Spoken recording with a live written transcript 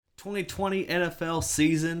2020 NFL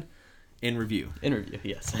season in review. In review,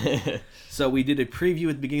 yes. So we did a preview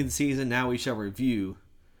at the beginning of the season. Now we shall review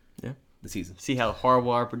the season. See how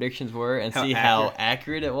horrible our predictions were and see how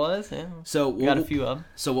accurate it was. Yeah. So we got a few of them.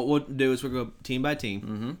 So what we'll do is we'll go team by team.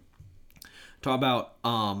 Mm-hmm. Talk about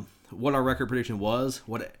what our record prediction was,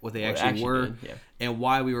 what they actually were, and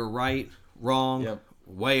why we were right, wrong,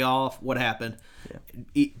 way off, what happened.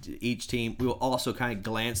 Each team, we will also kind of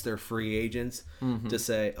glance their free agents to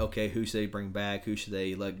say, okay, who should they bring back, who should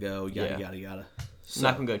they let go, yada yada. So, I'm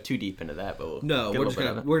not gonna go too deep into that, but we're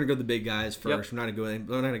gonna go the big guys first. We're not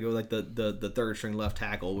gonna go like the third string left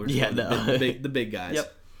tackle. We're just the big guys.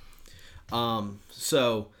 Yep.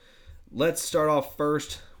 So let's start off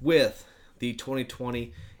first with the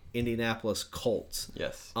 2020 Indianapolis Colts.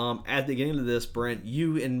 Yes. At the beginning of this, Brent,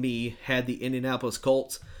 you and me had the Indianapolis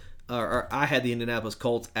Colts, or I had the Indianapolis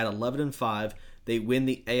Colts at 11-5. They win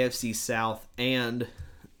the AFC South and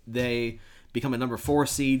they become a number 4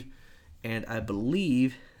 seed. And I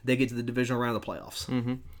believe they get to the divisional round of the playoffs.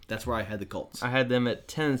 Mm-hmm. That's where I had the Colts. I had them at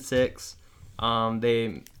 10-6.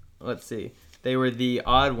 They were the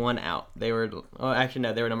odd one out. They were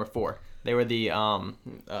they were number 4. They were the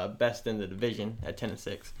best in the division at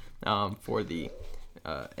 10-6 for the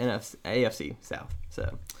AFC South.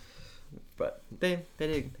 So, but they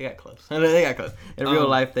got close. They got close. In real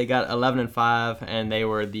life, they got 11-5, and they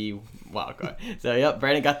were the wild card. So,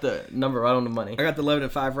 Brandon got the number right on the money. I got the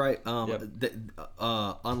 11-5 right.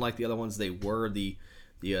 Unlike the other ones, they were the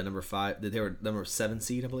number 5. They were number 7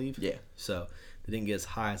 seed, I believe. Yeah. So they didn't get as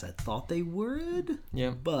high as I thought they would.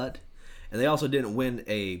 Yeah. And they also didn't win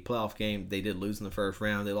a playoff game. They did lose in the first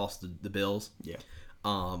round. They lost to the Bills. Yeah.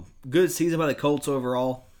 Good season by the Colts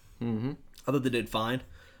overall. Mm-hmm. I thought they did fine.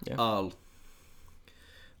 Yeah.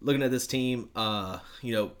 Looking at this team,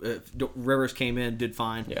 Rivers came in, did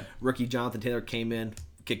fine. Yeah. Rookie Jonathan Taylor came in,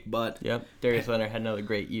 kicked butt. Yep. Darius Leonard had another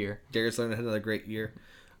great year.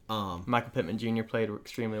 Michael Pittman Jr. played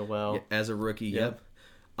extremely well. As a rookie, yep.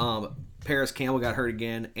 Paris Campbell got hurt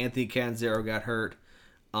again. Anthony Canzero got hurt.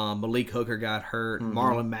 Malik Hooker got hurt. Mm-hmm.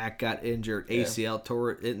 Marlon Mack got injured. ACL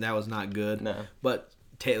tore it, and that was not good. No. But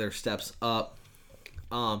Taylor steps up.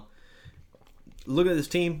 Looking at this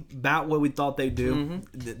team, about what we thought they'd do.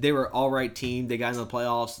 Mm-hmm. They were an all right team. They got in the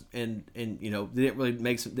playoffs, and they didn't really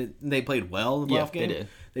make some. They played well in the playoff game. They did.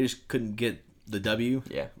 They just couldn't get the W.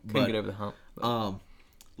 Yeah, couldn't get over the hump. But.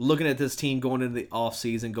 Looking at this team going into the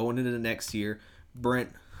offseason, going into the next year, Brent,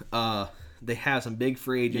 they have some big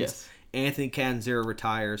free agents. Yes. Anthony Canzero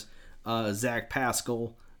retires. Zach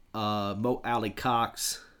Pascal, Mo Alley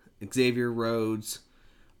Cox, Xavier Rhodes,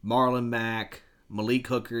 Marlon Mack, Malik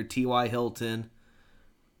Hooker, T.Y. Hilton,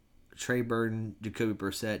 Trey Burton, Jacoby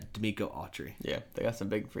Brissett, D'Amico Autry. Yeah, they got some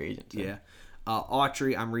big free agents. Yeah.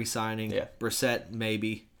 Autry, I'm re-signing. Yeah. Brissett,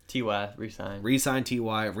 maybe. T.Y. re-signed. Re-sign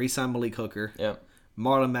T.Y. Re-sign Malik Hooker. Yep.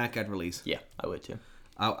 Marlon Mack, I'd release. Yeah, I would too.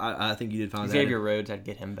 I think you did find that. Xavier Rhodes, I'd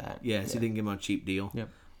get him back. Yeah, so you didn't get him on a cheap deal. Yep.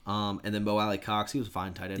 And then Mo Alley Cox, he was a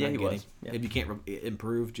fine tight end. Yeah, he was. Yeah. If you can't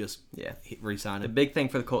improve, just re-sign him. The big thing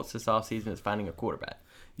for the Colts this offseason is finding a quarterback.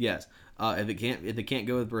 Yes. If they can't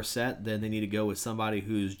go with Brissett, then they need to go with somebody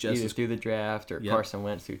who's just either through the draft or Carson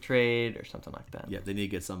Wentz through trade or something like that. Yeah, they need to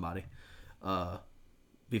get somebody.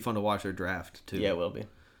 Be fun to watch their draft too. Yeah, it will be.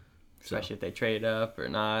 Especially if they trade up or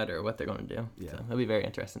not, or what they're going to do. Yeah, so it'll be very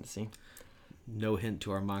interesting to see. No hint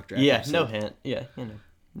to our mock draft. Yeah, episode. No hint. Yeah,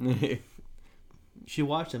 You should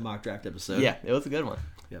watch the mock draft episode. Yeah, it was a good one.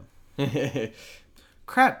 Yeah.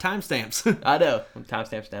 Crap, timestamps. I know.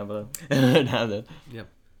 Timestamps down below. Down there. Yep.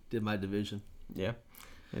 Did my division. Yeah.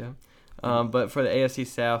 But for the AFC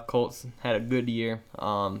South, Colts had a good year.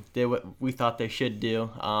 Did what we thought they should do,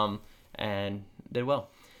 and did well.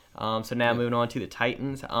 So now moving on to the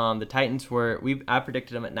Titans. The Titans I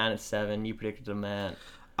predicted them at 9-7. You predicted them at.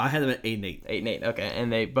 I had them at 8-8. 8-8. Okay,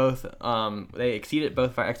 and they both they exceeded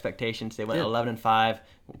both of our expectations. They went 11-5,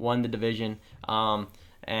 won the division,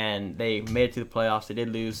 and they made it to the playoffs. They did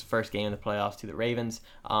lose first game in the playoffs to the Ravens,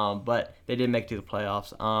 but they did make it to the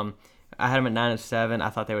playoffs. I had them at 9-7. I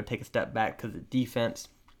thought they would take a step back because of defense,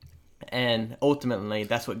 and ultimately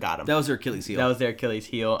that's what got them. That was their Achilles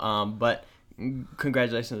heel. But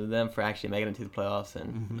congratulations to them for actually making it to the playoffs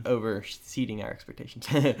and overseeding our expectations.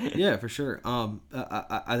 Yeah, for sure.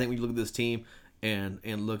 I think when you look at this team and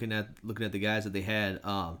looking at the guys that they had,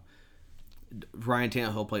 Ryan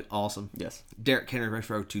Tannehill played awesome. Yes. Derrick Henry rushed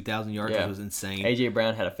for over 2,000 yards. That was insane. A.J.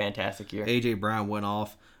 Brown had a fantastic year. A.J. Brown went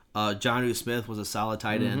off. Jonnu Smith was a solid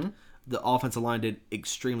tight end. The offensive line did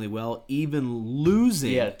extremely well, even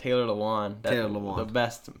losing. Yeah, Taylor Lewan. The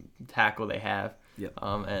best tackle they have. Yep.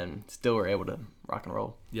 And still were able to rock and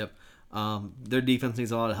roll. Yep. Their defense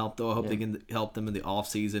needs a lot of help, though. I hope they can help them in the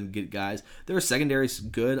offseason, get guys. Their secondary's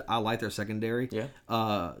good. I like their secondary. Yeah.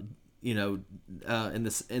 During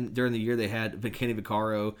the year they had Kenny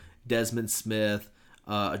Vaccaro, Desmond Smith,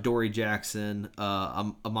 Adoree Jackson,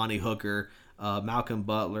 Amani Hooker, Malcolm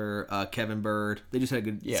Butler, Kevin Bird. They just had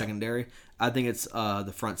a good secondary. I think it's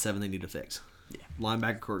the front seven they need to fix. Yeah.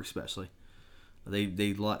 Linebacker core especially.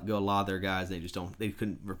 They let go a lot of their guys. They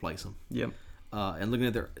couldn't replace them. Yep. And looking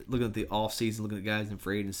at the off season, looking at guys in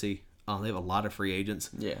free agency, they have a lot of free agents.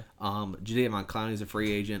 Yeah. Jadeveon Clowney's a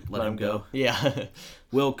free agent. Let him go. Yeah.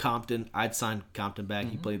 Will Compton, I'd sign Compton back.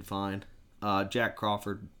 He played fine. Jack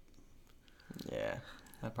Crawford. Yeah.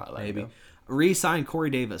 I'd probably let maybe. him go. Re-sign Corey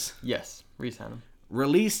Davis. Yes. Re-sign him.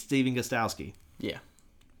 Release Steven Gostkowski. Yeah.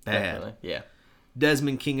 Bad. Definitely. Yeah.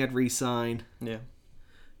 Desmond King had re-signed. Yeah.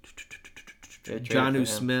 Jonnu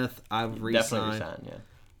Smith, I've re-signed. Definitely re-signed,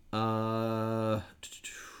 yeah.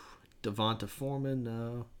 Devonta Foreman,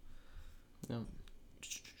 no.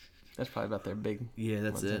 That's probably about their big. Yeah,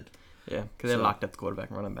 that's it. Yeah, because they locked up the quarterback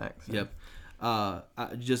and running back. So.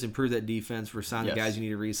 Yep. Just improve that defense. Resign the guys you need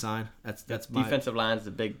to re-sign. That's my defensive line is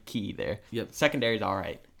the big key there. Yep. Secondary's all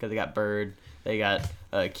right because they got Bird, they got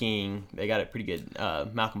King, they got it pretty good.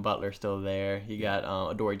 Malcolm Butler still there. You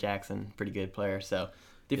got Adoree Jackson, pretty good player. So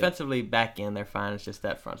defensively, back in they're fine. It's just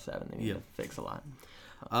that front seven they need to fix a lot.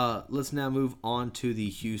 Let's now move on to the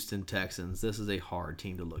Houston Texans. This is a hard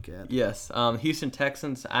team to look at. Yes, Houston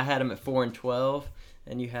Texans. I had them at 4-12,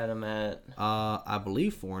 and you had them at I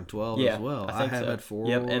believe 4-12 as well. I have at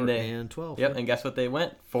 4-12. Yep, and guess what they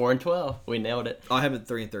went? 4-12. We nailed it. I have it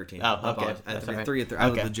 3-13. Oh, okay. I have 3-13. I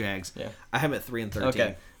was the Jags. Yeah. I have it 3-13.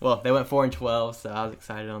 Okay. Well, they went 4-12, so I was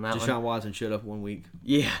excited on that one. Deshaun Watson showed up 1 week.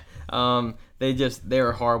 Yeah. They were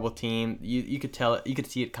a horrible team. You could tell it. You could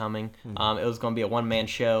see it coming. It was going to be a one-man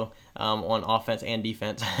show on offense and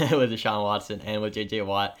defense with Deshaun Watson and with J.J.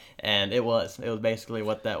 Watt, and it was basically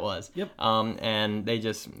what that was. Yep. And they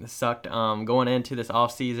just sucked. Going into this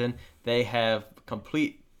offseason, they have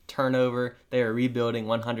complete turnover. They are rebuilding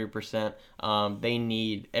 100%. They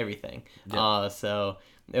need everything. Yep. So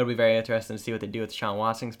it'll be very interesting to see what they do with Deshaun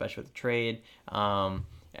Watson, especially with the trade.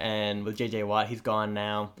 And with J.J. Watt, he's gone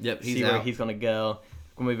now. Yep, he's see out. Where he's going to go.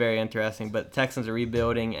 It's going to be very interesting. But Texans are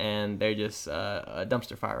rebuilding, and they're just a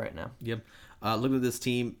dumpster fire right now. Yep. Look at this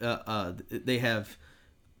team. They have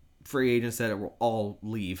free agents that will all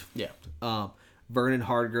leave. Yeah. Vernon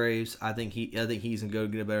Hargreaves, I think he's going to go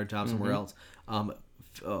get a better job somewhere else.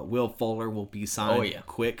 Will Fuller will be signed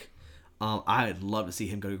quick. I'd love to see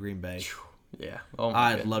him go to Green Bay. Yeah.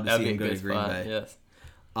 I'd love to see him go to Green Bay. Yes.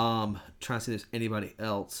 Trying to see if there's anybody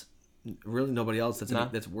else. Really, nobody else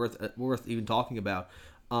that's worth even talking about.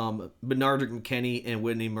 Bernard McKinney and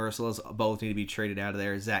Whitney Merciless both need to be traded out of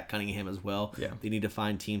there. Zach Cunningham as well. Yeah. They need to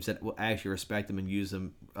find teams that will actually respect them and use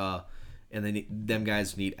them. And them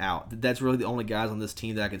guys need out. That's really the only guys on this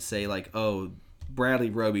team that I could say Bradley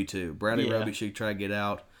Roby too. Roby should try to get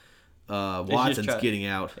out. Watson's getting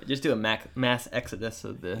out. Just do a mass exodus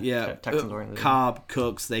of the Texans organization. Cobb,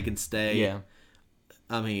 Cooks, they can stay. Yeah.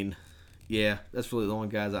 I mean, that's really the only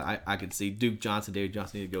guys I could see. Duke Johnson, David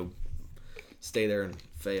Johnson need to go stay there and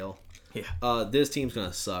fail. Yeah. This team's going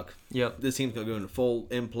to suck. Yep. This team's going to go into full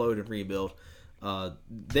implode and rebuild.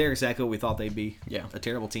 They're exactly what we thought they'd be. Yeah. A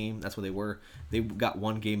terrible team. That's what they were. They got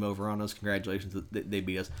one game over on us. Congratulations. They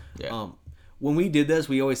beat us. Yeah. When we did this,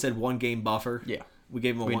 we always said 1 game buffer. Yeah. We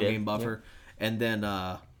gave them a 1 game buffer.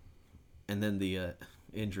 Yeah. And then the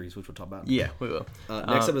injuries, which we'll talk about. Yeah, we will.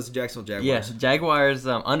 Next up is the Jacksonville Jaguars. Yes, Jaguars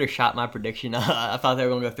undershot my prediction. I thought they were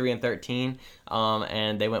going to go 3-13,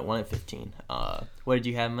 and they went 1-15. What did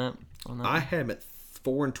you have them at on that? I had them at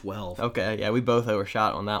 4-12. Okay, yeah, we both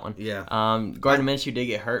overshot on that one. Yeah. Gardner Minshew did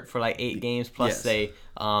get hurt for 8 games, plus they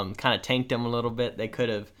kind of tanked him a little bit.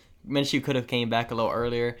 Minshew could have came back a little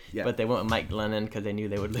earlier, but they went with Mike Glennon because they knew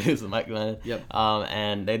they would lose with Mike Glennon. Yep.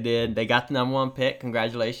 And they did. They got the number 1 pick.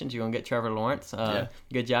 Congratulations. You're going to get Trevor Lawrence.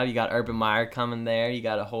 Good job. You got Urban Meyer coming there. You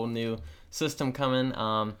got a whole new system coming.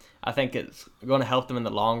 I think it's going to help them in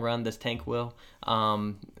the long run, this tank will.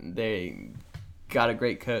 They got a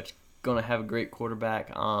great coach, going to have a great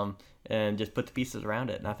quarterback, and just put the pieces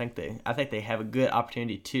around it. And I think they have a good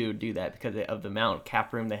opportunity to do that because of the amount of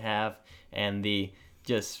cap room they have and the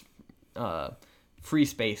just free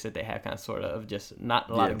space that they have, kind of sort of just not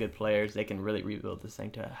a lot of good players. They can really rebuild this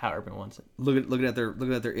thing to how Urban wants it. Looking at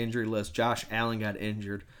their injury list, Josh Allen got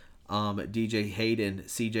injured. DJ Hayden,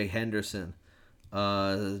 C.J. Henderson,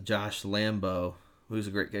 Josh Lambo, who's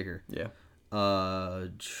a great kicker. Yeah.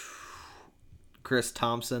 Chris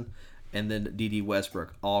Thompson, and then D.D.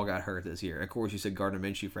 Westbrook all got hurt this year. Of course, you said Gardner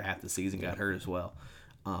Minshew for half the season got hurt as well.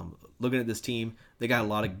 Looking at this team, they got a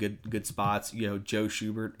lot of good spots. You know, Joe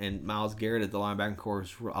Schubert and Myles Garrett at the linebacker core.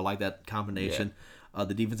 I like that combination. Yeah.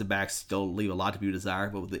 The defensive backs still leave a lot to be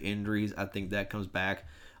desired, but with the injuries, I think that comes back.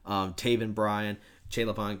 Taven Bryan,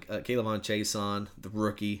 K'Lavon Chaisson, the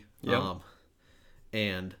rookie,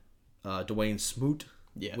 and Dwayne Smoot.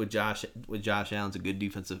 Yeah. With Josh Allen's a good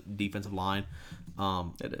defensive line.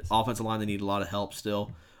 It is. Offensive line, they need a lot of help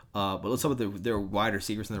still. But let's talk about their wide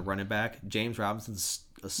receivers and their running back. James Robinson's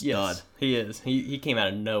a stud. Yes, he is. He came out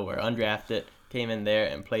of nowhere, undrafted, came in there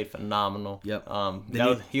and played phenomenal. Yep.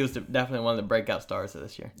 He was definitely one of the breakout stars of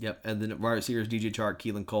this year. Yep. And then wide receivers, DJ Chark,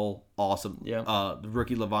 Keelan Cole, awesome. Yeah. The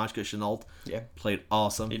rookie Laviska Shenault, played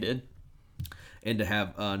awesome. He did. And to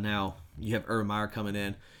have now you have Urban Meyer coming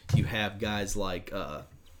in. You have guys like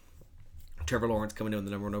Trevor Lawrence coming in with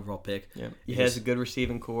the number 1 overall pick. Yeah, he has a good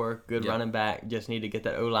receiving core, good running back. Just need to get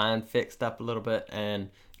that O-line fixed up a little bit and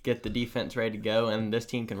get the defense ready to go. And this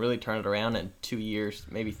team can really turn it around in 2 years,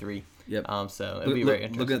 maybe 3. Yep. So it'll be very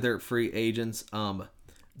interesting. Looking at their free agents,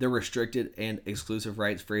 they're restricted and exclusive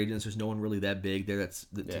rights free agents. There's no one really that big there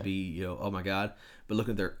to be, oh my God. But look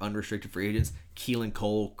at their unrestricted free agents: Keelan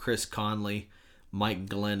Cole, Chris Conley, Mike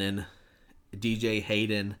Glennon, DJ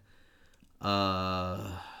Hayden,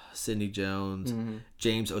 Sidney Jones,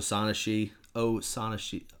 James O'Shaughnessy. My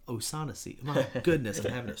goodness,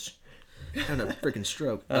 I'm having a freaking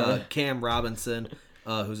stroke. Cam Robinson,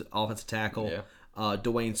 who's offensive tackle.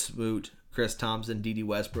 Dwayne Smoot, Chris Thompson, D.D.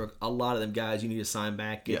 Westbrook. A lot of them guys you need to sign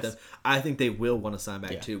back. Get them. I think they will want to sign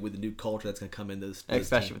back too with the new culture that's going to come into this.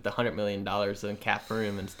 Especially with the $100 million in cap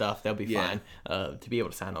room and stuff, they'll be fine to be able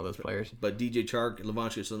to sign all those players. But DJ Chark and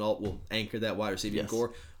Laviska Shenault will anchor that wide receiving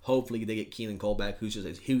core. Hopefully they get Keelan Cole back, who's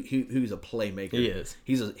just who's a playmaker. He is.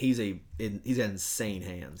 He's got insane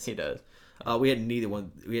hands. He does. We had neither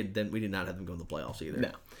one. We did not have them go in the playoffs either.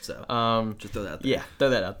 No. So just throw that out there. Yeah, throw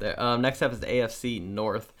that out there. Next up is the AFC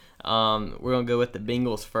North. We're gonna go with the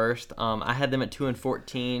Bengals first. I had them at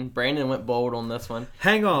 2-14. Brandon went bold on this one.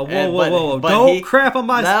 Hang on, whoa! Don't crap on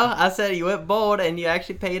my. No, I said you went bold and you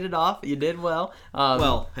actually paid it off. You did well.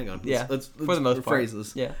 Hang on. Let's for the most part.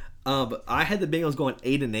 This. Yeah. But I had the Bengals going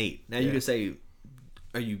 8-8. Now you can say,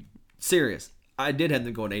 are you serious? I did have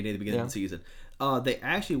them going 8-8 at the beginning of the season. They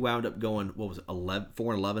actually wound up going, what was it,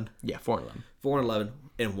 4-11? Yeah, 4-11. 4-11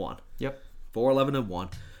 and 1. Yep. 4-11 and 1.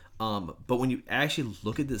 But when you actually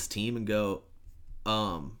look at this team and go,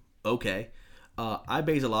 okay, I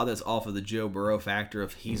base a lot of this off of the Joe Burrow factor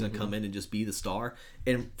of he's going to come in and just be the star.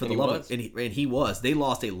 And for the love of it, and he was. They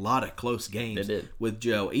lost a lot of close games with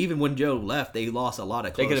Joe. Even when Joe left, they lost a lot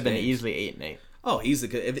of close games. They could have been easily 8-8. Oh,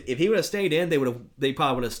 if he would have stayed in, they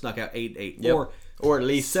probably would have snuck out 8-8. Yep. Or at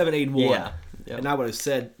least 7-8-1. Yeah. Yep. And I would have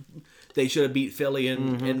said they should have beat Philly,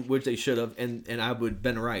 and which they should have, and I would have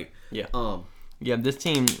been right. Yeah. This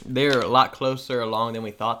team, they're a lot closer along than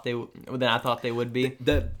I thought they would be.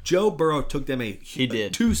 The Joe Burrow took them he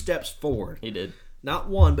did 2 steps forward. He did. Not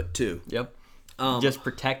 1, but 2. Yep. Just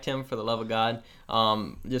protect him for the love of God.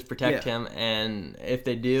 Just protect him, and if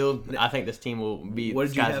they do, I think this team will be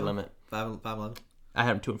sky's the limit. 5-11. I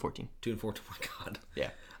had them 2-14. 2-14. My God. Yeah.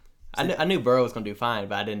 I knew Burrow was going to do fine,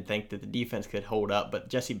 but I didn't think that the defense could hold up. But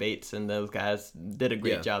Jesse Bates and those guys did a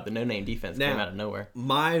great job. The no-name defense came out of nowhere.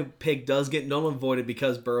 My pick does get null and voided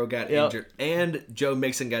because Burrow got injured and Joe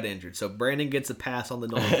Mixon got injured. So Brandon gets a pass on the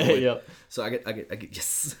null and void. So I get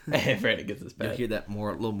yes. Brandon gets his pass. You'll hear that a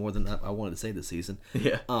little more than I wanted to say this season.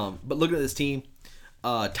 Yeah. But looking at this team,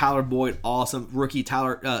 Tyler Boyd, awesome. Rookie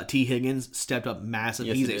Tyler T. Higgins stepped up massive.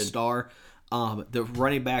 Yes, he's a star. The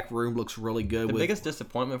running back room looks really good. The biggest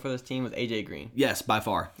disappointment for this team was A.J. Green. Yes, by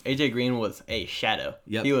far. A.J. Green was a shadow.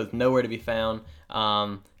 Yep. He was nowhere to be found.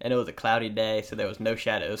 And it was a cloudy day, so there was no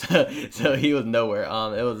shadows. So he was nowhere.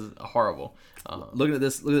 It was horrible. Looking at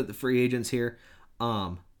the free agents here.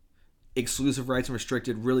 Exclusive rights and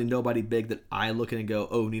restricted. Really nobody big that I look at and go,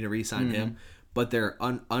 oh, need to re-sign him. But they're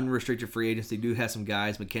unrestricted free agents. They do have some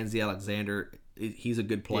guys. Mackenzie Alexander, he's a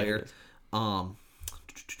good player.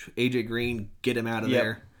 AJ Green, get him out of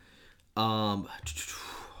there. Carl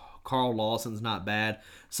Lawson's not bad.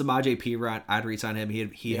 Samaje Perine, I'd re-sign him.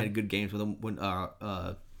 He had good games with him when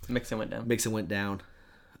Mixon went down.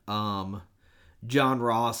 John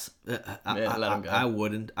Ross, let him go. I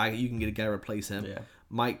wouldn't. You can get a guy to replace him. Yeah.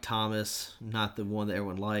 Mike Thomas, not the one that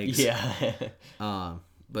everyone likes. Yeah.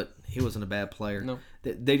 But he wasn't a bad player. No.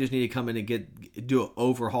 They just need to come in and do an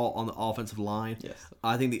overhaul on the offensive line. Yes.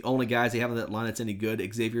 I think the only guys they have on that line that's any good,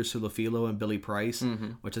 Xavier Sulafilo and Billy Price,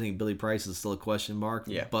 which I think Billy Price is still a question mark.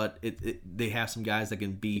 Yeah. But they have some guys that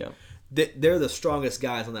can be they're the strongest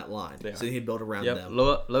guys on that line. So you need to build around them.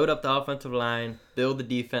 Load up the offensive line, build the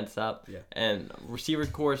defense up, and receiver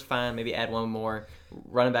core is fine. Maybe add one more.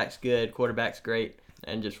 Running back's good, quarterback's great,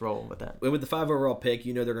 and just roll with that. And with the 5 overall pick,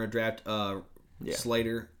 they're going to draft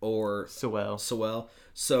Slater or Sewell.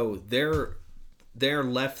 So their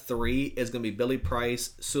left 3 is going to be Billy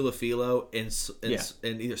Price, Sulafilo,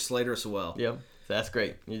 and either Slater or Sewell. Yep. So that's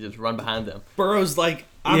great. You just run behind them. Burrow's like,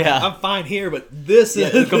 I'm fine here, but this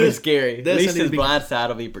is it's gonna be scary. At least his blind side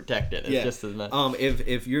will be protected. It's just as much.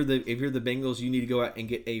 If you're the Bengals, you need to go out and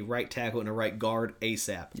get a right tackle and a right guard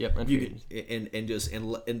ASAP. Yep.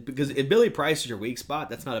 And because if Billy Price is your weak spot,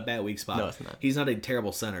 that's not a bad weak spot. No, it's not. He's not a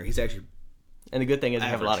terrible center. He's actually. And the good thing is they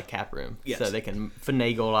have a lot of cap room, so they can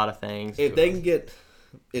finagle a lot of things. If they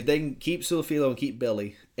can keep Sulafilo and keep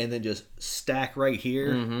Billy, and then just stack right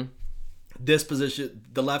here, this position,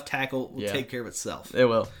 the left tackle will take care of itself. It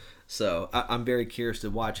will. So I'm very curious to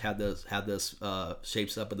watch how this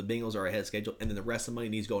shapes up. But the Bengals are ahead of schedule, and then the rest of the money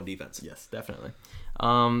needs to go on defense. Yes, definitely.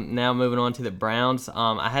 Now moving on to the Browns.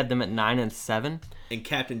 I had them at 9-7. And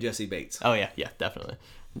Captain Jesse Bates. Oh yeah, definitely.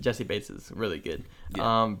 Jesse Bates is really good.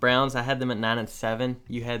 Yeah. Browns, I had them at 9-7.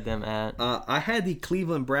 You had them at. I had the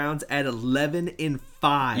Cleveland Browns at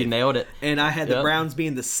 11-5. You nailed it. And I had the Browns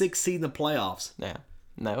being the 6th seed in the playoffs. Yeah,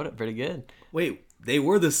 nailed it. Pretty good. Wait, they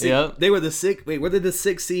were the 6th. Yep. They were the 6th. Wait, were they the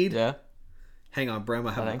 6th seed? Yeah. Hang on, bro.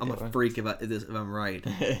 I'm a freak if I'm right.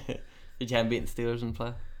 Did you have them beating the Steelers in the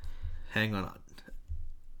play? Hang on,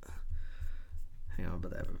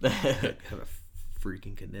 but I have a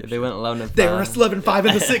freaking condition. They went 11-5. They were 11-5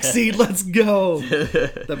 in the 6th seed. Let's go.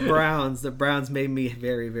 The Browns made me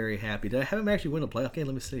very, very happy. Did I have them actually win a playoff game?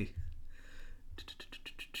 Let me see.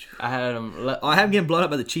 I had them. I have them getting blown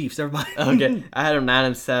up by the Chiefs. Never mind. Okay, I had them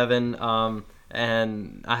 9-7.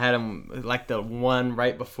 And I had them like the one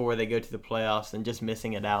right before they go to the playoffs and just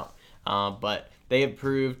missing it out. But they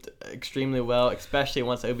improved extremely well, especially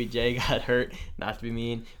once OBJ got hurt. Not to be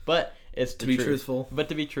mean, but it's to be truthful. But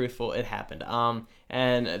to be truthful, it happened.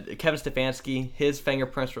 And Kevin Stefanski, his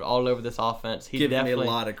fingerprints were all over this offense. He definitely me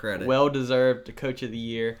a lot of credit. Well-deserved Coach of the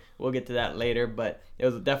Year. We'll get to that later, but it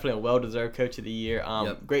was definitely a well-deserved Coach of the Year.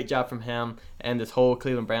 Great job from him and this whole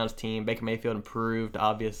Cleveland Browns team. Baker Mayfield improved,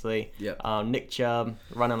 obviously. Yep. Nick Chubb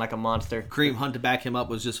running like a monster. Kareem Hunt to back him up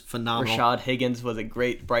was just phenomenal. Rashad Higgins was a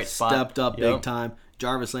great bright spot. Stepped up big time.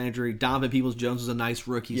 Jarvis Landry, Donovan Peoples-Jones was a nice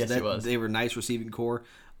rookie. Yes, he was. They were a nice receiving core.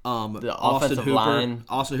 The offensive line.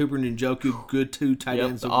 Austin Hooper and Njoku, good 2 tight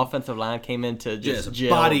ends. The offensive line came in to just gel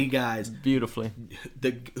body guys. Beautifully.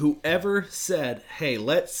 Whoever said, hey,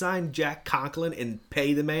 let's sign Jack Conklin and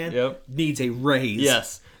pay the man needs a raise.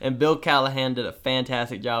 Yes. And Bill Callahan did a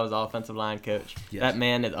fantastic job as offensive line coach. Yes. That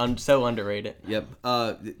man is so underrated. Yep.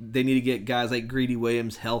 They need to get guys like Greedy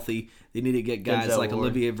Williams healthy. They need to get guys like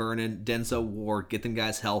Olivier Vernon, Denzel Ward, get them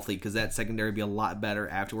guys healthy because that secondary will be a lot better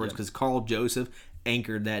afterwards because Carl Joseph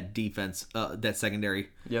anchored that defense, that secondary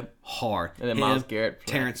hard. And then Myles Garrett.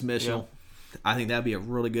 Terrence Mitchell. Yep. I think that would be a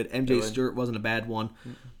really good. MJ Stewart wasn't a bad one.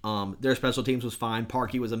 Their special teams was fine.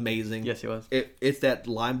 Parkey was amazing. Yes, he was. It's that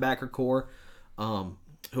linebacker core,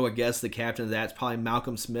 who I guess the captain of that's probably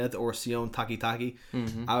Malcolm Smith or Sion Takitaki.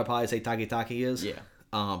 Mm-hmm. I would probably say Takitaki is. Yeah.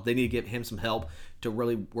 They need to give him some help to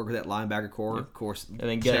really work with that linebacker core. Of course, and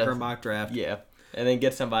then check our mock draft. Yeah. And then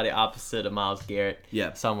get somebody opposite of Myles Garrett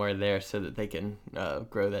somewhere there so that they can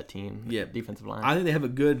grow that team, defensive line. I think they have a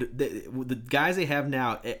good the guys they have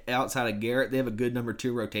now outside of Garrett, they have a good number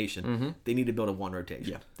 2 rotation. Mm-hmm. They need to build a 1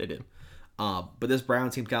 rotation. Yeah, they do. But this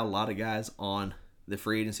Browns team's got a lot of guys on the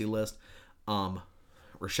free agency list.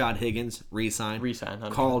 Rashad Higgins, re-sign.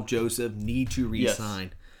 Carl Joseph, need to re-sign.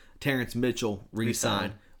 Yes. Terrence Mitchell,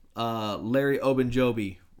 re-sign. Larry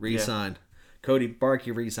Ogunjobi, re-signed. Yeah. Cody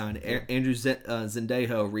Barkey re-signed. Andrew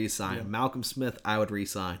Zendejo re-signed. Yeah. Malcolm Smith, I would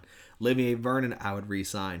re-sign. Olivier Vernon, I would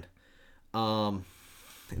re-sign. And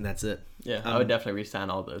that's it. Yeah, I would definitely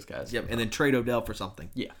re-sign all those guys. Yep, and then trade Odell for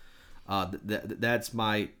something. Yeah. That's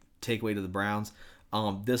my takeaway to the Browns.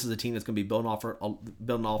 This is a team that's going to be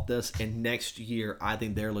building off this, and next year, I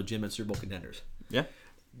think they're legitimate Super Bowl contenders. Yeah.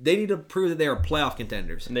 They need to prove that they are playoff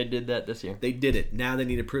contenders. And they did that this year. They did it. Now they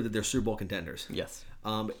need to prove that they're Super Bowl contenders. Yes.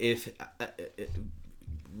 If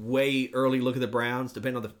way early look at the Browns,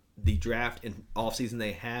 depending on the draft and offseason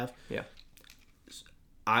they have. Yeah.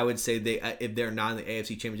 I would say if they're not in the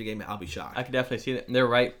AFC Championship game, I'll be shocked. I could definitely see that. They're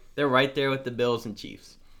right there with the Bills and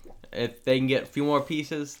Chiefs. If they can get a few more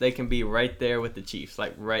pieces, they can be right there with the Chiefs.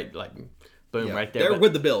 Boom, right there. They're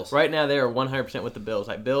with the Bills. Right now, they are 100% with the Bills.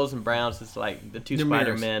 Like, Bills and Browns is like the two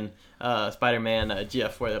Spider-Man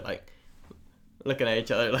GIF where they're like, looking at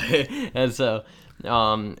each other. And so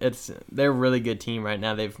they're a really good team right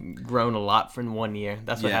now. They've grown a lot from 1 year.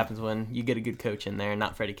 That's what happens when you get a good coach in there,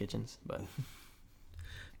 not Freddie Kitchens. But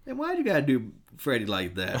and why'd you gotta do Freddie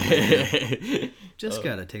like that? Just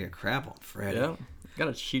gotta take a crap on Freddie. Yeah.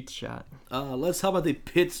 Gotta shoot the shot. Let's talk about the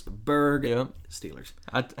Pittsburgh Steelers.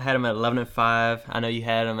 I had them at 11-5. I know you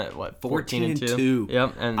had them at 14-2.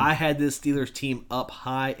 Yep. And I had this Steelers team up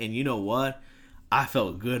high, and you know what? I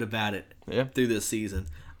felt good about it through this season.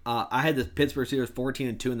 I had the Pittsburgh Steelers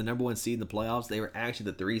 14-2 and the number 1 seed in the playoffs. They were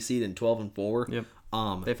actually the 3 seed and 12-4. Yep.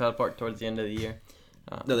 They fell apart towards the end of the year.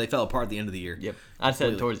 No, they fell apart at the end of the year. Yep. I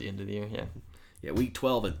said towards the end of the year. Yeah. Yeah, week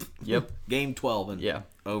 12 and game 12 and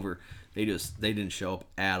over. They didn't show up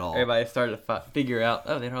at all. Everybody started to figure out,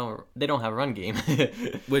 they don't have a run game,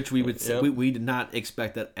 which we would say we did not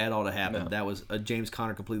expect that at all to happen. No. That was James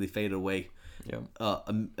Conner completely faded away,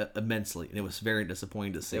 immensely, and it was very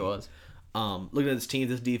disappointing to see. It was. Looking at this team,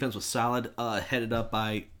 this defense was solid, headed up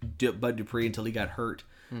by Bud Dupree until he got hurt,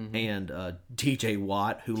 and T.J.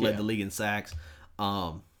 Watt, who led the league in sacks.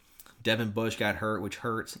 Devin Bush got hurt, which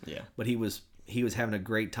hurts. Yeah, but he was having a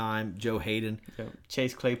great time. Joe Hayden. Yeah.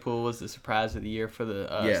 Chase Claypool was the surprise of the year for the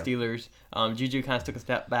Steelers. Juju kind of took a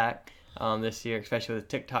step back this year, especially with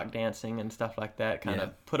TikTok dancing and stuff like that. Kind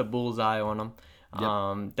of put a bullseye on him.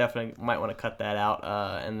 Yep. Definitely might want to cut that out.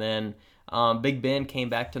 And then Big Ben came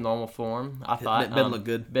back to normal form. I thought Ben looked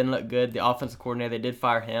good. Ben looked good. The offensive coordinator, they did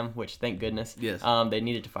fire him, which thank goodness. Yes. They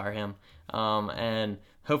needed to fire him. And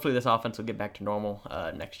hopefully this offense will get back to normal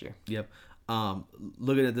next year. Yep.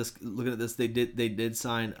 Looking at this, they did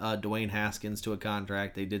sign Dwayne Haskins to a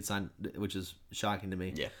contract. They did sign, which is shocking to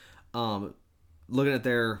me. Yeah. Looking at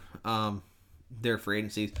their free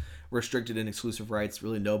agencies, restricted and exclusive rights,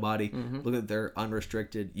 really nobody. Mm-hmm. Looking at their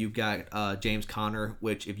unrestricted, you've got James Conner,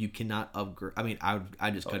 which if you cannot upgrade, I mean,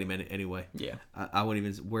 I just cut him in anyway. Yeah. I wouldn't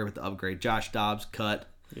even worry about the upgrade. Josh Dobbs cut.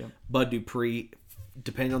 Yeah. Bud Dupree,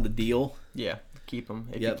 depending on the deal. Yeah. Keep him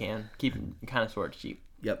if you can. Keep him kind of sort of cheap.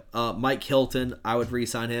 Yep. Mike Hilton, I would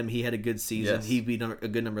re-sign him. He had a good season. Yes. He'd be a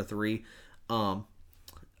good number 3.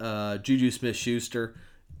 Juju Smith-Schuster.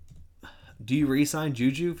 Do you re-sign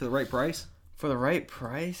Juju for the right price? For the right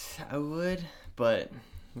price, I would. But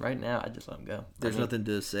right now, I just let him go. There's nothing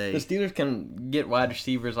to say. The Steelers can get wide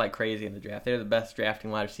receivers like crazy in the draft. They're the best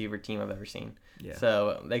drafting wide receiver team I've ever seen. Yeah.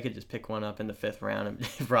 So they could just pick one up in the 5th round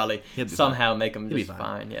and probably somehow make them just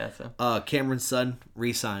fine. Yeah. So Cameron Sutton,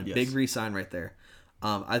 re-sign. Yes. Big re-sign right there.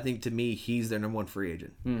 I think to me, he's their number 1 free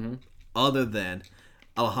agent. Mm-hmm. Other than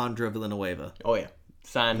Alejandro Villanueva. Oh, yeah.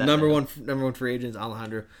 Sign that. Number one free agent is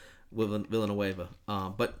Alejandro Villanueva.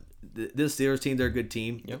 But this Steelers team, they're a good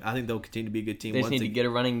team. Yep. I think they'll continue to be a good team. They just need to get a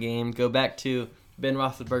running game. Go back to Ben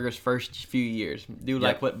Roethlisberger's first few years. Do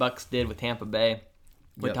like what Bucs did with Tampa Bay,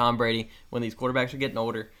 with Tom Brady. When these quarterbacks are getting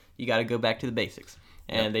older, you got to go back to the basics.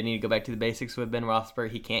 And they need to go back to the basics with Ben Roethlisberger.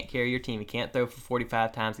 He can't carry your team. He can't throw for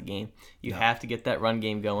 45 times a game. You have to get that run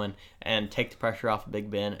game going and take the pressure off of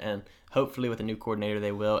Big Ben. And hopefully with a new coordinator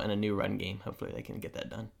they will, and a new run game. Hopefully they can get that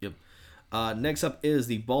done. Yep. Next up is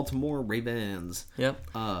the Baltimore Ravens.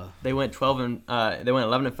 Yep. They went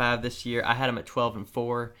 11-5 this year. I had them at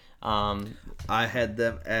 12-4. I had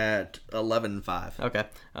them at 11-5. Okay.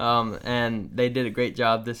 And they did a great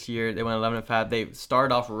job this year. They went 11-5. They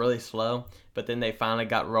started off really slow, but then they finally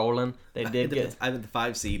got rolling. They did I'm at the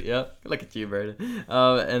 5 seed. Yep. Look at you, Brady.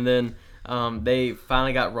 And then they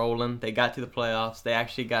finally got rolling. They got to the playoffs. They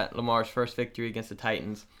actually got Lamar's first victory against the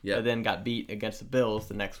Titans. Yep. But then got beat against the Bills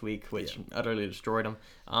the next week, which utterly destroyed them.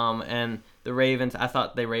 And the Ravens, I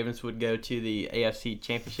thought the Ravens would go to the AFC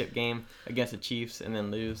Championship game against the Chiefs and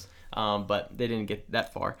then lose. But they didn't get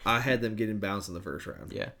that far. I had them getting bounced in the first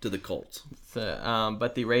round. Yeah. To the Colts. So,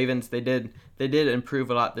 but the Ravens, they did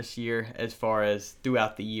improve a lot this year as far as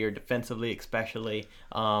throughout the year, defensively especially.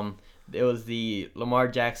 It was the Lamar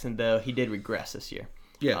Jackson, though, he did regress this year.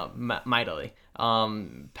 Yeah. Mightily.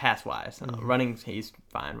 Pass-wise. Running, he's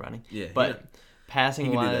fine running. Yeah. But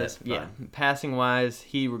passing-wise, passing-wise,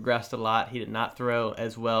 he regressed a lot. He did not throw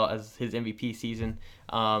as well as his MVP season.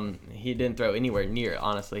 He didn't throw anywhere near,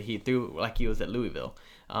 honestly. He threw like he was at Louisville.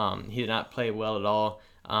 He did not play well at all,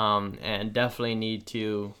 and definitely need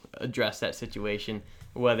to address that situation,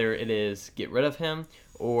 whether it is get rid of him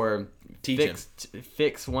or fix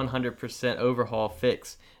 100% overhaul,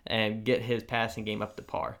 fix, and get his passing game up to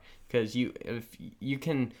par. Because if you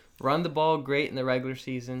can run the ball great in the regular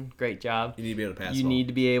season, great job. You need to be able to pass the ball. You need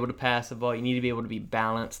to be able to pass the ball. You need to be able to be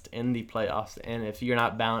balanced in the playoffs. And if you're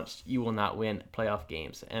not balanced, you will not win playoff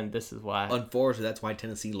games. And this is why. Unfortunately, that's why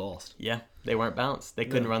Tennessee lost. Yeah, they weren't balanced. They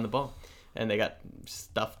couldn't run the ball. and they got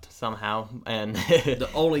stuffed somehow. And the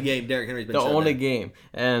only game Derrick Henry's been the only game,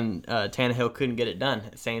 and Tannehill couldn't get it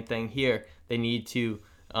done. Same thing here. They need to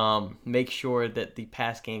make sure that the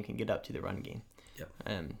pass game can get up to the run game. Yep.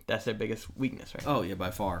 And that's their biggest weakness right now. Oh, yeah,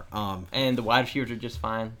 by far. And the wide receivers are just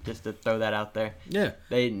fine, just to throw that out there. Yeah.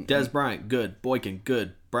 Dez Bryant, good. Boykin,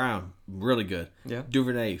 good. Brown, really good. Yeah.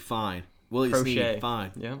 Duvernay, fine. Willie Snead,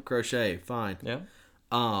 fine. Yeah. Crochet, fine. Yeah.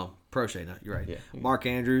 Crochet, no, you're right. Yeah. Mark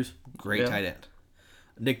Andrews, great tight end.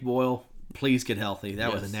 Nick Boyle, please get healthy.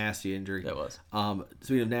 That was a nasty injury. That was.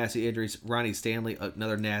 Speaking of nasty injuries, Ronnie Stanley,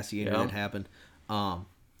 another nasty injury that happened.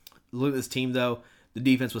 Look at this team, though. The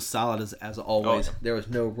defense was solid as always. Oh, yeah. There was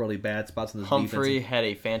no really bad spots in this defense. Humphrey had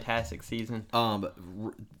a fantastic season.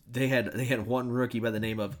 They had one rookie by the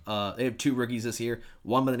name of they have two rookies this year.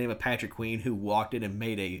 One by the name of Patrick Queen, who walked in and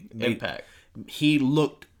made impact. He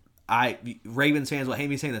looked. Ravens fans will hate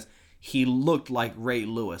me saying this. He looked like Ray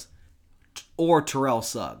Lewis or Terrell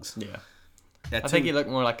Suggs. Yeah. I think he looked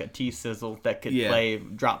more like a T-Sizzle that could play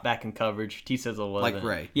drop back in coverage. T-Sizzle was like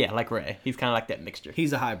Ray. Yeah, like Ray. He's kind of like that mixture.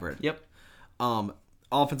 He's a hybrid. Yep.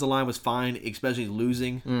 Offensive line was fine, especially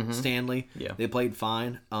losing Stanley. Yeah. They played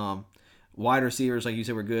fine. Wide receivers, like you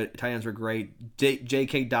said, were good. Tight ends were great.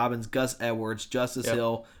 J.K. Dobbins, Gus Edwards, Justice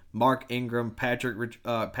Hill, Mark Ingram, Patrick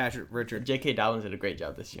Richard. J.K. Dobbins did a great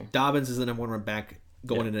job this year. Dobbins is the number one run back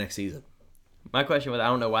going into next season. My question was, I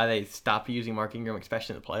don't know why they stopped using Mark Ingram,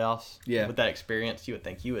 especially in the playoffs. Yeah. With that experience, you would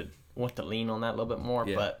think you would want to lean on that a little bit more,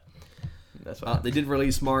 but that's what they did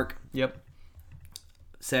release Mark. Yep.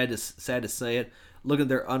 Sad to say it. Look at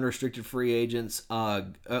their unrestricted free agents.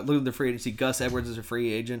 Look at the free agency. Gus Edwards is a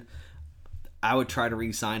free agent. I would try to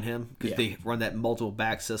re-sign him because they run that multiple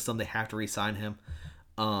back system. They have to re-sign him.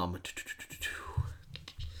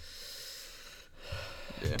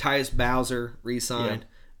 Tyus Bowser re-signed.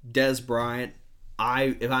 Dez Bryant.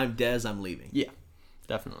 If I'm Dez, I'm leaving. Yeah,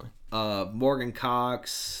 definitely. Morgan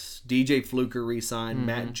Cox, DJ Fluker re-signed.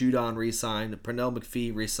 Matt Judon re-signed. Pernell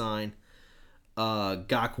McPhee re-signed.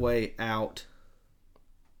 Gakwe out.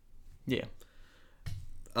 Yeah.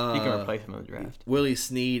 You can replace him in the draft. Willie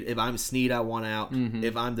Snead. If I'm Snead, I want out.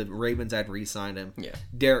 If I'm the Ravens, I'd re-sign him. Yeah.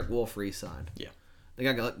 Derek Wolfe re-signed. Yeah. They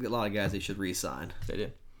got a lot of guys they should re-sign. They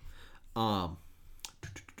did.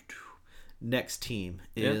 Next team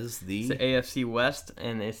is the AFC West,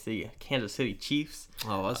 and it's the Kansas City Chiefs.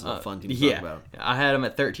 Oh, that's a fun team to talk about. I had them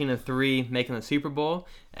at 13-3, making the Super Bowl,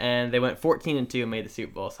 and they went 14-2 and made the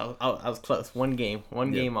Super Bowl. So I was close. One game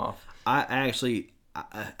off. I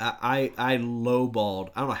lowballed.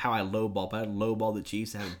 I don't know how I lowballed, but I lowballed the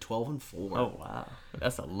Chiefs having 12-4. Oh wow,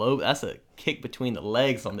 that's a kick between the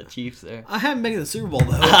legs on the Chiefs there. I haven't made the Super Bowl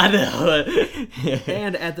though. I know.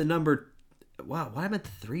 And at the number. Wow, why am I at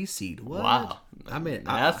the 3 seed? What? Wow.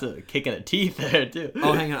 That's a kick in the teeth there, too.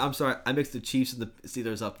 Oh, hang on. I'm sorry. I mixed the Chiefs and the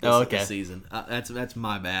Steelers up this season. That's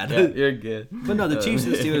my bad. Yeah, you're good. But no, the Chiefs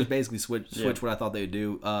and the Steelers basically switched what I thought they would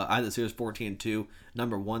do. I had the Steelers 14-2,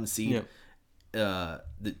 number 1 seed. Yep.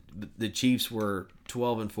 The Chiefs were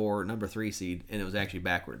 12-4, number 3 seed, and it was actually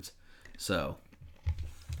backwards. So.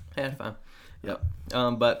 Yeah, fine. Yep.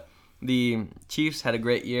 But the Chiefs had a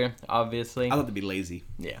great year, obviously. I thought they'd be lazy.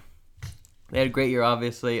 Yeah. They had a great year,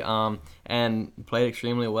 obviously, and played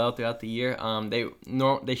extremely well throughout the year.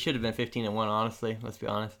 They should have been 15-1, honestly. Let's be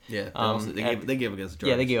honest. Yeah, they gave against the Chargers.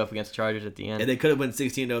 Yeah, they gave up against the Chargers at the end. And they could have been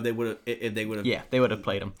 16-0. They would have. Yeah, they would have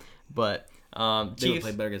played them, but they would have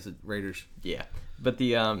played better against the Raiders. Yeah, but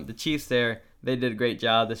the Chiefs there, they did a great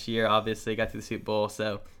job this year. Obviously, got to the Super Bowl,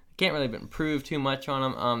 so can't really improve too much on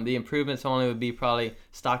them. The improvements only would be probably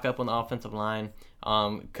stock up on the offensive line.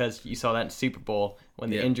 Because you saw that in Super Bowl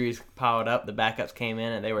when the injuries piled up, the backups came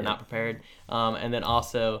in and they were not prepared. And then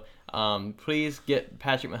also, please get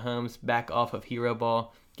Patrick Mahomes back off of hero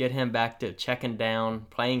ball. Get him back to checking down,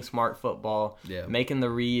 playing smart football, making the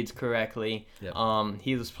reads correctly.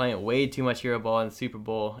 He was playing way too much hero ball in the Super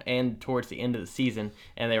Bowl and towards the end of the season,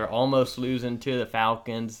 and they were almost losing to the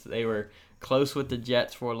Falcons. They were close with the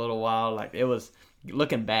Jets for a little while. Like, it was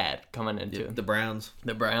looking bad coming into the Browns.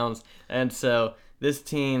 And so this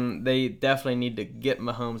team, they definitely need to get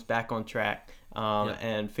Mahomes back on track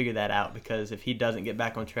and figure that out, because if he doesn't get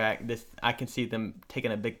back on track, I can see them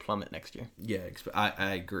taking a big plummet next year. Yeah,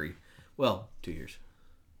 I agree. Well, 2 years.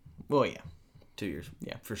 Well, yeah. 2 years.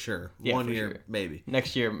 Yeah. For sure. Yeah, 1 year, maybe.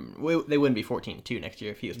 Next year, they wouldn't be 14-2 next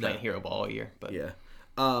year if he was playing hero ball all year. But yeah.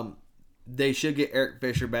 They should get Eric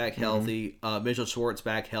Fisher back healthy, Mitchell Schwartz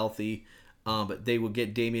back healthy. But they will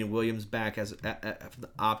get Damian Williams back as the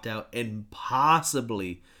opt-out, and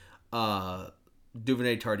possibly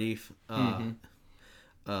Duvernay Tardif.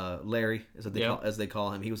 Larry, is what as they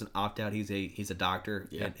call him. He was an opt-out. He's a doctor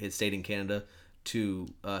and it stayed in Canada to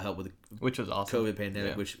help with which was awesome. COVID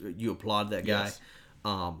pandemic, which you applaud that guy. Yes.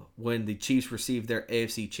 When the Chiefs received their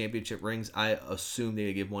AFC Championship rings, I assume they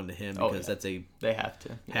would give one to him because they have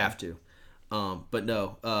to. Have to. But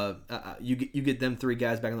no, you get them three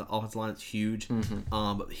guys back on the offensive line. It's huge.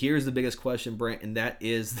 Mm-hmm. But here's the biggest question, Brent, and that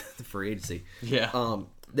is the free agency. Yeah.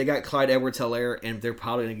 They got Clyde Edwards-Helaire, and they're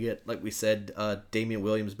probably going to get, like we said, Damian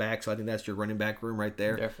Williams back. So I think that's your running back room right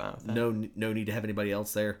there. They're fine with that. No need to have anybody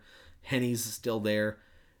else there. Henny's still there.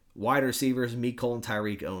 Wide receivers, Mecole and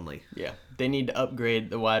Tyreek only. Yeah, they need to upgrade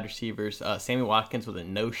the wide receivers. Sammy Watkins was a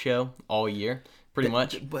no-show all year, pretty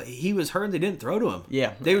much. But he was hurt and they didn't throw to him.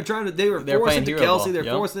 Yeah. They were forcing it to Kelsey. They're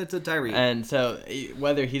forcing it to Tyreek. And so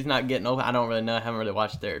whether he's not getting open, I don't really know. I haven't really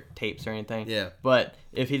watched their tapes or anything. Yeah. But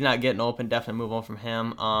if he's not getting open, definitely move on from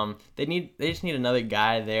him. They just need another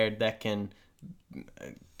guy there that can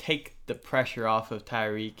take the pressure off of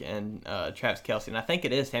Tyreek and Travis Kelce. And I think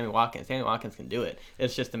it is Sammy Watkins. Sammy Watkins can do it.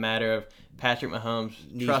 It's just a matter of Patrick Mahomes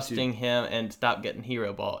trusting him and stop getting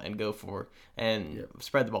hero ball and go for and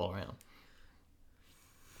spread the ball around.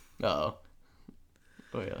 Uh-oh.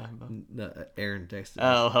 What are you laughing about? No, Aaron texted me.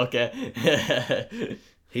 Oh, okay.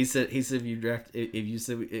 He said if you draft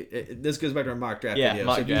this goes back to our mock draft video.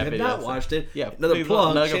 Mock so if draft you have not watched it, another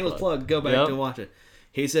shameless plug, go back and watch it.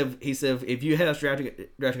 He said if you had us drafting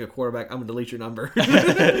a quarterback, I'm gonna delete your number.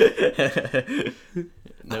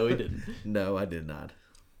 No, he didn't. No, I did not.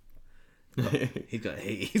 Oh, he's gonna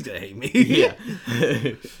hate me. Yeah.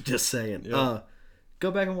 Just saying. Yep.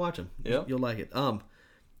 Go back and watch them. Yep. You'll like it.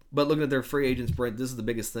 But looking at their free agents, Brent, this is the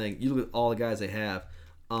biggest thing. You look at all the guys they have.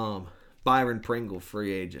 Byron Pringle,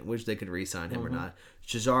 free agent, which they could re-sign him or not.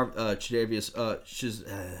 Charvarius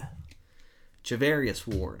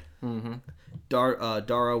Ward. Mm-hmm.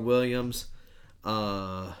 Dara Williams,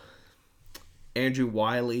 Andrew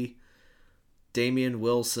Wiley, Damian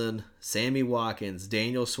Wilson, Sammy Watkins,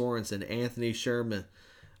 Daniel Sorensen, Anthony Sherman,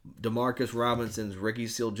 Demarcus Robinson, Ricky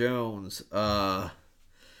Seals-Jones, Alex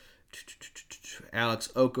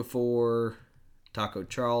Okafor, Taco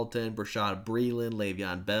Charlton, Brashad Breeland,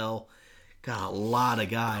 Le'Veon Bell. Got a lot of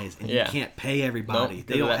guys, and you can't pay everybody. Nope,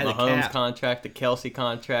 they don't have the Mahomes contract, the Kelsey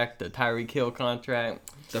contract, the Tyreek Hill contract,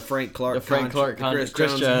 the Frank Clark contract, the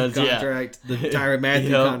Chris Jones contract, the Tyrann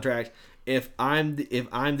Mathieu contract. If I'm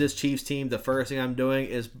this Chiefs team, the first thing I'm doing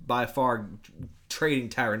is by far trading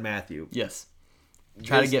Tyrann Mathieu. Yes.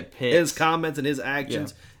 Try to get picks. His comments and his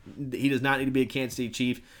actions, he does not need to be a Kansas City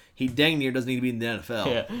Chief. He dang near doesn't need to be in the NFL.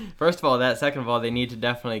 Yeah. First of all, that. Second of all, they need to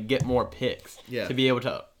definitely get more picks to be able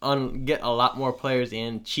to get a lot more players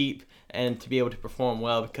in cheap and to be able to perform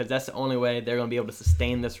well, because that's the only way they're going to be able to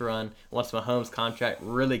sustain this run once Mahomes' contract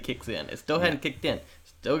really kicks in. It still hadn't kicked in.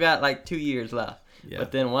 Still got like 2 years left. Yeah.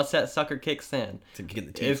 But then once that sucker kicks in,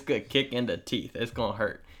 it's going to kick in the teeth. It's going to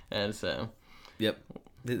hurt. And so... Yep.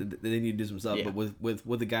 They need to do some stuff, but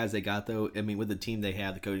with the guys they got, though, I mean, with the team they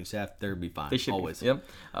have, the coaching staff, they'll be fine. They should always. Be. Yep.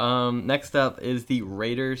 Next up is the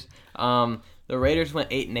Raiders. The Raiders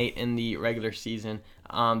went 8-8 in the regular season.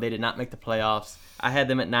 They did not make the playoffs. I had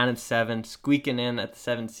them at 9-7, squeaking in at the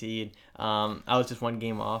 7th seed. I was just one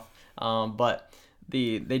game off, but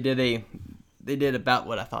they did about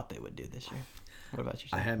what I thought they would do this year. What about you?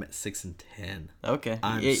 I had them at 6-10. Okay.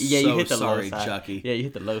 You hit the low side, Chucky. Yeah, you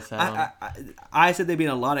hit the low side. I said they'd be in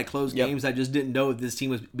a lot of close games. I just didn't know if this team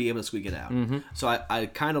would be able to squeak it out. Mm-hmm. So I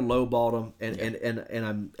kind of lowballed them,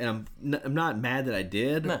 and I'm not mad that I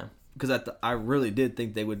did. No. Because I really did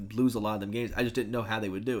think they would lose a lot of them games. I just didn't know how they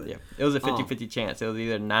would do it. Yeah, it was a 50-50 chance. It was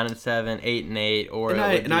either 9-7, 8-8, or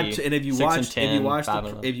if you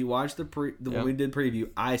watched the when we did preview,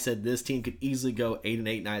 I said this team could easily go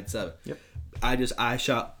 8-8, 9-7. Yep. I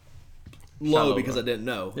shot low because I didn't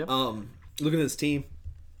know. Yep. Looking at this team,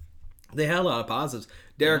 they had a lot of positives.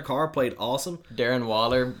 Derek Carr played awesome. Darren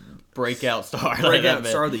Waller, breakout star.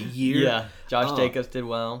 Star of the year. Yeah. Josh Jacobs did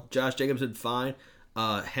well. Josh Jacobs did fine.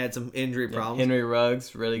 Had some injury problems. Henry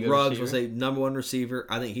Ruggs, really good Ruggs receiver. was a number one receiver.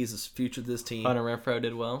 I think he's the future of this team. Hunter Renfrow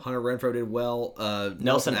did well.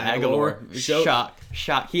 Nelson Aguilar. Shock.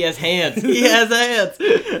 He has hands. It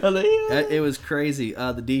was crazy.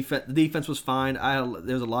 The defense was fine.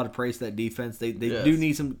 There was a lot of praise to that defense. They do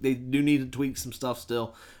need to tweak some stuff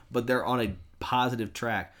still, but they're on a positive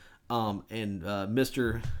track. And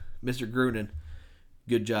Mr. Gruden,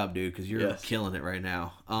 good job, dude, because you're killing it right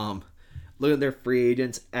now. Look at their free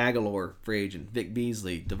agents. Aguilar, free agent. Vic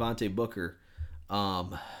Beasley, Devontae Booker,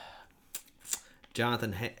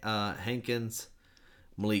 Jonathan Hankins,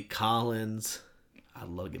 Malik Collins. I'd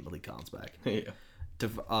love to get Malik Collins back. Yeah.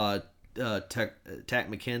 Takk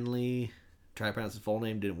McKinley, Try to pronounce his full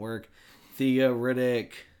name, didn't work. Theo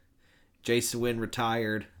Riddick, Jason Wynn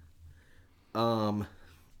retired. And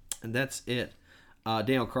that's it.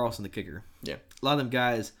 Daniel Carlson, the kicker. Yeah. A lot of them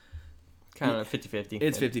guys. Kind of 50-50.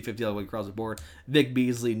 It's 50-50 all the way across the board. Vic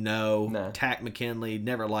Beasley, no. Tack McKinley,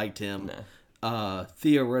 never liked him. No.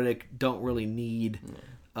 Theo Riddick, don't really need.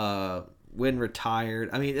 Wynn retired.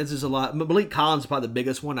 I mean, it's just a lot. Malik Collins is probably the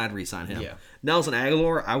biggest one. I'd re-sign him. Yeah. Nelson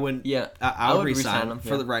Aguilar, I wouldn't. Yeah. I would re-sign him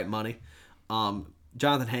for the right money.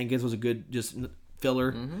 Jonathan Hankins was a good just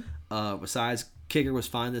filler. Besides, kicker was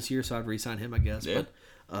fine this year, so I'd re-sign him, I guess. Yeah.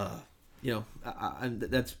 But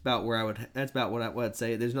that's about where I would. That's about what I'd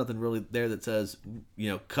say. There's nothing really there that says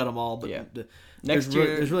cut them all. But next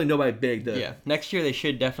year, there's really nobody big. Next year they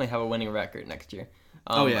should definitely have a winning record. Next year.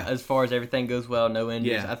 As far as everything goes well, no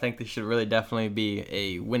injuries. I think they should really definitely be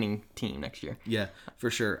a winning team next year. Yeah, for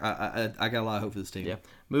sure. I got a lot of hope for this team. Yeah.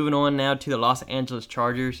 Moving on now to the Los Angeles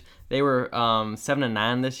Chargers. They were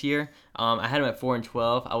 7-9 this year. I had them at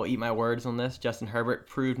 4-12. I will eat my words on this. Justin Herbert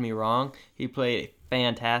proved me wrong. He played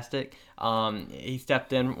fantastic. He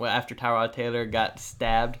stepped in after Tyrod Taylor got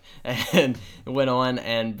stabbed and went on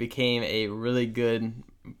and became a really good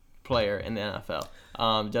player in the NFL.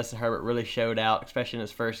 Justin Herbert really showed out, especially in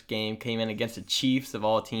his first game. Came in against the Chiefs of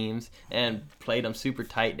all teams and played them super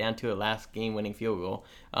tight down to a last game-winning field goal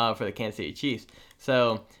for the Kansas City Chiefs.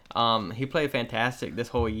 So he played fantastic this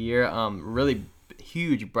whole year. Really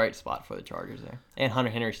huge bright spot for the Chargers there. And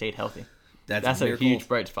Hunter Henry stayed healthy. That's a huge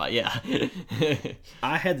bright spot, yeah.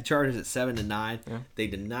 I had the Chargers at 7-9. Yeah. They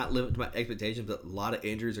did not live up to my expectations, but a lot of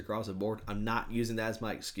injuries across the board. I'm not using that as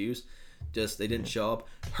my excuse. Just they didn't show up.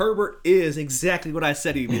 Herbert is exactly what I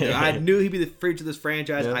said he'd be. I knew he'd be the future of this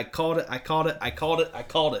franchise. Yeah. I called it.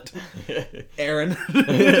 Aaron.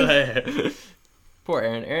 Poor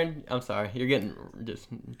Aaron. Aaron, I'm sorry. You're getting just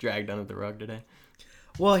dragged under the rug today.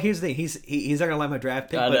 Well, here's the thing. He's not gonna like my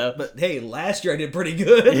draft pick, but hey, last year I did pretty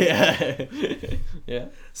good. Yeah, yeah.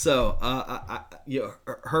 So,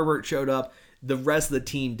 Herbert showed up. The rest of the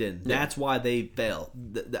team didn't. Yeah. That's why they failed.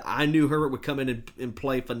 I knew Herbert would come in and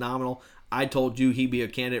play phenomenal. I told you he'd be a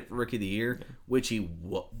candidate for Rookie of the Year, which he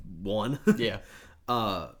won. Yeah.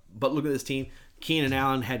 But look at this team. Keenan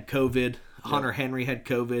Allen had COVID. Hunter Henry had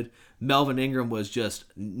COVID. Melvin Ingram was just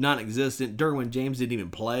non-existent. Derwin James didn't even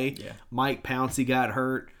play. Yeah. Mike Pouncey got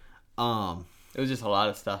hurt. It was just a lot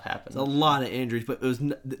of stuff happened. A lot of injuries, but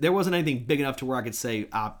there wasn't anything big enough to where I could say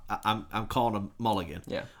I'm calling a mulligan.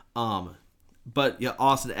 Yeah. But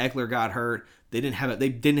Austin Eckler got hurt. They didn't have a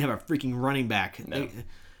freaking running back. No.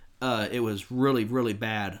 It was really, really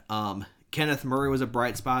bad. Kenneth Murray was a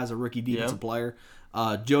bright spot as a rookie defensive player.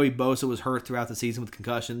 Joey Bosa was hurt throughout the season with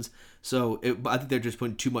concussions, so I think they're just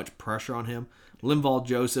putting too much pressure on him. Linval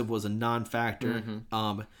Joseph was a non-factor.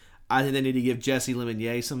 Mm-hmm. I think they need to give Jesse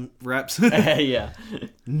Lemonier some reps. Yeah.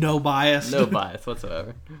 No bias. No bias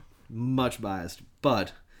whatsoever. Much biased,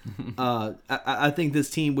 but I think this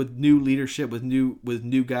team with new leadership, with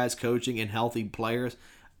new guys coaching and healthy players,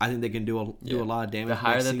 I think they can do a lot of damage. The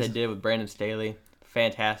hire that they did with Brandon Staley,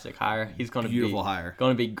 fantastic hire. He's going to beautiful hire.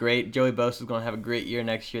 Going to be great. Joey Bosa is going to have a great year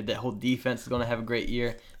next year. That whole defense is going to have a great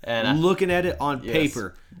year. And looking at it on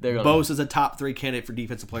paper, Bosa's a top 3 candidate for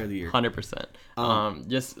Defensive Player of the Year. 100%.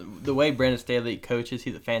 Just the way Brandon Staley coaches,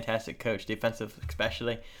 he's a fantastic coach, defensive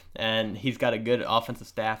especially, and he's got a good offensive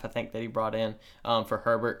staff. I think that he brought in for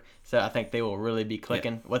Herbert, so I think they will really be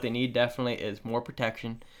clicking. Yeah. What they need definitely is more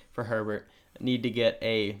protection for Herbert. Need to get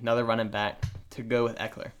another running back to go with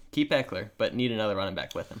Eckler. Keep Eckler, but need another running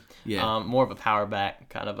back with him. Yeah. More of a power back,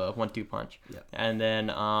 kind of a 1-2 punch. Yeah. And then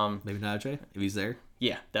maybe Najee if he's there.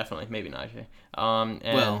 Yeah, definitely. Maybe Najee.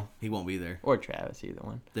 Well, he won't be there. Or Travis, either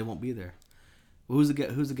one. They won't be there. Well, who's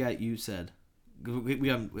the guy you said?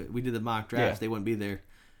 We did the mock drafts. Yeah. They wouldn't be there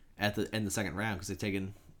at the end of the second round because they've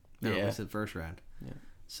taken. No, we said first round. Yeah.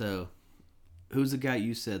 So, who's the guy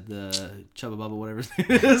you said? The Chubba Bubba, whatever his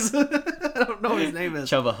name is. I don't know what his name is.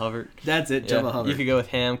 Chubba Hubbard. That's it, Chubba Hubbard. You could go with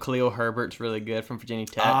him. Khalil Herbert's really good from Virginia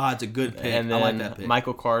Tech. It's a good pick. And then I like that pick.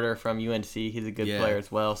 Michael Carter from UNC. He's a good player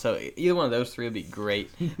as well. So either one of those three would be great.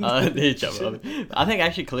 I think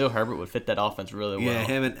actually Khalil Herbert would fit that offense really well. Yeah,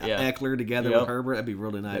 him and Eckler together with Herbert, that'd be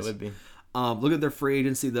really nice. It would be. Look at their free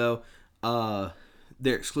agency though.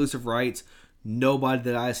 Their exclusive rights. Nobody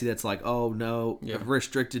that I see that's like, oh no,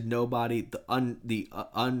 restricted. Nobody. The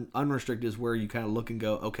unrestricted is where you kind of look and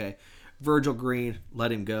go, okay, Virgil Green,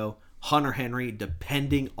 let him go. Hunter Henry,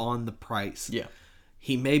 depending on the price. Yeah,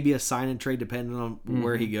 he may be a sign and trade depending on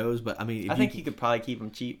where he goes, but I mean, I think you could probably keep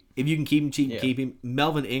him cheap. If you can keep him cheap, keep him.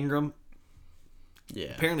 Melvin Ingram.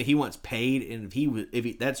 Yeah. Apparently he wants paid, and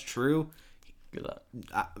if that's true, good luck.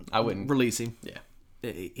 I wouldn't release him. Yeah.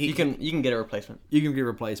 You can get a replacement. You can get a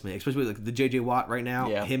replacement, especially with the J.J. Watt right now.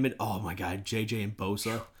 Yeah. Him and oh my God, J.J. and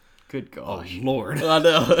Bosa. Good gosh. Oh Lord. I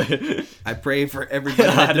know. I pray for everybody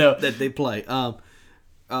that they play.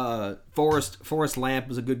 Forrest Lamp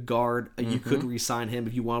was a good guard. You could re-sign him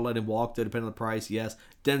if you want to let him walk, though, depending on the price. Yes.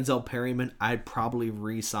 Denzel Perryman, I'd probably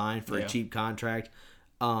re-sign for a cheap contract.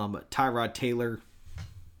 Tyrod Taylor.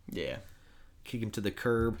 Yeah. Kick him to the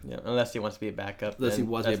curb. Yeah, unless he wants to be a backup. Unless he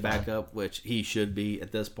wants to be a backup, which he should be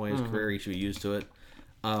at this point in his career. He should be used to it.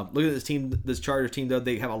 Look at this team, this Chargers team, though.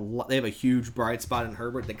 They have a huge bright spot in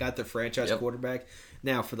Herbert. They got their franchise quarterback.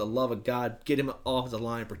 Now, for the love of God, get him off the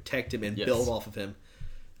line, protect him, and build off of him.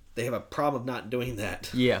 They have a problem of not doing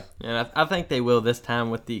that. Yeah, and I think they will this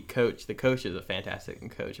time with the coach. The coach is a fantastic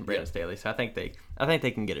coach, and Brandon Staley. So I think they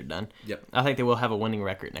can get it done. Yep. I think they will have a winning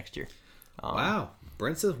record next year. Wow.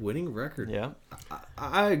 Brent says winning record. Yeah.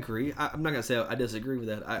 I agree. I'm not going to say I disagree with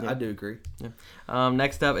that. I do agree. Yeah.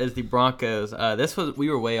 Next up is the Broncos. We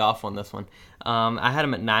were way off on this one. I had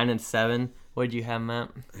them at 9-7. What did you have, Matt?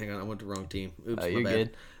 Hang on, I went the wrong team. Oops, you're my bad.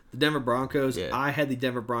 good. The Denver Broncos. Yeah. I had the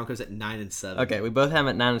Denver Broncos at 9-7. Okay, we both have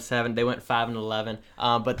them at 9-7. They went 5-11.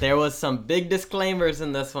 But there was some big disclaimers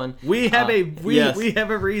in this one. We have a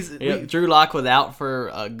reason. Yep. Drew Lock was out for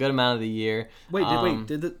a good amount of the year. Wait,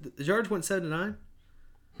 did the Chargers went 7-9?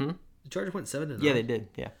 The Chargers went 7-9. Yeah, they did.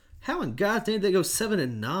 Yeah. How in God's name did they go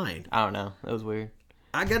 7-9? I don't know. That was weird.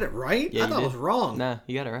 I got it right? Yeah, I thought it was wrong. No,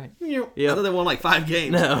 you got it right. I thought they won like 5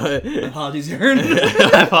 games. No. Apologies, Aaron.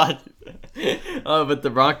 But the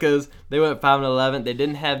Broncos, they went 5-11. They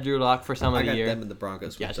didn't have Drew Lock for some of the year. I got them in the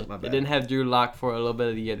Broncos. Gotcha. They didn't have Drew Lock for a little bit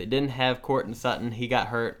of the year. They didn't have Courtland Sutton. He got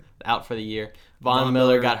hurt, out for the year. Von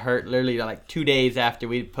Miller got hurt literally like 2 days after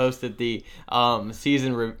we posted the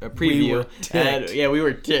season preview. We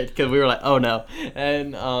were ticked because we were like, oh no.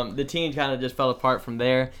 And the team kind of just fell apart from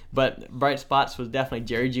there. But bright spots was definitely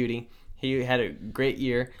Jerry Jeudy. He had a great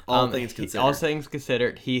year. All things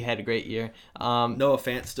considered, he had a great year. Noah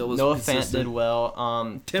Fant still was Noah consistent. Fant did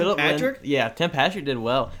well. Tim Patrick? Tim Patrick did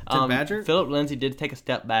well. Tim Patrick? Philip Lindsay did take a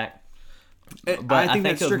step back. But I think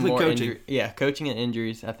that's strictly coaching. Coaching and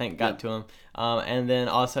injuries, I think, got to him. And then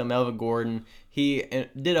also Melvin Gordon, he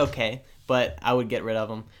did okay, but I would get rid of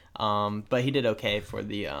him. But he did okay for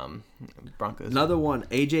the Broncos. Another one,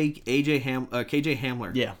 KJ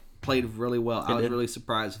Hamler. Yeah. Played really well. I was really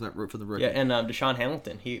surprised from the rookie. Yeah, and Deshaun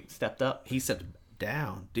Hamilton, he stepped up. He stepped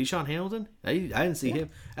down. Deshaun Hamilton? I didn't see him.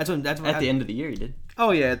 That's when at the end of the year he did.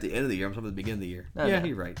 Oh yeah, at the end of the year. I'm talking about the beginning of the year. No.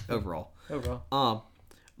 You're right. Overall.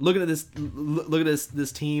 Looking at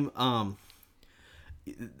this team,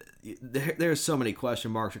 there's so many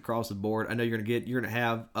question marks across the board. I know you're gonna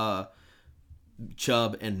have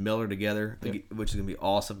Chubb and Miller together, which is gonna be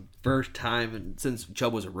awesome. First time since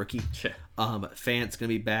Chubb was a rookie. Sure. Fant's gonna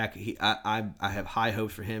be back. I have high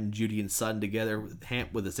hopes for him. Jeudy and Sutton together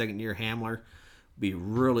with the second year Hamler be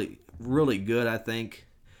really really good, I think.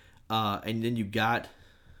 And then you got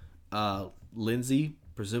Lindsey.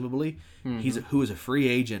 Presumably, who is a free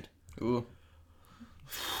agent. Ooh.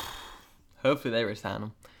 Hopefully they resign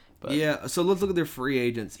him. But. Yeah, so let's look at their free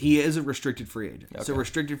agents. He is a restricted free agent. Okay. So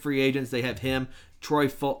restricted free agents, they have him, Troy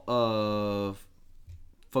Fugalami.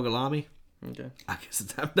 Okay. I guess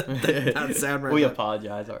it's not sound right. We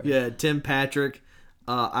apologize. Already. Yeah, Tim Patrick.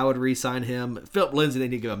 I would re-sign him. Philip Lindsay, they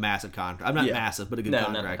need to give a massive contract. I'm not massive, but a good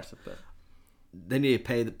contract. Not massive, but... They need to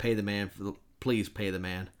pay the man please pay the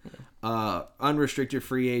man. Yeah. Unrestricted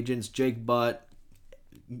free agents, Jake Butt,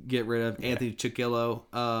 get rid of. Anthony Chickillo,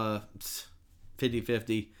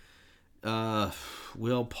 50-50.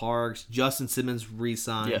 Will Parks, Justin Simmons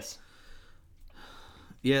re-signed. Yes.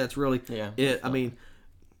 Yeah, that's really it. I mean,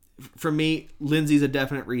 for me, Lindsey's a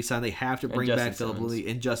definite re-sign. They have to bring back Philip Lindsay,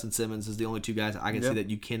 and Justin Simmons is the only two guys I can see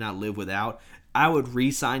that you cannot live without. I would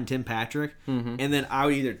re-sign Tim Patrick, and then I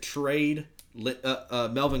would either trade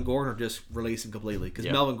Melvin Gordon or just release him completely, because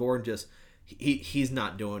Melvin Gordon just he's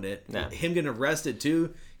not doing it. No. Him getting arrested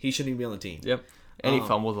too, he shouldn't even be on the team. Yep. And he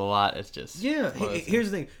fumbles a lot. It's just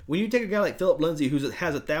here's the thing: when you take a guy like Philip Lindsay, who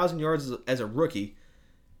has 1,000 yards as a rookie,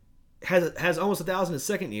 has almost 1,000 his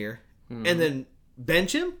second year, and then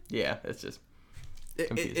bench him, it's just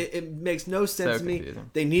it makes no sense to me.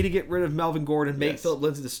 They need to get rid of Melvin Gordon, make Philip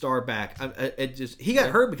Lindsay the star back. He got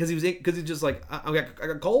hurt because he's just like I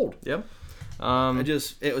got cold. Yep.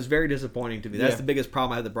 It was very disappointing to me. That's the biggest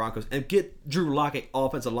problem I have with the Broncos. And get Drew Lock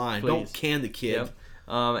offensive line. Please. Don't can the kid. Yep.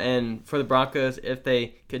 And for the Broncos, if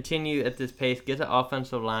they continue at this pace, get the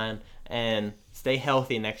offensive line, and stay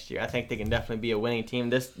healthy next year, I think they can definitely be a winning team.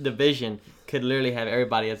 This division could literally have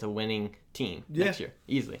everybody as a winning team next year,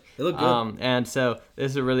 easily. They look good. And so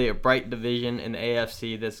this is really a bright division in the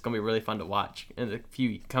AFC that's going to be really fun to watch in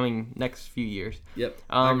the next few years. Yep,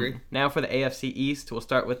 I agree. Now for the AFC East, we'll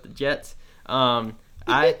start with the Jets. I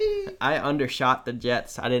undershot the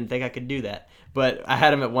Jets. I didn't think I could do that. But I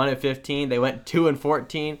had them at 1-15. They went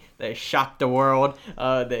 2-14. They shocked the world.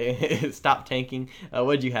 They stopped tanking.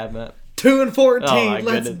 What'd you have, Matt? 2-14.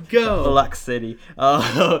 Let's go. Flux City.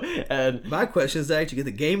 And my question is to actually get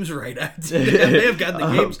the games right. I may have gotten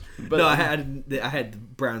the games. But no, I had the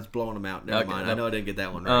Browns blowing them out. Never mind. I know I didn't get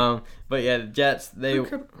that one right. But yeah, the Jets.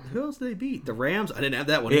 Who else did they beat? The Rams. I didn't have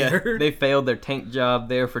that one either. They failed their tank job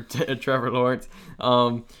there for Trevor Lawrence.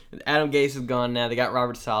 Adam Gase is gone now. They got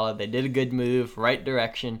Robert Saleh. They did a good move, right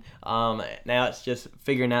direction. Now it's just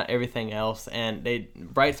figuring out everything else. And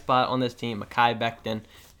bright spot on this team, Mekhi Becton.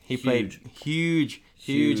 He played huge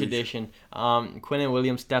addition. Quinnen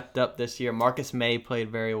Williams stepped up this year. Marcus May played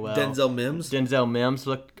very well. Denzel Mims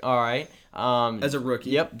looked all right. As a rookie.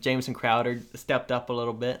 Yep. Jameson Crowder stepped up a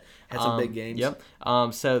little bit. Had some big games. Yep.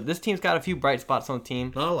 So this team's got a few bright spots on the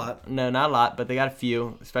team. Not a lot. No, not a lot, but they got a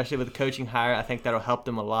few, especially with the coaching hire. I think that'll help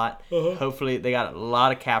them a lot. Hopefully, they got a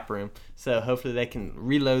lot of cap room. So hopefully they can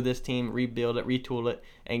reload this team, rebuild it, retool it,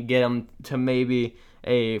 and get them to maybe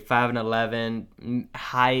a 5-11,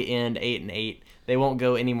 high end 8-8. They won't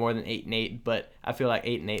go any more than 8-8, but I feel like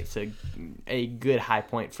 8-8 is a good high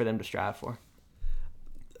point for them to strive for.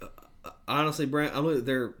 Honestly, Brent, I'm looking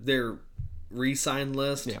at their re-sign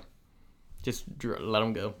list. Yeah, just let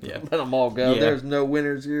them go. Yeah, let them all go. Yeah. There's no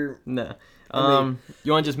winners here. No.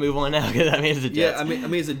 You want to just move on now? Because I mean, it's the Jets. Yeah, I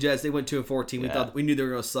mean, it's the Jets. They went 2-14. We knew they were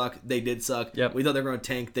going to suck. They did suck. Yep. We thought they were going to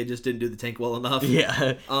tank. They just didn't do the tank well enough.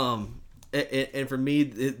 Yeah. And for me,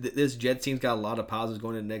 this Jets team's got a lot of positives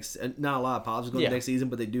going into not a lot of positives going into next season,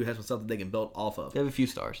 but they do have some stuff that they can build off of. They have a few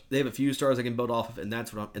stars. They can build off of, and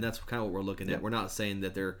that's kind of what we're looking at. We're not saying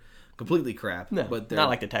that they're completely crap. No, but they're not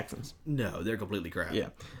like the Texans. No, they're completely crap.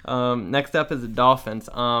 Yeah. Next up is the Dolphins.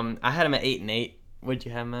 I had them at 8-8. What'd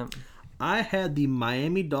you have, Matt? I had the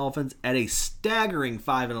Miami Dolphins at a staggering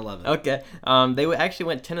 5-11. Okay. They actually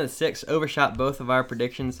went 10-6, overshot both of our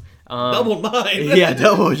predictions. Doubled mine. Yeah,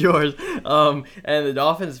 doubled yours. And the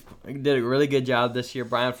Dolphins did a really good job this year.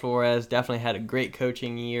 Brian Flores definitely had a great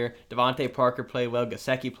coaching year. Devontae Parker played well.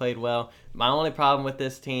 Gesicki played well. My only problem with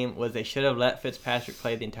this team was they should have let Fitzpatrick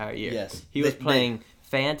play the entire year. Yes. He was playing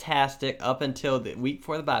fantastic up until the week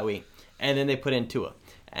before the bye week, and then they put in Tua.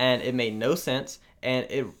 And it made no sense,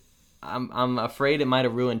 and I'm afraid it might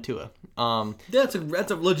have ruined Tua. That's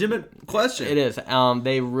a legitimate question. It is.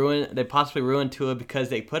 They possibly ruined Tua because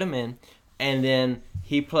they put him in, and then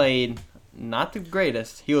he played not the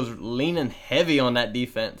greatest. He was leaning heavy on that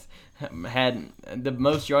defense. Had the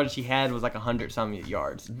most yards he had was like 100-some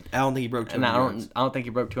yards. I don't think he broke 200 yards. I don't think he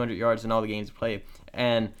broke 200 yards in all the games he played.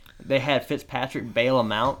 And they had Fitzpatrick bail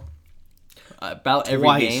him out about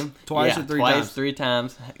every game. Twice or three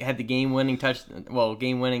times. Had the game-winning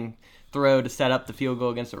throw to set up the field goal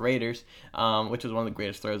against the Raiders, which was one of the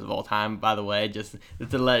greatest throws of all time, by the way. Just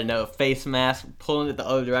to let it know, face mask, pulling it the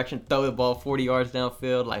other direction, throw the ball 40 yards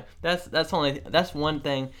downfield. Like that's one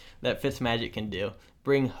thing that Fitzmagic can do.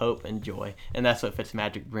 Bring hope and joy, and that's what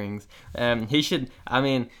Fitzmagic brings.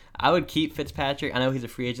 I would keep Fitzpatrick. I know he's a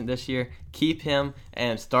free agent this year. Keep him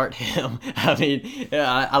and start him.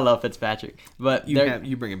 I love Fitzpatrick, but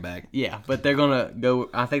you bring him back. Yeah, but they're gonna go.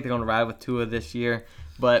 I think they're gonna ride with Tua this year.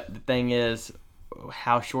 But the thing is,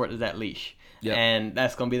 how short is that leash? Yep. And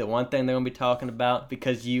that's going to be the one thing they're going to be talking about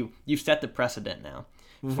because you've set the precedent now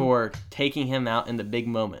for taking him out in the big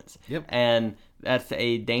moments. Yep. And that's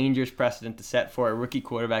a dangerous precedent to set for a rookie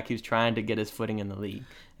quarterback who's trying to get his footing in the league.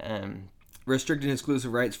 Restricted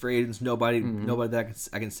exclusive rights for agents. Nobody that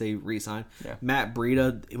I can say re-sign. Yeah. Matt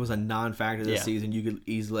Breida, it was a non-factor this season. You could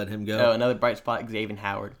easily let him go. Oh, another bright spot, Xavier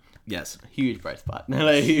Howard. Yes. Huge bright spot.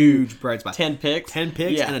 Huge bright spot. 10 picks. And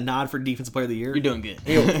a nod for Defensive Player of the Year. You're doing good.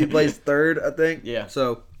 He plays third, I think. Yeah.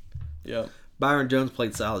 So, yeah. Byron Jones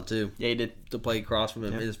played solid, too. Yeah, he did. To play across from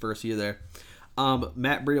him in his first year there.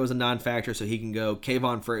 Matt Breida was a non-factor, so he can go.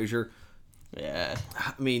 Kayvon Frazier. Yeah.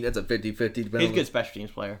 I mean, that's a 50-50. He's a good special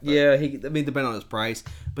teams player. But. Yeah, depending on his price.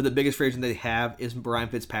 But the biggest free agent they have is Ryan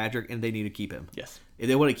Fitzpatrick, and they need to keep him. Yes. If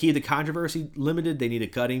they want to keep the controversy limited, they need to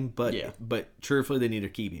cut him. But truthfully, they need to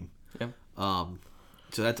keep him. Yeah.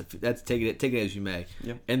 So that's take it as you may.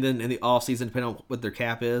 Yep. And then in the off season, depending on what their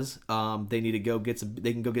cap is, they need to go get some.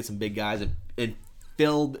 They can go get some big guys and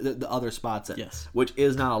fill the other spots. Which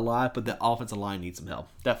is not a lot, but the offensive line needs some help.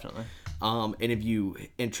 Definitely.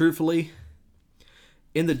 Truthfully,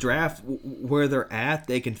 in the draft where they're at,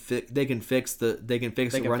 they can fix the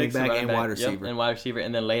running back and wide receiver. And wide receiver,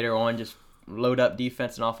 and then later on just load up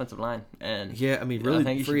defense and offensive line. And yeah, I mean,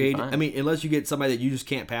 really, free agent. I mean, unless you get somebody that you just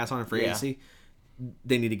can't pass on in free agency,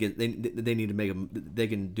 they need to get they need to make them. They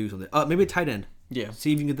can do something. Maybe a tight end. Yeah.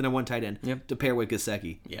 See if you can get the number 1 tight end. Yep. To pair with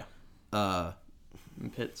Gesicki. Yeah.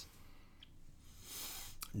 And Pitts.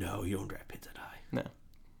 No, you don't draft Pitts that high. No.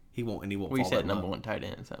 He won't. And he won't. We fall said that number low. 1 tight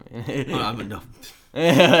end. So I mean, no.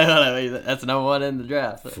 That's number 1 in the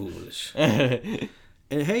draft. Foolish. And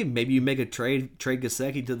hey, maybe you make a trade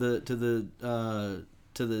Gesicki to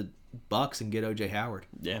the Bucks and get OJ Howard.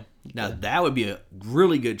 Yeah. Now that would be a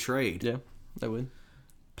really good trade. Yeah, that would.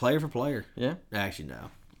 Player for player. Yeah. Actually,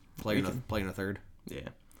 no. Player in a third. Yeah.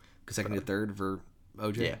 Gesicki a third for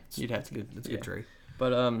OJ. Yeah, you'd have to. That's a good trade.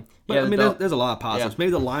 But I mean, there's a lot of positives. Yeah.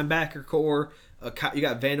 Maybe the linebacker core. You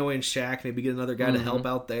got Van Noy and Shaq. Maybe get another guy to help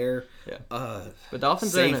out there. Yeah. But the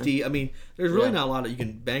offensive safety. I mean, there's really not a lot that you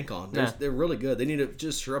can bank on. They're really good. They need to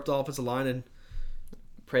just shore up the offensive line and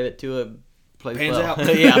pray that Tua plays pans well.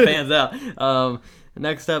 out. Yeah, pans out.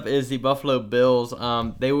 Next up is the Buffalo Bills.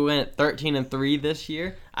 They went 13-3 this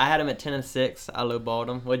year. I had them at 10-6. I lowballed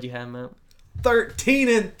them. What'd you have them at?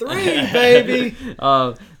 13-3, baby.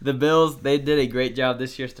 The Bills, they did a great job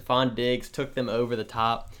this year. Stephon Diggs took them over the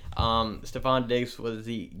top. Stephon Diggs was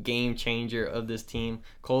the game changer of this team.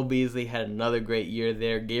 Cole Beasley had another great year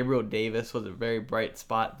there. Gabriel Davis was a very bright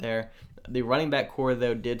spot there. The running back core,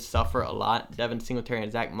 though, did suffer a lot. Devin Singletary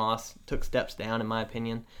and Zach Moss took steps down, in my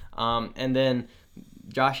opinion. And then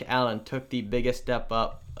Josh Allen took the biggest step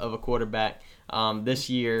up of a quarterback this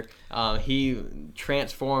year. He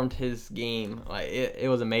transformed his game. Like it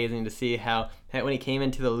was amazing to see how when he came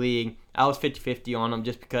into the league, I was 50-50 on him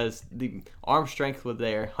just because the arm strength was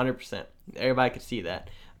there, 100%. Everybody could see that.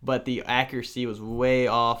 But the accuracy was way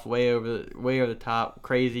off, way over the top,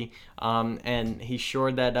 crazy. And he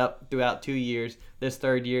shored that up throughout 2 years. This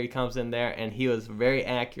third year, he comes in there, and he was very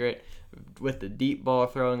accurate with the deep ball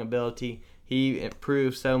throwing ability. He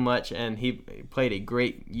improved so much, and he played a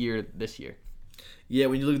great year this year. Yeah,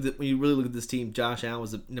 when you really look at this team, Josh Allen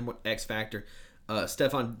was the number 1 X factor. The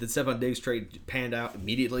Stephon Diggs trade panned out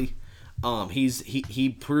immediately.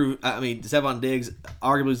 He proved. I mean, Stephon Diggs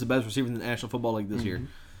arguably is the best receiver in the National Football League this year.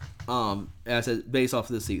 As I said, based off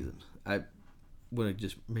of this season, I want to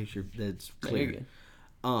just make sure that's clear.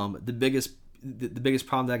 The biggest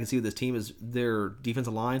problem that I can see with this team is their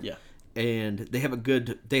defensive line. Yeah. And they have a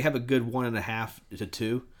good 1.5 to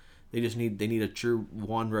 2. They need a true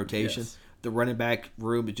 1 rotation. Yes. The running back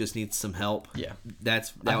room, it just needs some help. Yeah. I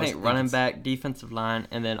think running back, defensive line,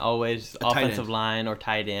 and then always offensive line or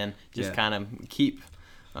tight end. Just kind of keep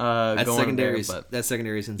going secondaries, there. But that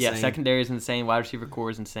secondary is insane. Yeah, secondary is insane. Wide receiver core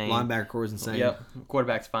is insane. Linebacker core is insane. Yep.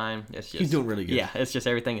 Quarterback's fine. It's just, he's doing really good. Yeah, it's just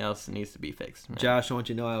everything else needs to be fixed. Right? Josh, I want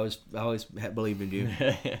you to know I always believed in you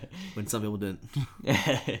when some people didn't.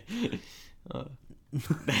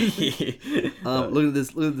 Look at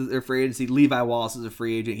this. Their free agency. Levi Wallace is a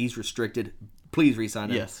free agent. He's restricted. Please re-sign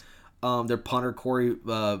him. Yes. Their punter Corey,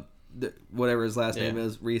 whatever his last name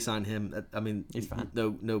is, re-sign him. I mean, he's fine.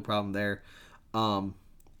 No problem there.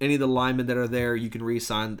 Any of the linemen that are there, you can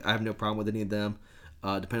re-sign. I have no problem with any of them,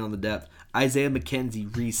 depending on the depth. Isaiah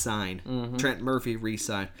McKenzie re-sign. Mm-hmm. Trent Murphy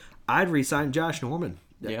re-sign. I'd re-sign Josh Norman.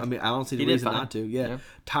 Yeah. I mean, I don't see the reason not to. Yeah.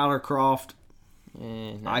 Tyler Kroft.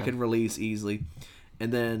 No. I could release easily.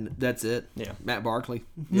 And then that's it. Yeah. Matt Barkley.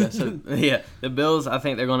 Yeah. So the Bills, I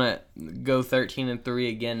think they're gonna go 13-3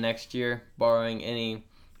 again next year, barring any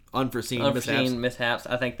unforeseen mishaps.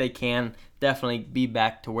 I think they can definitely be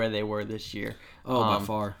back to where they were this year. By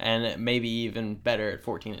far. And maybe even better at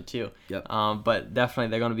 14-2. Yep. But definitely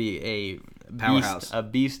they're going to be a powerhouse, a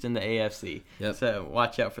beast in the AFC. Yep. So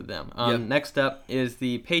watch out for them. Next up is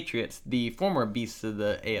the Patriots, the former beasts of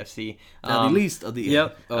the AFC. The least of the.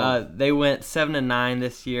 Yep. They went 7-9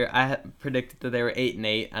 this year. I had predicted that they were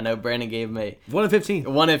 8-8. I know Brandon gave them a 1-15.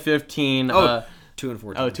 1-15.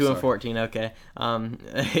 2-14. Oh, 2-14. Okay.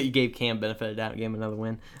 You gave Cam benefit of the doubt. Gave him another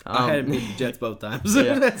win. I had him beat the Jets both times.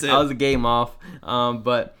 Yeah, that's it. I was a game off.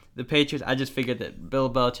 But the Patriots, I just figured that Bill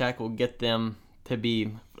Belichick will get them to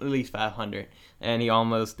be at least 500, and he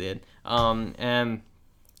almost did. And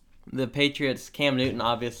the Patriots, Cam Newton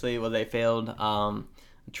obviously was a failed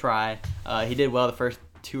try. He did well the first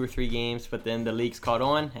 2 or 3 games, but then the leagues caught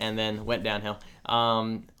on and then went downhill.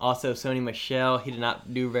 Also, Sony Michel, he did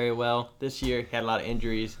not do very well this year. He had a lot of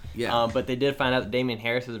injuries. Yeah. But they did find out that Damian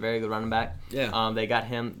Harris is a very good running back. Yeah. They got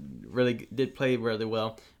him, did play really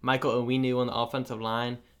well. Michael Onwenu on the offensive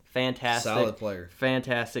line, fantastic. Solid player.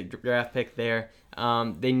 Fantastic draft pick there.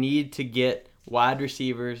 They need to get wide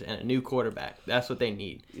receivers, and a new quarterback. That's what they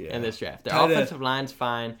need in this draft. Their offensive line's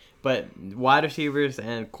fine, but wide receivers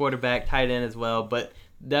and quarterback, tight end as well, but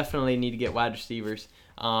definitely need to get wide receivers.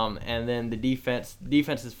 And then the defense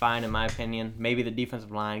is fine in my opinion. Maybe the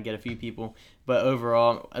defensive line, get a few people. But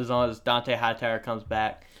overall, as long as Dante Hightower comes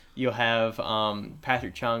back, you'll have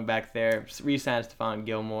Patrick Chung back there, re-sign Stephon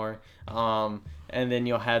Gilmore, and then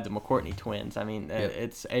you'll have the McCourtney twins. I mean,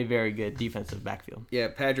 it's a very good defensive backfield. Yeah,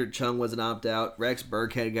 Patrick Chung was an opt-out. Rex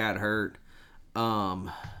Burkhead got hurt.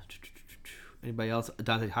 Anybody else?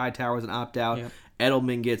 Dante Hightower was an opt-out. Yep.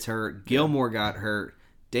 Edelman gets hurt. Gilmore got hurt.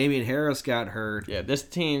 Damian Harris got hurt. Yeah, this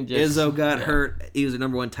team just... Izzo got hurt. He was the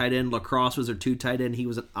number 1 tight end. Lacrosse was their 2 tight end. He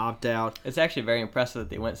was an opt-out. It's actually very impressive that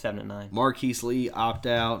they went 7-9. Marquise Lee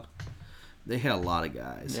opt-out. They had a lot of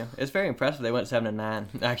guys. Yeah, it's very impressive they went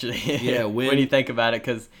 7-9, actually. Yeah, when you think about it,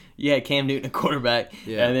 because you had Cam Newton, a quarterback,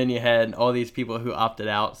 and then you had all these people who opted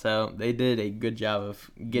out. So they did a good job of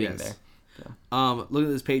getting there. So. Look at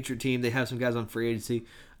this Patriot team. They have some guys on free agency.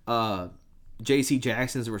 J.C.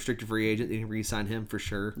 Jackson is a restricted free agent. They can re-sign him for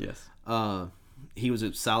sure. Yes. He was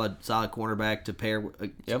a solid cornerback to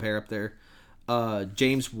pair up there.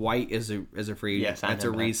 James White is a free agent. Yes, that's a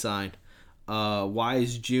re-sign.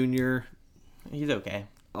 Wise Jr. He's okay.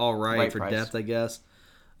 All right for depth, I guess.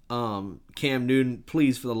 Cam Newton,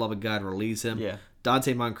 please, for the love of God, release him. Yeah.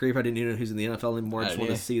 Dante Moncrief, I didn't even know who's in the NFL anymore. I just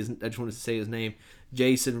wanted to say his name.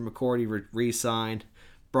 Jason McCourty re-signed.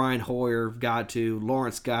 Brian Hoyer got to.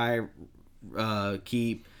 Lawrence Guy,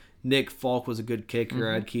 keep. Nick Falk was a good kicker.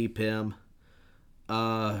 Mm-hmm. I'd keep him.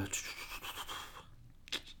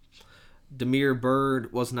 Damiere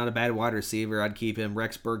Byrd was not a bad wide receiver. I'd keep him.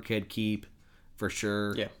 Rex Burkhead keep for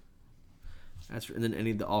sure. Yeah. And then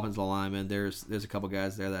any of the offensive linemen, there's a couple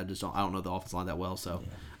guys there that I don't know the offensive line that well. So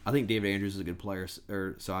I think David Andrews is a good player,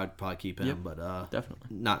 so I'd probably keep him. But definitely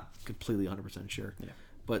not completely 100% sure. Yeah.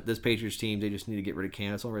 But this Patriots team, they just need to get rid of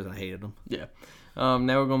Cam. That's the only reason I hated them. Yeah. Now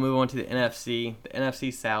we're gonna move on to the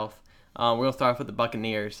NFC South. We're gonna start off with the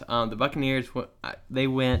Buccaneers. The Buccaneers, they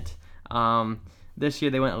went this year.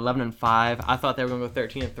 They went 11-5. I thought they were gonna go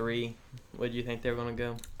 13-3. What did you think they were gonna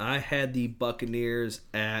go? I had the Buccaneers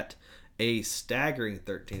at a staggering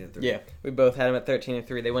 13-3. Yeah, we both had them at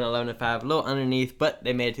 13-3. They went 11-5, a little underneath, but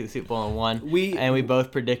they made it to the Super Bowl and won. We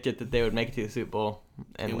both predicted that they would make it to the Super Bowl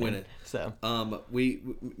and win it. So,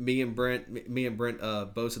 me and Brent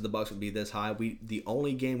both said the Bucs would be this high. The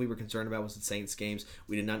only game we were concerned about was the Saints games.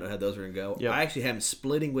 We did not know how those were gonna go. Yep. I actually had them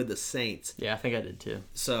splitting with the Saints. Yeah, I think I did too.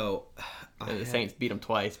 So, the Saints beat them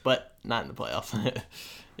twice, but not in the playoffs.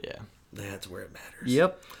 Yeah, that's where it matters.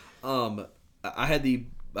 Yep. I had the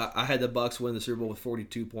Bucs win the Super Bowl with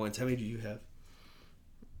 42 points. How many did you have?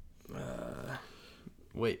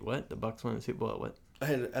 Wait, what? The Bucs won the Super Bowl at what? I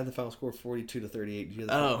had the final score 42-38. Did you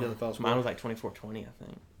have the final score? Mine was like 24-20, I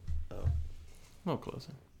think. Oh. A little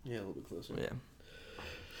closer. Yeah, a little bit closer. Yeah.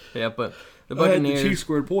 Yeah, but the Buccaneers... the Chiefs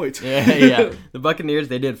scored points. Yeah. The Buccaneers,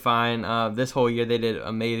 they did fine. This whole year, they did an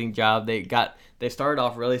amazing job. They started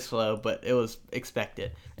off really slow, but it was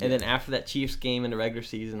expected. And then after that Chiefs game in the regular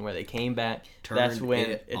season where they came back, that's when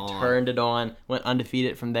it turned it on, went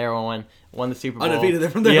undefeated from there on, won the Super Bowl.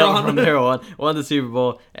 Undefeated from there on. From there on, won the Super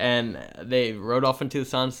Bowl, and they rode off into the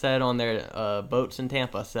sunset on their boats in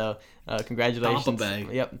Tampa. So congratulations. Tampa Bay.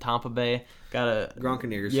 Yep, Tampa Bay. Got a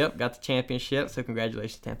Gronkaneers. Yep, got the championship. So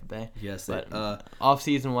congratulations, Tampa Bay. Yes. But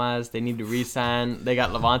off-season wise, they need to re-sign. They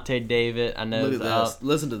got Levante David. I know. Look at this.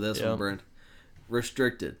 Listen to this one, Brent.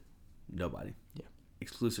 Restricted, nobody. Yeah.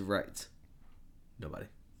 Exclusive rights, nobody.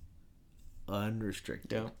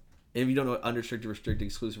 Unrestricted. Yeah. If you don't know what unrestricted, restricted,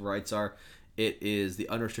 exclusive rights are, it is the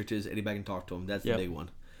unrestricted is anybody can talk to them. That's the big one.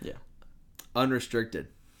 Yeah. Unrestricted,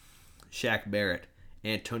 Shaq Barrett,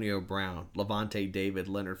 Antonio Brown, Levante David,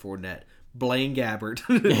 Leonard Fournette, Blaine Gabbert.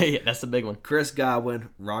 Yeah, that's the big one. Chris Godwin,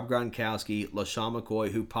 Rob Gronkowski, LaShawn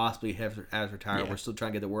McCoy, who possibly has retired. Yeah. We're still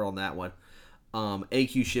trying to get the word on that one.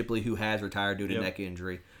 A.Q. Shipley, who has retired due to neck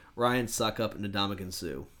injury. Ryan Suckup and Ndamukong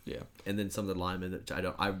Suh. Yeah. And then some of the linemen that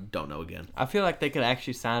I don't know again. I feel like they could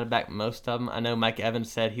actually sign back most of them. I know Mike Evans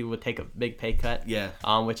said he would take a big pay cut. Yeah.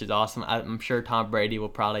 Which is awesome. I'm sure Tom Brady will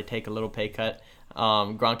probably take a little pay cut.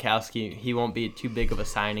 Gronkowski, he won't be too big of a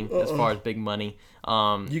signing as far as big money.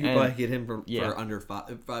 You can probably get him for under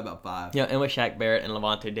probably about $5. Yeah, and with Shaq Barrett and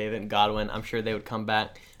Levante David and Godwin, I'm sure they would come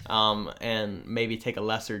back and maybe take a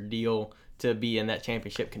lesser deal to be in that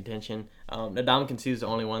championship contention. Ndamukong Suh is the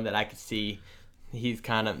only one that I could see. He's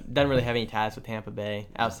kind of doesn't really have any ties with Tampa Bay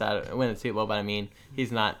outside of winning the Super Bowl, but I mean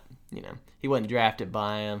he's not he wasn't drafted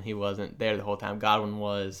by him. He wasn't there the whole time. Godwin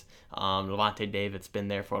was. Lavonte David's been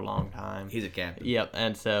there for a long time. He's a captain. Yep,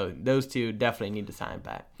 and so those two definitely need to sign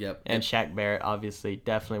back. Yep. And Shaq Barrett obviously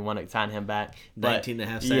definitely want to sign him back. 19.5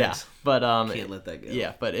 sacks. Yeah, but can't let that go.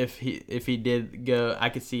 Yeah, but if he did go, I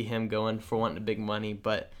could see him going for wanting the big money.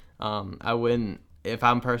 But I wouldn't. If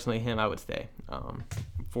I'm personally him, I would stay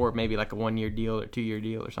for maybe like a 1-year deal or 2-year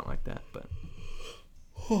deal or something like that. But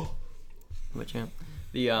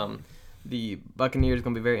the Buccaneers are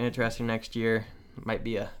going to be very interesting next year. Might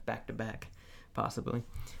be a back-to-back, possibly.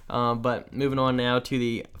 But moving on now to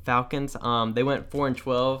the Falcons. They went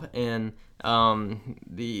 4-12 in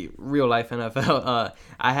the real life NFL.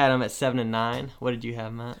 I had them at 7-9. What did you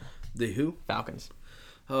have, Matt? The who? Falcons.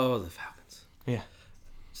 Oh, the Falcons. Yeah.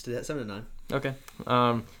 Stay at 7-9. Okay.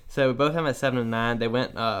 So we both have them at 7-9. They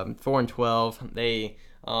went 4-12. They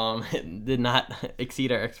did not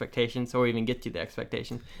exceed our expectations or even get to the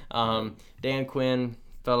expectations. Dan Quinn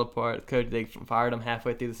fell apart. Coach, they fired him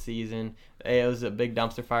halfway through the season. It was a big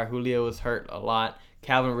dumpster fire. Julio was hurt a lot.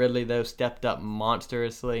 Calvin Ridley, though, stepped up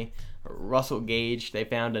monstrously. Russell Gage, they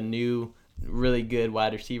found a new, really good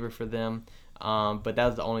wide receiver for them. But that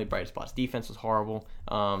was the only bright spots. Defense was horrible.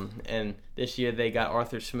 And this year they got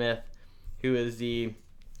Arthur Smith, who is the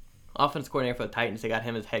offense coordinator for the Titans. They got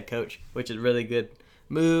him as head coach, which is really good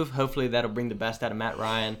move. Hopefully that'll bring the best out of Matt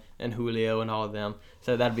Ryan and Julio and all of them.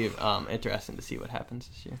 So that'd be interesting to see what happens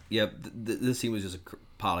this year. Yep, this team was just a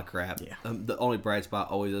pile of crap. Yeah. The only bright spot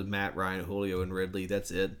always was Matt Ryan, Julio, and Ridley. That's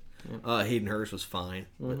it. Yep. Hayden Hurst was fine.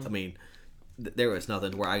 Mm-hmm. But, I mean, there was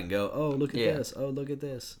nothing where I can go, oh, look at this. Oh, look at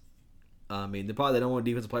this. I mean, they don't want a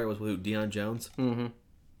defensive player was who? Deion Jones? Mm-hmm.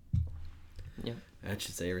 Yeah. That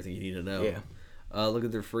should say everything you need to know. Yeah. Look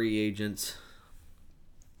at their free agents.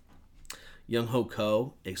 Young Ho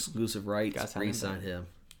Ko, exclusive rights, re-sign him.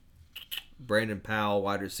 Brandon Powell,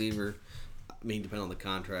 wide receiver. I mean, depending on the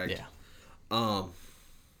contract. Yeah.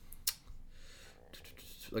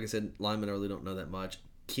 Like I said, linemen I really don't know that much.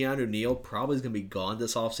 Keanu Neal probably is going to be gone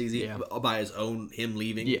this offseason by him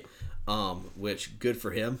leaving. Yeah. Which good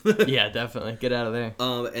for him. Yeah, definitely get out of there.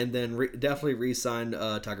 And then definitely re-signed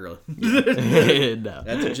Tiger Hill. No,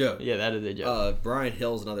 that's a joke. Yeah, that is a joke. Brian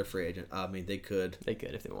Hill's another free agent. I mean, they could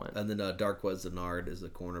if they want. And then Darqueze Dennard is the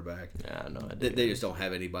cornerback. Yeah, no idea. They just don't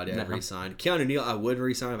have anybody I'd re-sign. Keanu Neal, I would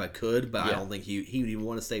re-sign if I could, but I don't think he would even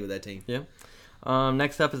want to stay with that team. Yeah.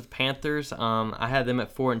 Next up is the Panthers. I had them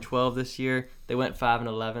at 4-12 this year. They went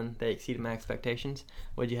 5-11. They exceeded my expectations.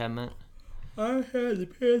 What'd you have, Matt? I had the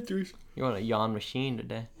Panthers. You're on a yawn machine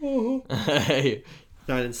today. 9-7.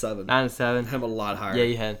 9-7. I'm a lot higher. Yeah,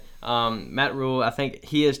 you had. Matt Rule, I think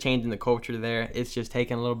he is changing the culture there. It's just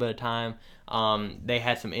taking a little bit of time. They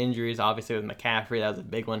had some injuries, obviously, with McCaffrey. That was a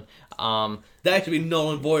big one. That could be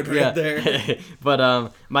null and void right there.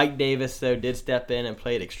 But Mike Davis, though, did step in and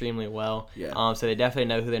played extremely well. Yeah. So they definitely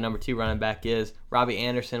know who their number 2 running back is. Robbie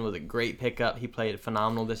Anderson was a great pickup. He played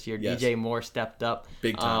phenomenal this year. Yes. DJ Moore stepped up.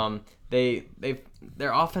 Big time.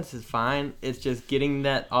 Their offense is fine. It's just getting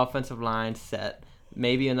that offensive line set.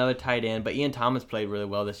 Maybe another tight end, but Ian Thomas played really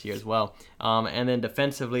well this year as well. And then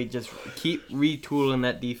defensively, just keep retooling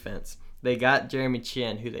that defense. They got Jeremy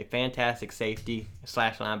Chin, who's a fantastic safety /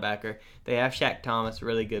 linebacker. They have Shaq Thomas, a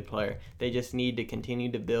really good player. They just need to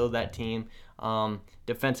continue to build that team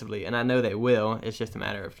defensively, and I know they will. It's just a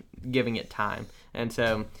matter of giving it time. And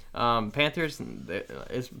so Panthers,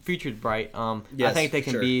 its future's bright. Yes, I think they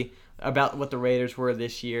can be about what the Raiders were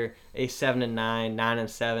this year, a 7-9,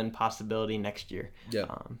 9-7 possibility next year. Yeah,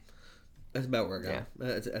 that's about where I got. Yeah.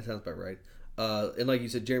 That sounds about right. And like you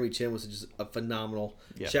said, Jeremy Chin was just a phenomenal.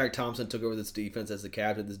 Yeah. Shaq Thompson took over this defense as the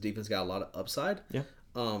captain. This defense got a lot of upside. Yeah.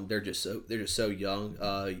 They're just so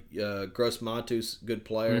young. Gross Matos, good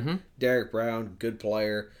player. Mm-hmm. Derek Brown, good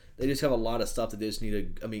player. They just have a lot of stuff that they just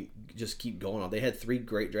need to. Just keep going on. They had 3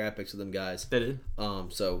 great draft picks of them guys. They did.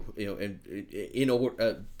 So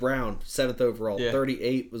Brown 7th overall,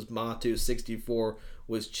 38 was Matos, 64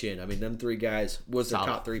 was Chin. Them 3 guys was their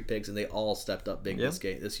top 3 picks, and they all stepped up big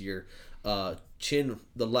this year. Chin,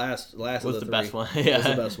 the last was of the 3, best one. Was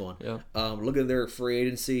the best one. Yeah. Look at their free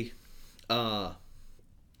agency.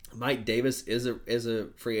 Mike Davis is a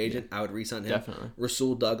free agent. I would re-sign him. Definitely.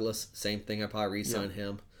 Rasul Douglas, same thing. I'd probably re-sign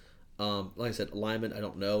him. Like I said, lineman, I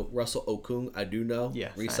don't know. Russell Okung, I do know. Yeah,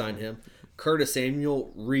 re-sign him. Curtis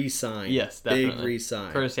Samuel, re-sign. Yes, definitely. Big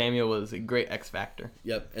re-sign. Curtis Samuel was a great X factor.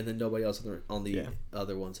 Yep, and then nobody else on the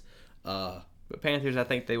other ones. But Panthers, I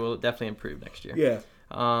think they will definitely improve next year. Yeah.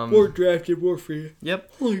 More drafted, more free.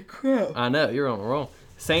 Yep. Holy crap! I know, you're on a roll.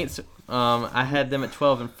 Saints, I had them at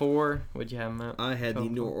 12-4. What'd you have them at? I had the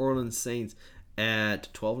New Orleans Saints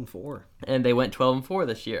at 12-4. And they went 12-4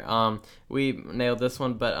 this year. We nailed this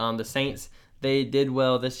one, but the Saints, they did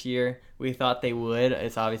well this year. We thought they would.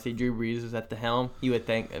 It's obviously Drew Brees was at the helm. You would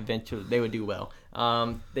think eventually they would do well.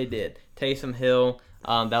 They did. Taysom Hill,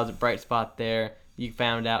 that was a bright spot there. You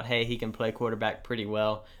found out, hey, he can play quarterback pretty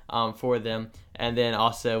well for them. And then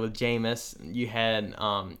also with Jameis, you had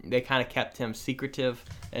they kind of kept him secretive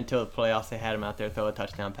until the playoffs. They had him out there throw a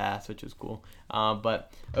touchdown pass, which was cool.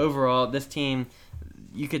 But overall, this team,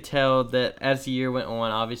 you could tell that as the year went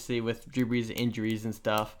on, obviously with Drew Brees' injuries and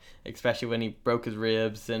stuff, especially when he broke his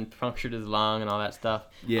ribs and punctured his lung and all that stuff,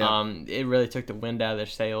 it really took the wind out of their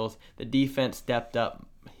sails. The defense stepped up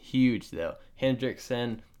huge, though.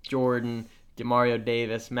 Hendrickson, Jordan, Demario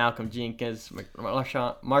Davis, Malcolm Jenkins,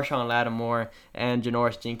 Marshawn Lattimore, and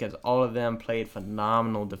Janoris Jenkins, all of them played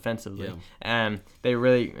phenomenal defensively. And they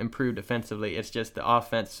really improved defensively. It's just the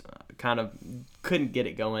offense kind of couldn't get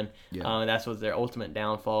it going. That was their ultimate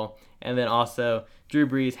downfall. And then also, Drew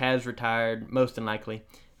Brees has retired, most unlikely.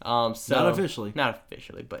 Not officially. Not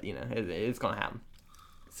officially, but, it's going to happen.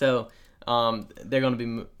 So they're going to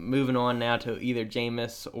be moving on now to either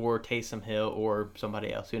Jameis or Taysom Hill or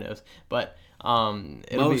somebody else. Who knows? But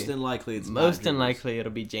most unlikely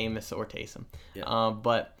it'll be Jameis or Taysom.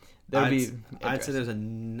 But there'll be.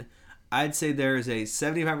 I'd say there is a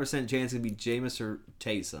 75% chance it'll be Jameis or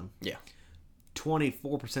Taysom.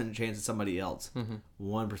 24% chance it's somebody else.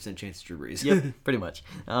 1% chance it's Drew Brees. Yep, pretty much.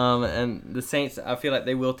 And the Saints, I feel like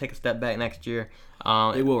they will take a step back next year.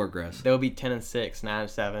 They will regress. They'll be 10-6,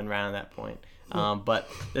 9-7, around that point. But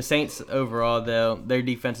the Saints overall, though, their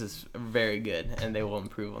defense is very good, and they will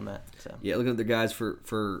improve on that. So. Yeah, looking at the guys for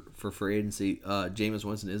free agency, Jameis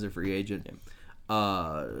Winston is a free agent.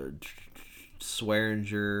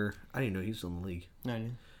 Swearinger, I didn't know he was in the league. No, I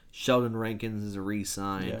didn't. Sheldon Rankins is a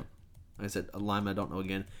re-sign. Like I said, a lineman I don't know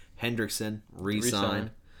again. Hendrickson,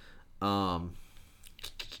 re-sign.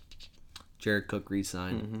 Jared Cook,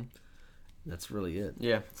 re-sign. That's really it.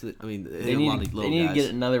 So, I mean, they need to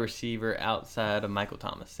get another receiver outside of Michael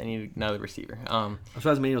Thomas. They need another receiver. I'm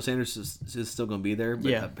surprised Emmanuel Sanders is still going to be there,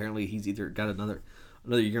 but apparently he's either got another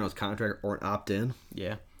year on his contract or an opt-in.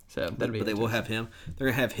 So but they will have him. They're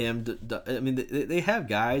going to have him. I mean, they have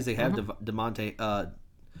guys. They have DeMonte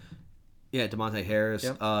Harris,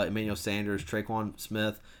 Emmanuel Sanders, Traquan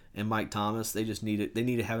Smith, and Mike Thomas. They just need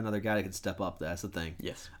to have another guy that can step up. That's the thing.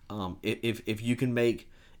 If you can make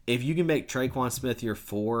Traquan Smith your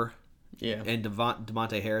 4, and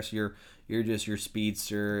DeMonte Harris your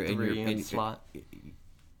speedster and your slot.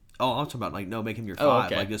 Oh, I'm talking about make him your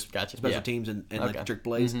 5, like just gotcha. special teams and like trick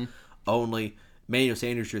plays only. Emmanuel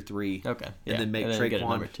Sanders your 3, and then make Traquan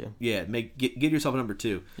number 2. Get yourself a number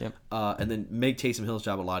 2, Yep. and then make Taysom Hill's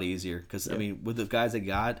job a lot easier because I mean with the guys they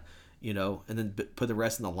got, and then put the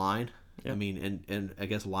rest in the line. I mean, and I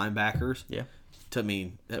guess linebackers.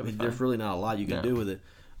 There's really not a lot you can do with it.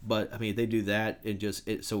 But I mean, if they do that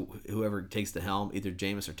and so whoever takes the helm, either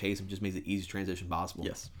Jameis or Taysom, just makes it easy transition possible.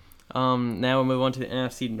 Now we'll move on to the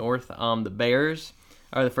NFC North. The Bears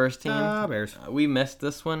are the first team. Bears. We missed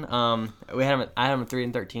this one. I had them at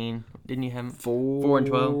 3-13. Didn't you have them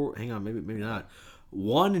 4-12? Hang on, maybe not.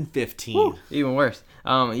 1-15. Even worse.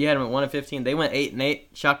 You had them at 1-15. They went 8-8.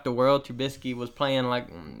 Shocked the world. Trubisky was playing like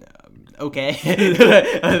okay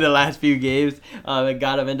the last few games. That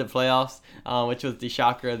got him into playoffs, which was the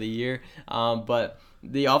shocker of the year. But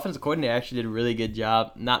the offensive coordinator actually did a really good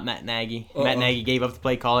job. Not Matt Nagy. Matt Nagy gave up the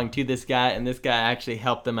play calling to this guy, and this guy actually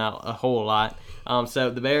helped them out a whole lot. So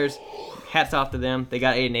the Bears, hats off to them. They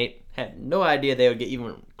got 8-8. Had no idea they would get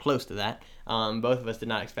even close to that. Both of us did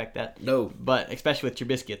not expect that. No. But especially with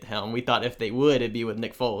Trubisky at the helm. We thought if they would, it'd be with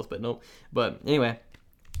Nick Foles, but nope. But anyway,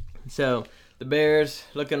 so the Bears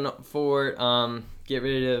looking forward, get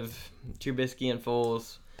rid of Trubisky and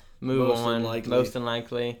Foles, move on, most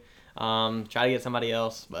unlikely. Try to get somebody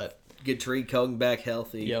else, but get Tariq Cohen back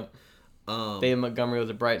healthy. Yep. David Montgomery was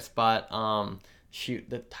a bright spot.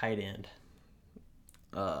 The tight end.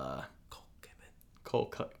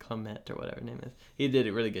 Cole Clement or whatever his name is. He did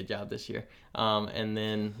a really good job this year. And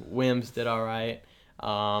then Wims did all right.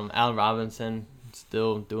 Allen Robinson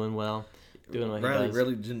still doing well. Doing what Bradley he does.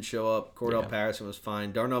 really didn't show up. Cordell Patterson was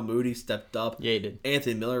fine. Darnell Mooney stepped up. Yeah, he did.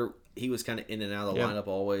 Anthony Miller, he was kind of in and out of the lineup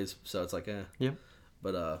always. So it's like, Yep.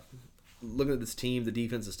 But looking at this team, the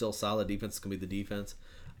defense is still solid. Defense is going to be the defense.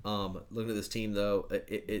 Looking at this team, though,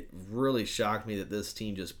 it really shocked me that this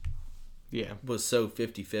team just was so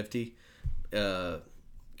 50-50.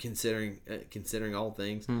 Considering all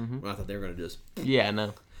things, when I thought they were going to just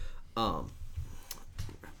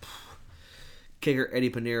kicker Eddie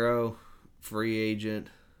Pinheiro, free agent.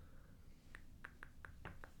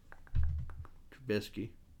 Trubisky.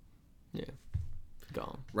 Yeah.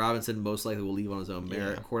 Gone. Robinson most likely will leave on his own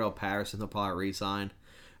merit. Yeah. Cordell Patterson, he'll probably re-sign.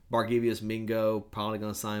 Barkevius Mingo, probably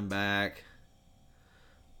going to sign back.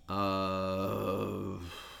 Mario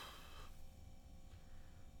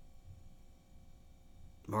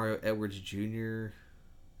Edwards Jr.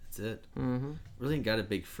 That's it. Mm-hmm. Really ain't got a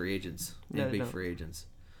big free agents. Free agents.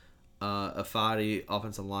 Afadi,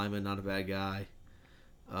 offensive lineman, not a bad guy.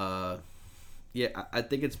 Yeah, I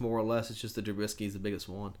think it's more or less. It's just the Trubisky's the biggest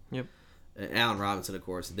one. Yep. And Allen Robinson, of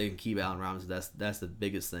course. If they can keep Allen Robinson, that's the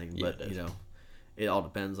biggest thing. Yeah, but it all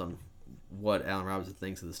depends on what Allen Robinson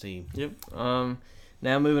thinks of this team. Yep.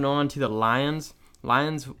 Now moving on to the Lions.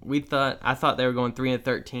 Lions, I thought they were going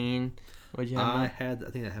 3-13. What'd you have? I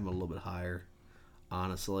think I had them a little bit higher.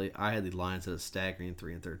 Honestly, I had the Lions at a staggering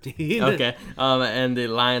 3-13. Okay. And the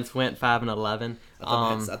Lions went 5-11. I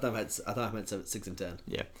thought I had 6-10.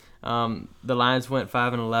 Yeah. The Lions went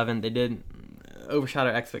 5-11. They did overshot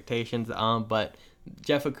our expectations. But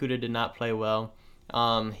Jeff Okudah did not play well.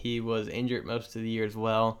 He was injured most of the year as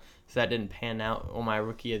well, so that didn't pan out on my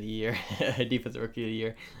rookie of the year, defensive rookie of the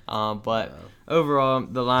year. But overall,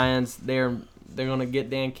 the Lions, they're going to get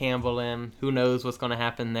Dan Campbell in. Who knows what's going to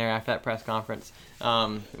happen there after that press conference?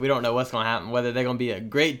 We don't know what's going to happen, whether they're going to be a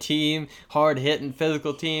great team, hard-hitting,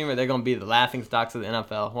 physical team, or they're going to be the laughingstocks of the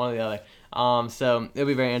NFL, one or the other. So it'll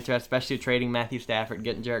be very interesting, especially trading Matthew Stafford,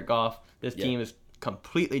 getting Jared Goff. This team is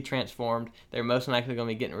completely transformed. They're most likely going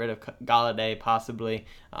to be getting rid of Galladay, possibly.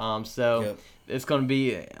 It's going to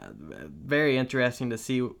be very interesting to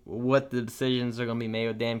see what the decisions are going to be made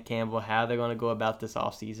with Dan Campbell, how they're going to go about this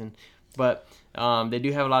offseason. But they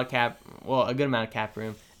do have a good amount of cap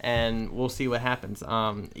room, and we'll see what happens.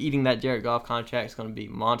 Eating that Jared Goff contract is going to be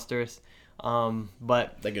monstrous.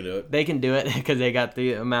 But they can do it. They can do it because they got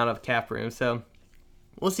the amount of cap room. So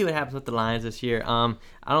we'll see what happens with the Lions this year. I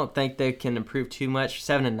don't think they can improve too much.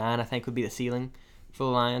 7-9, I think, would be the ceiling for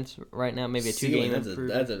the Lions right now. Maybe a 2-game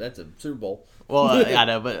improvement. That's a Super Bowl. Well, I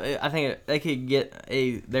know, but I think they could get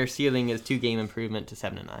their ceiling is 2-game improvement to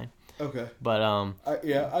 7-9. Okay. But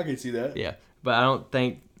I can see that. Yeah, but I don't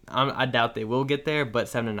think I doubt they will get there. But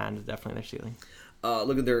 7-9 is definitely their ceiling.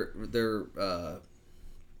 Look at their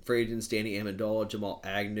free agents: Danny Amendola, Jamal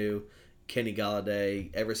Agnew, Kenny Galladay,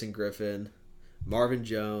 Everson Griffin, Marvin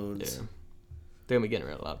Jones. Yeah. They're gonna be getting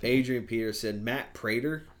rid of a lot of people. Adrian Peterson, Matt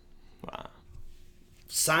Prater. Wow.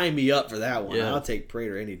 Sign me up for that one. Yeah. I'll take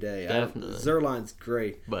Prater any day. Definitely. Zerline's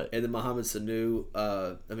great. And then Mohamed Sanu,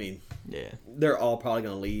 yeah, they're all probably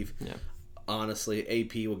going to leave. Yeah. Honestly,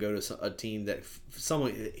 AP will go to a team that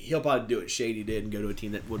he'll probably do what Shady did and go to a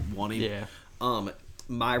team that would want him. Yeah.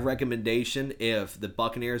 My recommendation, if the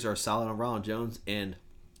Buccaneers are solid on Ronald Jones and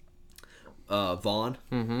Vaughn,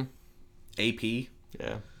 AP,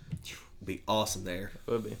 yeah, would be awesome there.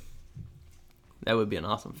 It would be. That would be an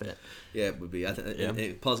awesome fit. Yeah, it would be. I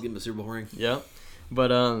think. Plus, give him a Super Bowl ring. Yeah, but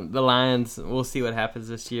the Lions, we'll see what happens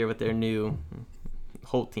this year with their new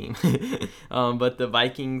whole team. But the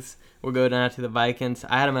Vikings, we'll go down to the Vikings.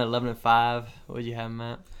 I had them at 11-5. What did you have them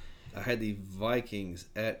at? I had the Vikings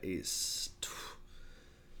at a.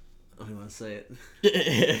 I don't even want to say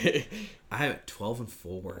it. I have it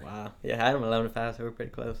 12-4. Wow. Yeah, I had them 11-5, so we're pretty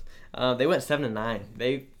close. They went 7-9.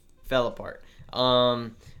 They fell apart.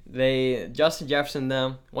 Justin Jefferson,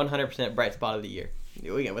 though, 100% bright spot of the year.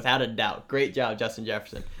 Without a doubt. Great job, Justin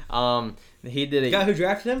Jefferson. He did the guy who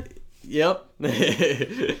drafted him? Yep.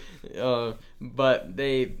 But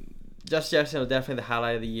Justin Jefferson was definitely the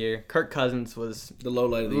highlight of the year. Kirk Cousins was the low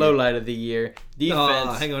light of the year.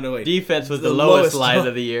 Defense. Hang on, no wait. Defense was the lowest light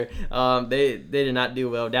of the year. They did not do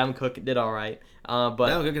well. Dalvin Cook did all right. But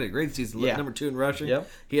Dalvin Cook had a great season. Yeah. Number 2 in rushing. Yep.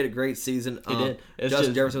 He had a great season. He did.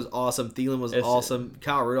 Justin Jefferson was awesome. Thielen was awesome.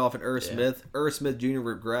 Kyle Rudolph and Irv Smith. Irv Smith Jr.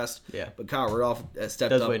 regressed. Yeah. But Kyle Rudolph stepped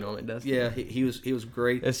does up. what he normally does. Yeah, he was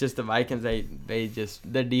great. It's just the Vikings.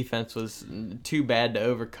 Their defense was too bad to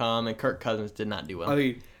overcome, and Kirk Cousins did not do well. I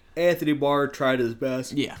mean, Anthony Barr tried his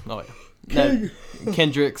best. Yeah. Oh yeah.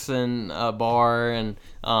 Kendricks and Barr and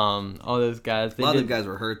all those guys. A lot of guys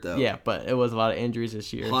were hurt though. Yeah, but it was a lot of injuries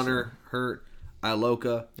this year. Hunter hurt.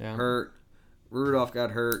 Iloka hurt. Rudolph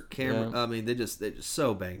got hurt. Cameron. Yeah. I mean, they just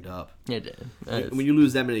so banged up. It did. When you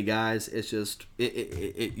lose that many guys, it's just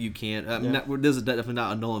you can't. This is definitely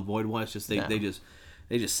not a null and void one. It's just they just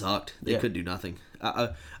sucked. They could do nothing. I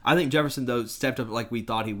think Jefferson though stepped up like we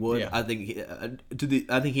thought he would. Yeah. I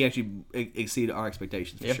think he actually exceeded our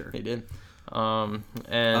expectations for sure. He did. And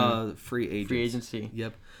free agency.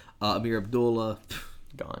 Yep. Amir Abdullah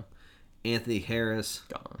gone. Anthony Harris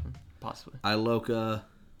gone. Possibly. Iloka.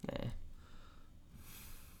 Nah.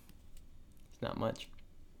 It's not much.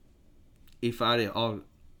 Ifeadi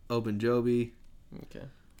Ogunjobi. Okay.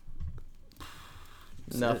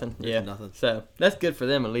 Nothing. Nothing. So that's good for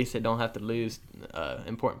them. At least they don't have to lose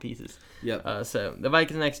important pieces. Yep. So the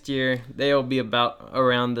Vikings next year, they'll be about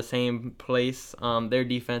around the same place. Their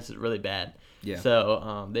defense is really bad. Yeah.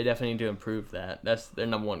 So they definitely need to improve that. That's their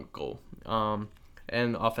number one goal. And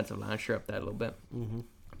the offensive line shore up that a little bit. Mm-hmm.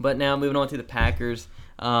 But now moving on to the Packers.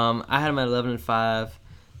 I had them at 11-5.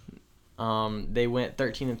 They went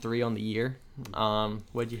 13-3 on the year.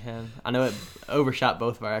 What'd you have? I know it overshot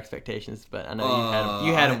both of our expectations, but I know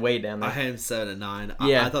you had them way down there. I had them 7-9.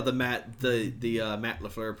 Yeah. I thought the Matt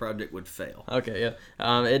LaFleur project would fail. Okay,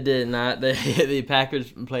 yeah. It did not. The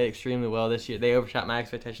Packers played extremely well this year. They overshot my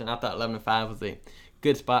expectation. I thought 11-5 was a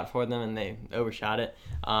good spot for them, and they overshot it.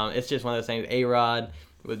 It's just one of those things. A-Rod,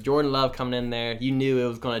 with Jordan Love coming in there, you knew it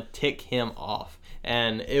was going to tick him off.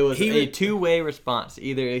 And it was a two-way response.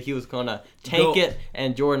 Either he was going to tank it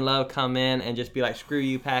and Jordan Love come in and just be like, screw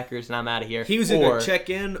you, Packers, and I'm out of here. He was going to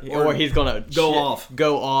check in or he's going to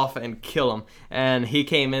go off and kill him. And he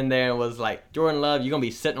came in there and was like, Jordan Love, you're going to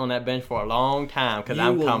be sitting on that bench for a long time because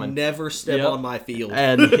I'm coming. You will never step on my field.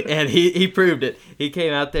 And he proved it. He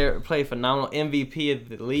came out there, played phenomenal, MVP of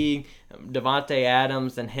the league. Devontae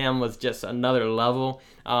Adams and him was just another level.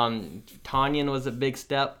 Tonyan was a big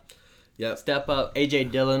step. Yep. Step up. A.J.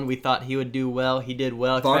 Dillon, we thought he would do well. He did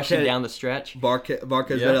well, especially down the stretch. Marquez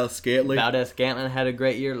Valdez-Scantling. Valdez-Scantling had a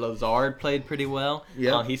great year. Lazard played pretty well.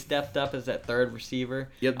 Yep. He stepped up as that third receiver.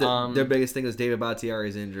 Yep. Their biggest thing is David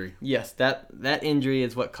Bakhtiari's injury. Yes, that injury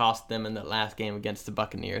is what cost them in the last game against the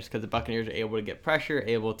Buccaneers because the Buccaneers are able to get pressure,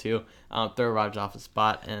 able to throw Rodgers off the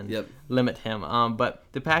spot and limit him. But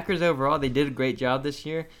the Packers overall, they did a great job this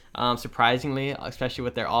year. Surprisingly, especially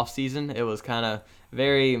with their offseason, it was kind of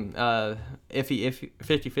very iffy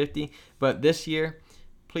 50-50. But this year,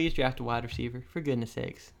 please draft a wide receiver, for goodness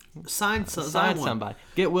sakes. Sign somebody.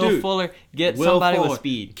 Get Will Fuller. Get somebody with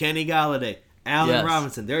speed. Kenny Galladay. Allen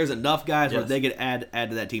Robinson. There's enough guys where they could add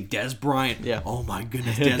to that team. Des Bryant. Yeah. Oh, my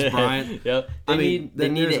goodness, Des Bryant. Yep. They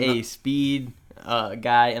need a speed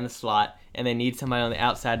guy in the slot, and they need somebody on the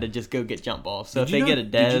outside to just go get jump balls. So if they get a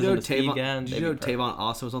Dez and a speed guy... Did you know Tavon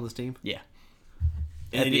Austin was on this team? Yeah.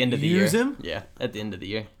 At the end of the year. Use him? Yeah, at the end of the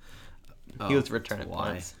year. He was returning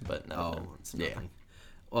punts, but no. It's nothing.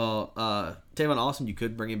 Well, Tavon Austin, you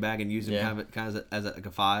could bring him back and use him kind of as like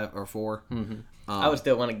a 5 or 4. Mm-hmm. I would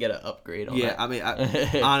still want to get an upgrade on that. Yeah, I mean,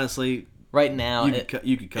 honestly... Right now...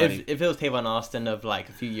 You could cut him. If it was Tavon Austin of like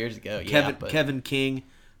a few years ago, Kevin King,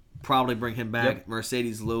 probably bring him back. Yep.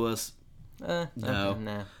 Mercedes Lewis... no.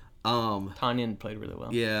 Nah. Tonyan played really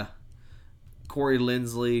well. Yeah. Corey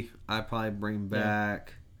Linsley, I'd probably bring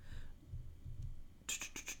back.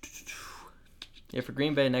 Yeah, for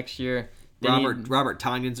Green Bay next year. Robert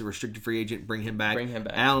Tonyan's a restricted free agent. Bring him back.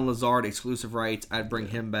 Alan Lazard, exclusive rights. I'd bring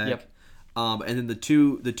him back. Yep. And then the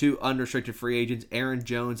two unrestricted free agents, Aaron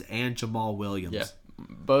Jones and Jamal Williams. Yeah.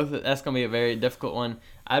 That's gonna be a very difficult one.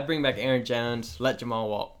 I'd bring back Aaron Jones, let Jamal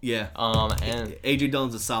walk. Yeah. And AJ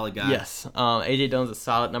Dillon's a solid guy. Yes. AJ Dillon's a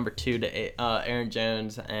solid number 2 to Aaron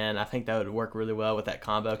Jones, and I think that would work really well with that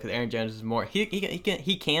combo because Aaron Jones is more he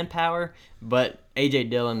can power, but AJ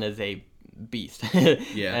Dillon is a beast.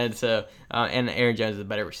 Yeah. And so and Aaron Jones is a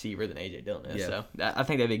better receiver than AJ Dillon is. Yeah. So I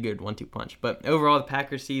think that'd be a good 1-2 punch. But overall, the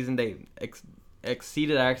Packers season they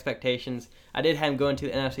exceeded our expectations. I did have him going to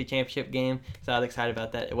the NFC Championship game, so I was excited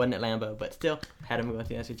about that. It wasn't at Lambeau, but still had him going to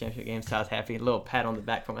the NFC Championship game, so I was happy. A little pat on the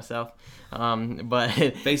back for myself. But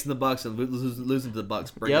facing the Bucs and losing to the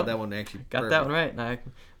Bucs, bringing that one actually got that one right. And I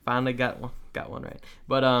finally got one right.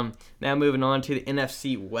 But now moving on to the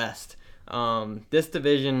NFC West. This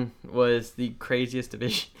division was the craziest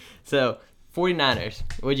division. So 49ers,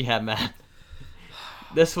 what'd you have, Matt?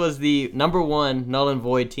 This was the number 1 null and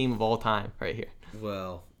void team of all time right here.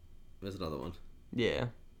 Well, there's another one. Yeah,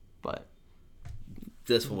 but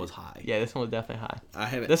this one was high. Yeah, this one was definitely high. I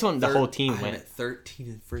have this one. The whole team went at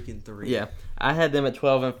 13-3. Yeah, I had them at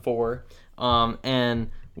 12-4. And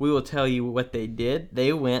we will tell you what they did.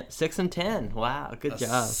 They went 6-10. Wow, good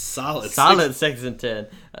job. Solid 6-10.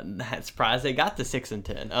 Not surprised they got to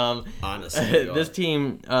 6-10. Honestly, this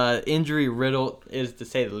team injury riddled is to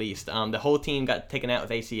say the least. The whole team got taken out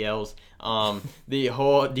with ACLs. The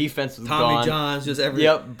whole defense was gone. Tommy John's just every.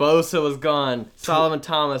 Yep, Bosa was gone. Solomon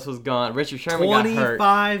Thomas was gone. Richard Sherman got hurt.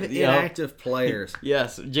 25 inactive players.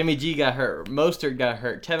 Yes, Jimmy G got hurt. Mostert got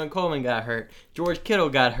hurt. Tevin Coleman got hurt. George Kittle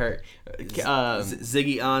got hurt.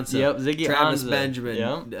 Ziggy Ansah. Yep, Ziggy Travis Ansah. Benjamin.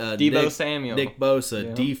 Yep. Deebo Samuel. Nick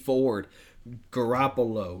Bosa. D Ford.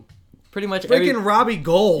 Garoppolo. Pretty much Robbie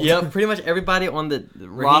Gould. Yep, pretty much everybody on the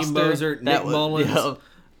roster. Mozart, Nick Mullins. Yep,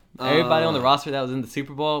 everybody on the roster that was in the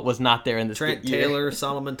Super Bowl was not there in the Trent Taylor,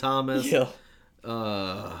 Solomon Thomas. Yeah.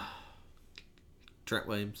 Trent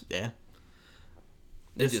Williams. Yeah.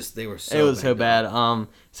 They were so. It was so bad.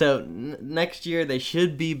 So next year they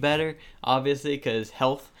should be better, obviously, because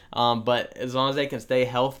health. But as long as they can stay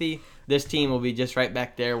healthy, this team will be just right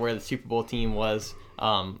back there where the Super Bowl team was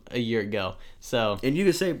a year ago. So. And you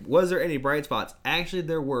can say, was there any bright spots? Actually,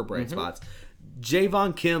 there were bright spots.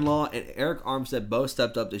 Javon Kinlaw and Eric Armstead both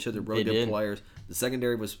stepped up. They showed they're really good players. The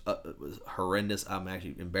secondary was horrendous. I'm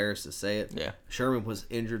actually embarrassed to say it. Yeah. Sherman was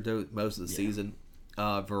injured through most of the season.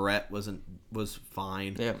 Verrett was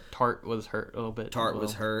fine. Yeah, Tart was hurt a little bit. Tart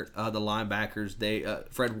was hurt. The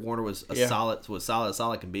linebackers, Fred Warner was solid as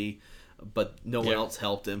solid can be, but no one else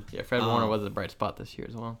helped him. Yeah, Fred Warner was a bright spot this year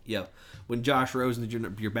as well. Yeah, when Josh Rosen is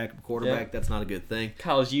your backup quarterback, that's not a good thing.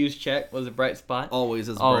 Kyle Juszczyk was a bright spot. Always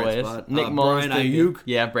is a bright spot. Nick Mullins, Brian Ayuk.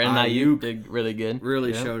 Yeah, Brandon Ayuk did really good.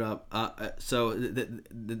 Really showed up. So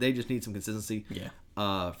they just need some consistency. Yeah.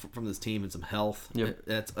 From this team and some health. Yep.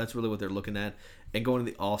 That's really what they're looking at. And going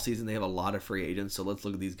into the offseason, they have a lot of free agents. So let's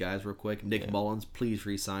look at these guys real quick. Nick Mullins, please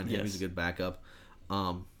re-sign him. He's a good backup.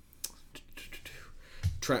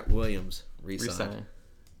 Trent Williams, re-sign.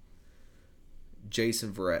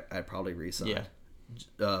 Jason Verrett, I'd probably re-sign.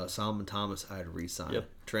 Yeah. Solomon Thomas, I'd re-sign. Yep.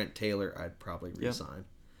 Trent Taylor, I'd probably re-sign.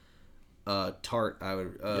 Tart, I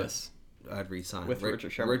would. I'd re-sign. With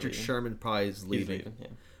Richard Sherman. Richard Sherman probably is leaving. Yeah.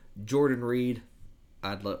 Jordan Reed,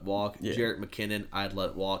 I'd let walk. Yeah. Jarrett McKinnon, I'd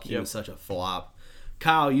let walk. He was such a flop.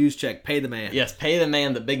 Kyle Juszczyk, pay the man. Yes, pay the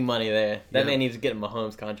man the big money there. That man needs to get a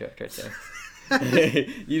Mahomes contract right there.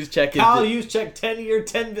 Juszczyk Kyle Juszczyk, 10-year,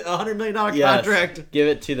 $100 million contract. Give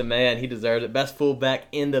it to the man. He deserves it. Best fullback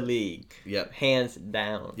in the league. Yep. Hands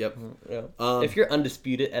down. Yep. If you're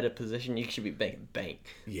undisputed at a position, you should be making bank.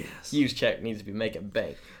 Yes. Juszczyk needs to be making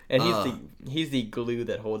bank. And he's the glue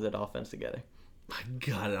that holds that offense together. My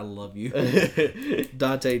God, I love you.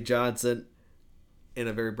 Dante Johnson, in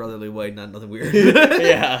a very brotherly way, nothing weird.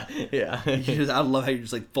 yeah. I love how you're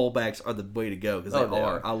just like fullbacks are the way to go because they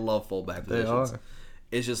are. I love fullback positions. They are.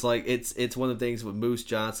 It's just like it's one of the things with Moose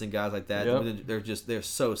Johnson, guys like that. Yep. They're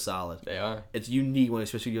so solid. They are. It's you need one,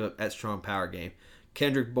 especially you have that strong power game.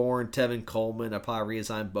 Kendrick Bourne, Tevin Coleman. I probably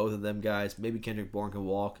reassign both of them guys. Maybe Kendrick Bourne can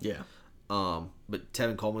walk. Yeah. But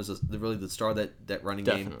Tevin Coleman is really the star of that running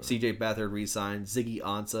game. CJ Beathard re-signed. Ziggy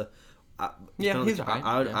Ansah.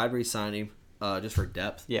 I'd re-sign him just for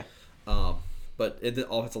depth. Yeah. But in the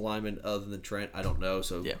offensive lineman other than Trent, I don't know.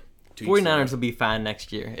 So yeah. 49ers will be fine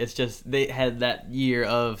next year. It's just they had that year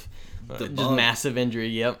of massive injury.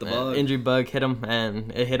 Yep. The bug. Injury bug hit them,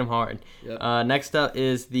 and it hit them hard. Yep. Next up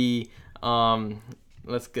is the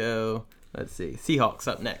let's see. Seahawks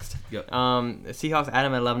up next. Yep. Seahawks,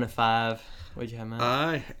 Adam at 11-5. What'd you have, man?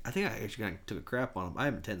 I think I actually took a crap on them. I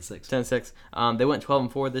have 10-6. 10-6. They went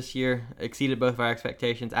 12-4 this year. Exceeded both of our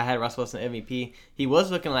expectations. I had Russell Wilson MVP. He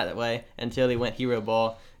was looking like that way until he went hero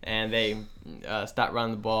ball, and they stopped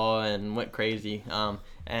running the ball and went crazy.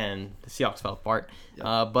 And the Seahawks fell apart.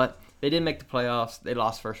 Yep. But they did make the playoffs. They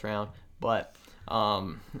lost first round. But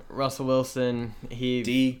Russell Wilson,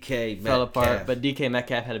 DK fell apart. But DK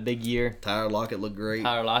Metcalf had a big year. Tyler Lockett looked great.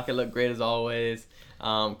 As always.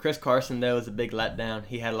 Chris Carson, though, was a big letdown.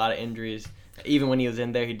 He had a lot of injuries. Even when he was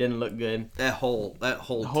in there, he didn't look good. The whole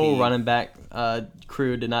team. Running back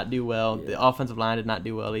crew did not do well. Yeah. The offensive line did not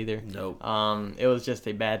do well either. Nope. It was just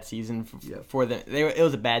a bad season for them. It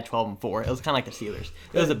was a bad 12-4. It was kind of like the Steelers.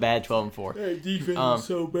 It was a bad 12-4. Defense is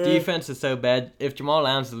so bad. Defense is so bad. If Jamal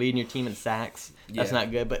Adams is leading your team in sacks, that's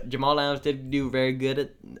not good. But Jamal Adams did do very good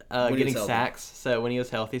at getting sacks. So when he was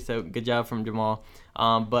healthy, so good job from Jamal.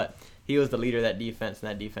 But he was the leader of that defense, and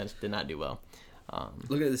that defense did not do well.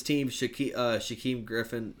 Looking at this team, Shaquem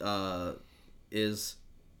Griffin is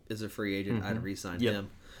a free agent. Mm-hmm. I'd re-sign him.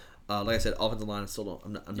 Like I said, offensive line, I still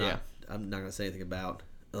don't. I'm not going to say anything about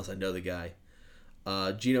unless I know the guy.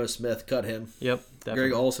 Geno Smith, cut him. Yep. Definitely.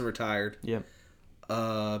 Greg Olsen retired. Yep.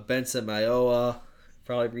 Benson Mayowa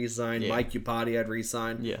probably re-signed. Mike Upati, I'd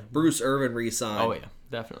re-sign. Yeah. Bruce Irvin re-signed. Oh yeah,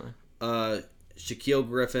 definitely. Shaquille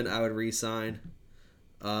Griffin, I would re-sign.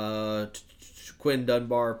 Quinn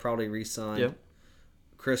Dunbar probably re-sign. Yep.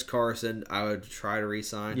 Chris Carson, I would try to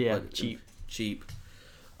re-sign. Yeah, but cheap.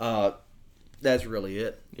 That's really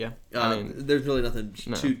it. Yeah. There's really nothing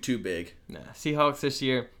too big. Nah. Seahawks this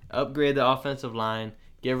year, upgrade the offensive line,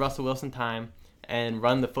 give Russell Wilson time, and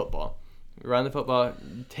run the football.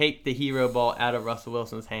 Take the hero ball out of Russell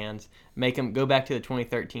Wilson's hands. Make him go back to the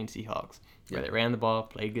 2013 Seahawks, where they ran the ball,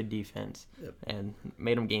 played good defense, and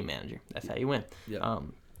made him game manager. That's how you win. Yep.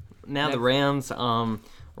 Now the Rams.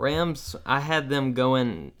 Rams, I had them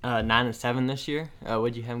going 9-7 this year.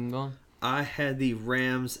 What'd you have them going? I had the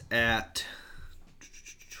Rams at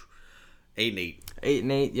 8-8.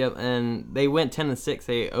 8-8, yep, and they went 10-6.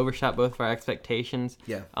 They overshot both of our expectations.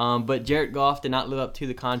 Yeah. But Jared Goff did not live up to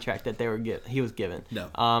the contract that he was given. No.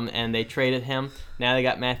 And they traded him. Now they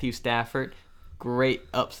got Matthew Stafford. Great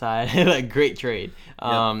upside, like great trade.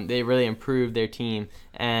 They really improved their team,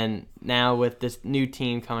 and now with this new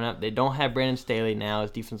team coming up, they don't have Brandon Staley now as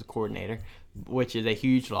defensive coordinator, which is a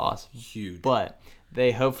huge loss. Huge. But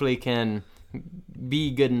they hopefully can be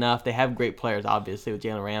good enough. They have great players, obviously, with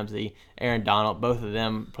Jalen Ramsey, Aaron Donald. Both of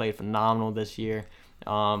them played phenomenal this year.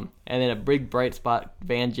 And then a big bright spot,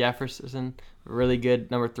 Van Jefferson, really good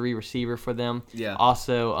number 3 receiver for them. Yeah.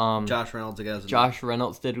 Also, Josh Reynolds against Josh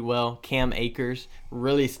Reynolds did well. Cam Akers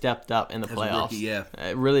really stepped up in the playoffs. Rookie, yeah.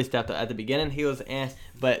 Really stepped up. At the beginning, he was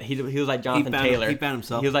but he was like Jonathan Taylor. He found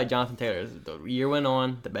himself. He was like Jonathan Taylor. The year went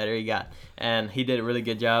on, the better he got. And he did a really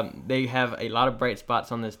good job. They have a lot of bright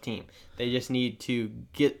spots on this team. They just need to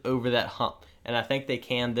get over that hump. And I think they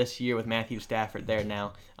can this year with Matthew Stafford there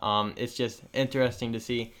now. It's just interesting to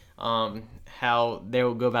see how they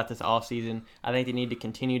will go about this offseason. I think they need to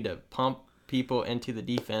continue to pump people into the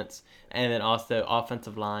defense and then also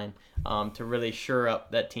offensive line to really shore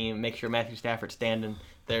up that team, make sure Matthew Stafford's standing.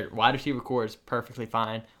 Their wide receiver core is perfectly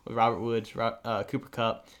fine with Robert Woods, Cooper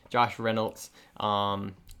Kupp, Josh Reynolds,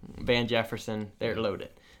 Van Jefferson. They're loaded.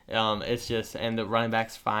 It's just, and the running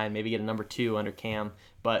back's fine. Maybe get a number 2 under Cam.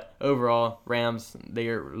 But overall, Rams,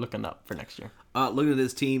 they're looking up for next year. Looking at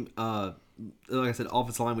this team, like I said,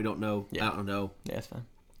 offensive line, we don't know. Yeah. I don't know. Yeah, it's fine.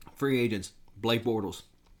 Free agents, Blake Bortles,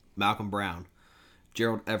 Malcolm Brown,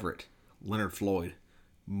 Gerald Everett, Leonard Floyd,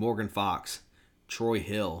 Morgan Fox, Troy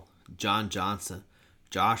Hill, John Johnson,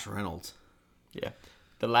 Josh Reynolds. Yeah.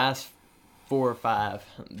 The last 4 or 5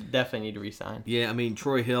 definitely need to re-sign. Yeah, I mean,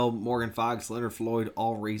 Troy Hill, Morgan Fox, Leonard Floyd,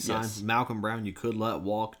 all re-signed. Yes. Malcolm Brown, you could let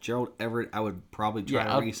walk. Gerald Everett, I would probably try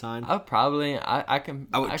to re-sign. I would probably. I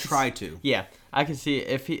would try to. Yeah, I can see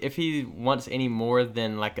if he wants any more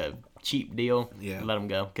than like a cheap deal, let him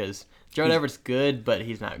go, because Gerald Everett's good, but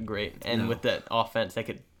he's not great. And with that offense, they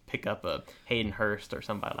could pick up a Hayden Hurst or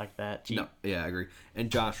somebody like that. Cheap. No, yeah, I agree.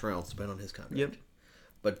 And Josh Reynolds, depending on his contract. Yep.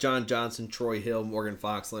 But John Johnson, Troy Hill, Morgan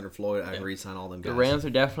Fox, Leonard Floyd, I'd re-sign all them guys. The Rams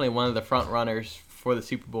are definitely one of the front runners for the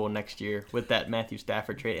Super Bowl next year with that Matthew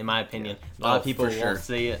Stafford trade, in my opinion. A lot of people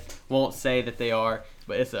won't say that they are,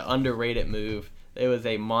 but it's an underrated move. It was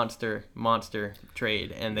a monster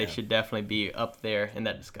trade, and they should definitely be up there in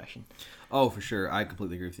that discussion. Oh, for sure. I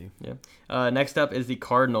completely agree with you. Yeah. Next up is the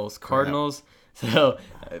Cardinals. So,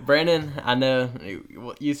 Brandon, I know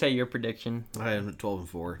you say your prediction. I had them at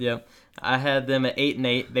 12-4. Yep. I had them at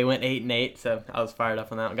 8-8. They went 8-8, so I was fired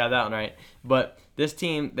up on that one. Got that one right. But this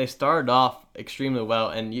team, they started off extremely well,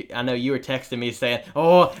 and I know you were texting me saying,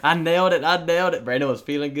 "Oh, I nailed it. Brandon was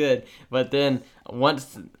feeling good. But then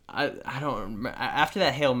once, I don't remember, after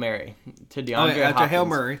that Hail Mary to DeAndre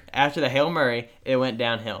Hopkins. After the Hail Mary, it went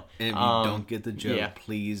downhill. And if you don't get the joke,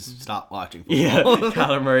 please stop watching football. Yeah,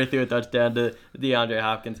 Kyler Murray threw a touchdown to DeAndre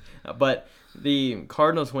Hopkins. But the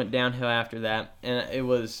Cardinals went downhill after that, and it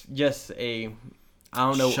was just I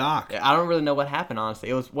don't know. Shock. I don't really know what happened, honestly.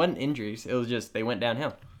 It wasn't injuries. It was just they went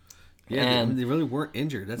downhill. Yeah, and they really weren't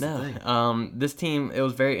injured. That's the thing. This team, it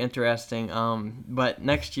was very interesting. But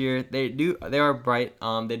next year they are bright.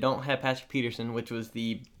 They don't have Patrick Peterson, which was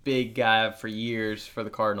the big guy for years for the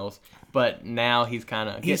Cardinals. But now he's kind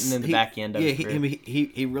of getting in the back end of his career.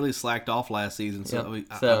 He really slacked off last season. So,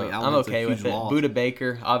 I'm okay with it. Budda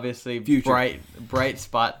Baker, obviously, bright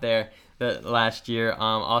spot there. Last year.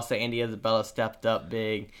 Also, Andy Isabella stepped up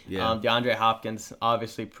big. Yeah. DeAndre Hopkins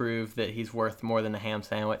obviously proved that he's worth more than a ham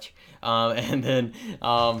sandwich. And then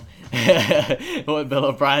what Bill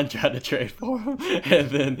O'Brien tried to trade for him.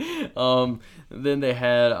 And then they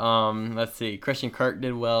had, let's see, Christian Kirk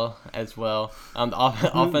did well as well.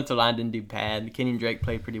 The offensive line didn't do bad. Kenyon Drake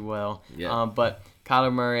played pretty well. Yeah. But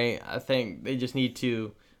Kyler Murray, I think they just need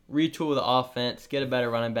to retool the offense, get a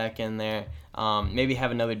better running back in there, maybe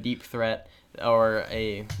have another deep threat or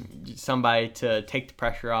somebody to take the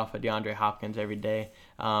pressure off of DeAndre Hopkins every day.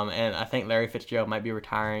 And I think Larry Fitzgerald might be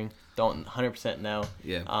retiring. Don't 100% know.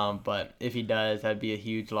 Yeah. But if he does, that'd be a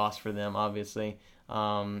huge loss for them, obviously.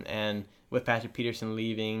 And with Patrick Peterson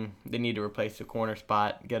leaving, they need to replace the corner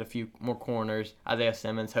spot, get a few more corners. Isaiah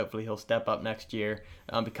Simmons, hopefully he'll step up next year,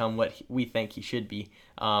 become what we think he should be.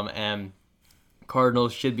 And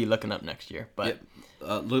Cardinals should be looking up next year. But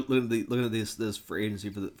look at this free agency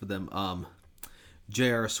for them.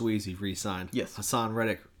 J.R. Sweezy re-signed. Yes. Hassan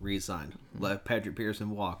Reddick re-signed. Let Patrick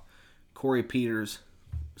Peterson walk. Corey Peters,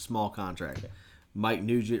 small contract. Yeah. Mike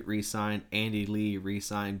Nugent re-signed. Andy Lee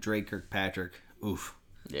re-signed. Drake Kirkpatrick. Oof.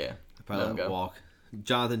 Yeah. Probably let walk.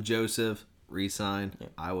 Jonathan Joseph re-sign,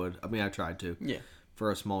 I would. I mean, I tried to. Yeah.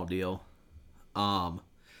 For a small deal.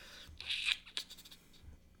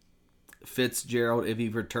 Fitzgerald, if he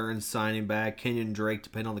returns, signing back. Kenyon Drake,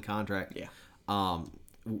 depending on the contract. Yeah.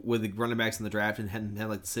 With the running backs in the draft and had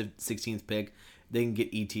like the 16th pick, they can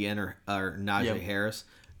get ETN or Najee Harris.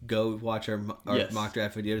 Go watch our mock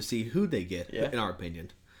draft video to see who they get, in our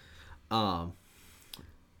opinion.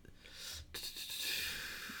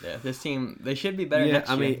 Yeah, this team, they should be better next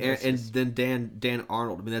year. I mean, and then Dan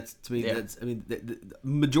Arnold. I mean, that's to me. That's the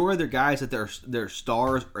majority of their guys that their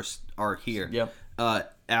stars are here. Yep.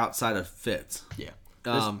 Outside of Fitz. Yeah.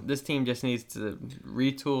 This team just needs to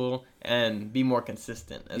retool and be more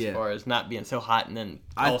consistent as far as not being so hot and then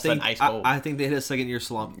all of a sudden ice cold. I think they hit a second-year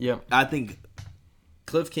slump. Yep. I think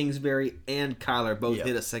Cliff Kingsbury and Kyler both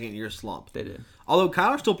hit a second-year slump. They did. Although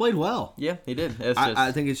Kyler still played well. Yeah, he did.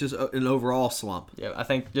 I think it's just an overall slump. Yeah, I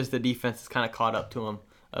think just the defense has kind of caught up to him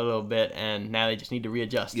a little bit, and now they just need to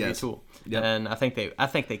readjust, retool. Yep. And I think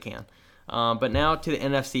they can. But now to the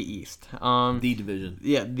NFC East. The division.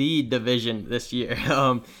 Yeah, the division this year.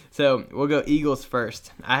 So we'll go Eagles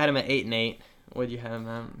first. I had them at 8-8. What did you have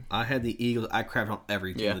them at? I had the Eagles. I crapped on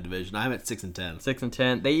every team in the division. I have it 6-10.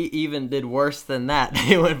 6-10. They even did worse than that.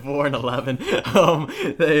 They went 4-11.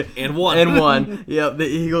 And won. And won. Yep. The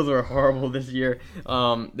Eagles were horrible this year.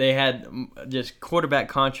 They had just quarterback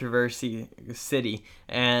controversy city,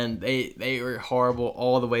 and they were horrible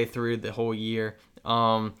all the way through the whole year.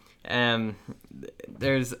 And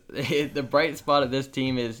there's the bright spot of this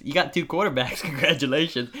team is you got two quarterbacks.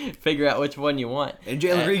 Congratulations. Figure out which one you want. And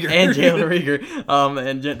Jalen Reagor. And Jalen Reagor.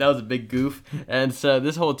 And that was a big goof. And so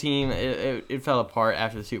this whole team, it fell apart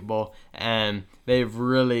after the Super Bowl. And they've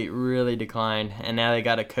really, really declined. And now they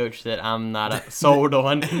got a coach that I'm not sold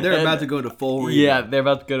on. They're about to go to full rebuild. Yeah, they're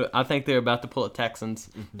about to go I think they're about to pull a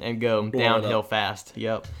Texans and go downhill fast.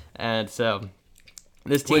 Yep. And so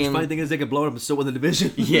this team. Which funny thing is they could blow it up and still win the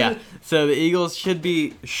division. Yeah, so the Eagles should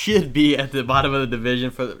be at the bottom of the division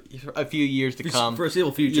for a few years to come.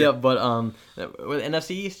 Foreseeable future. Yeah, but with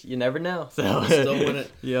NFC East, you never know. So still win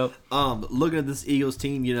it. Yep. Looking at this Eagles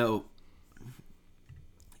team,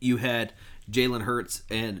 you had Jalen Hurts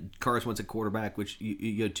and Carson Wentz at quarterback, which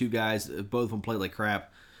you had two guys, both of them played like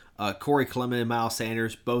crap. Corey Clement and Miles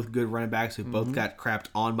Sanders, both good running backs who both got crapped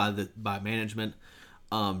on by management.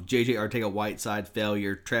 J.J. Arcega-Whiteside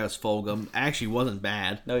failure. Travis Fulgham actually wasn't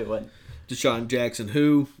bad. No, he wasn't. Deshaun Jackson,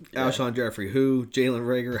 Alshon Jeffrey, Jalen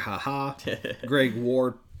Reagor, Greg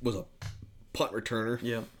Ward was a punt returner.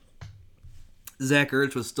 Yeah. Zach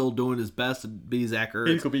Ertz was still doing his best to be Zach Ertz.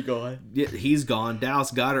 He could be gone. Yeah, he's gone.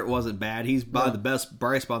 Dallas Goedert wasn't bad. He's probably the best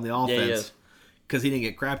bright spot on the offense. Because he didn't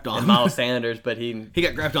get crapped on. And Miles Sanders, but he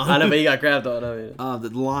got crapped on. I know, but he got crapped on. I mean.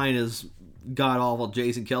 The line is god-awful.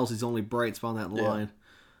 Jason Kelsey's the only bright spot on that line.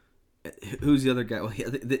 Who's the other guy? Well,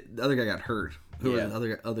 the other guy got hurt. Who was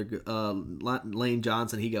the other Lane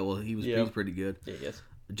Johnson? He was pretty good. Yeah, yes.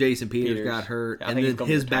 Jason Peters got hurt, and then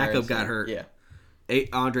his backup got hurt. Yeah.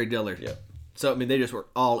 Andre Dillard. Yeah. So I mean, they just were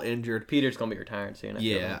all injured. Peters gonna be retired soon.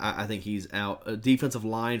 I think he's out. Defensive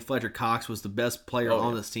line, Fletcher Cox was the best player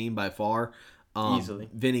on this team by far. Easily.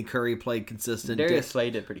 Vinny Curry played consistent. Darius Slay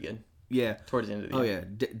did pretty good. Yeah. Towards the end of the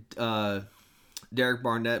year. Derek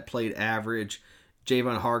Barnett played average.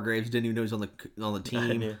 Javon Hargraves didn't even know he was on the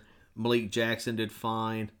team. Malik Jackson did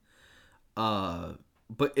fine.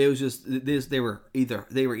 But it was just they were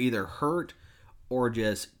either hurt or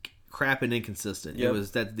just crap and inconsistent. Yep. It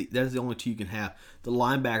was that's the only two you can have. The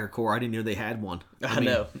linebacker core, I didn't know they had one. I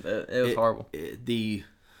know it was horrible.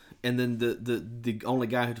 And then the only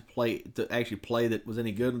guy to actually play that was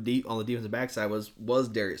any good on the defensive backside was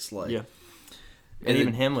Darius Slay. Yeah. And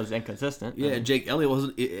even him was inconsistent. Yeah, Jake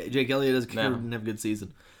Elliott didn't have a good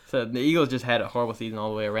season. So the Eagles just had a horrible season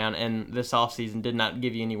all the way around, and this offseason did not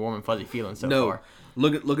give you any warm and fuzzy feelings so far.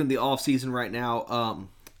 Look at the offseason right now.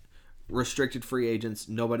 Restricted free agents.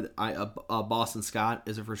 Nobody. Boston Scott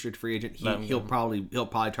is a restricted free agent. He'll probably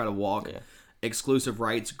try to walk. Yeah. Exclusive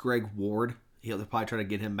rights. Greg Ward. He'll probably try to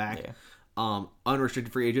get him back. Yeah.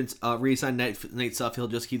 Unrestricted free agents. Re-sign Nate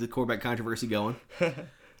Suffield. Just keep the quarterback controversy going.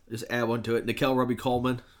 Just add one to it. Nikel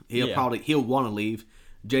Roby-Coleman, he'll want to leave.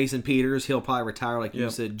 Jason Peters, he'll probably retire, like you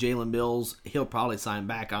said. Jalen Mills, he'll probably sign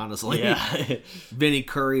back, honestly. Yeah. Vinny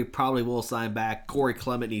Curry probably will sign back. Corey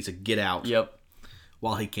Clement needs to get out. Yep.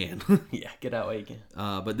 While he can. Yeah, get out while you can.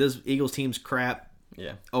 But this Eagles team's crap.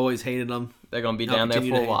 Yeah. Always hated them. They're going to be down there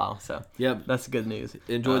for a while. So that's good news.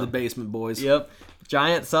 Enjoy the basement, boys. Yep.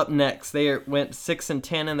 Giants up next. They went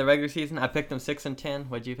 6-10 in the regular season. I picked them 6-10.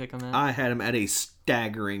 What'd you pick them at? I had them at a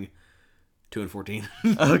staggering 2-14.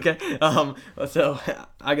 Okay. So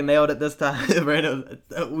I nailed it this time. Brandon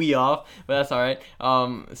we off, but that's all right.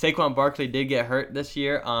 Saquon Barkley did get hurt this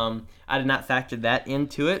year. I did not factor that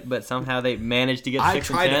into it, but somehow they managed to get 6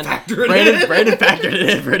 and 10. I tried to factor it in. Brandon factored it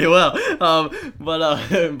in pretty well.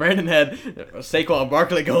 But Brandon had Saquon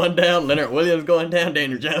Barkley going down, Leonard Williams going down,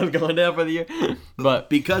 Daniel Jones going down for the year. But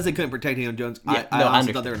because they couldn't protect Daniel Jones, I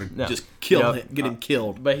honestly thought they were going to just kill him, get him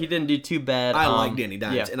killed. But he didn't do too bad. I like Danny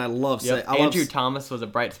Dimes, and I love Andrew Thomas was a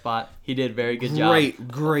bright spot. He did a very good job.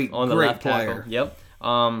 Great left player. Tackle.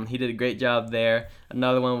 Yep. He did a great job there.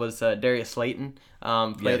 Another one was Darius Slayton.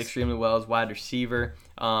 Played extremely well as wide receiver.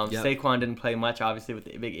 Saquon didn't play much, obviously, with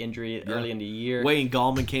the big injury early in the year. Wayne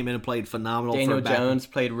Gallman came in and played phenomenal. Daniel Jones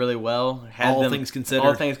played really well. All things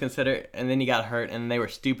considered. And then he got hurt, and they were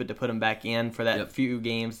stupid to put him back in for that few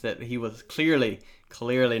games that he was clearly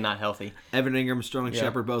not healthy. Evan Ingram, Sterling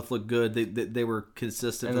Shepard both looked good. They were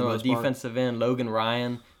consistent. And then on the defensive end, Logan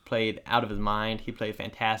Ryan played out of his mind. He played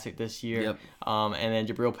fantastic this year. Yep. And then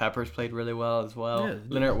Jabril Peppers played really well as well. Yeah.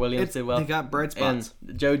 Leonard Williams did well. They got bright spots.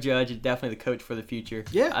 And Joe Judge is definitely the coach for the future.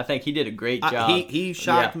 Yeah. I think he did a great job. He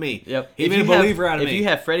shocked me. Yep. He made a believer out of me. If you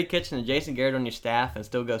have Freddie Kitchen and Jason Garrett on your staff and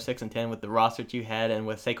still go 6 and 10 with the roster that you had and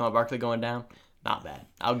with Saquon Barkley going down, not bad.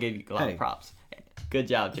 I'll give you a lot of props. Good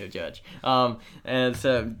job, Joe Judge. And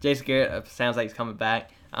so Jason Garrett sounds like he's coming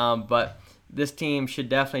back. But this team should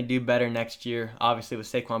definitely do better next year. Obviously, with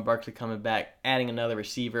Saquon Barkley coming back, adding another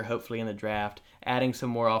receiver, hopefully in the draft, adding some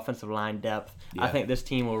more offensive line depth. Yeah. I think this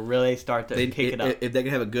team will really start to kick it up. If they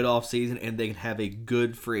can have a good offseason and they can have a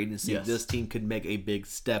good free agency, this team could make a big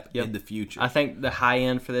step in the future. I think the high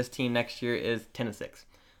end for this team next year is 10-6.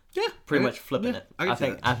 Yeah, pretty much flipping it. I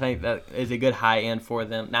think that is a good high end for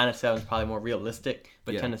them. 9-7 is probably more realistic,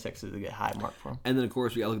 but 10-6 is a good high mark for them. And then of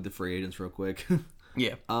course we got to look at the free agents real quick.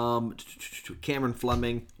 Yeah. Cameron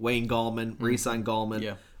Fleming, Wayne Gallman, re-sign Gallman.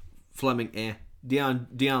 Yeah. Fleming,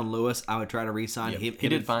 Deion Lewis, I would try to re-sign him. He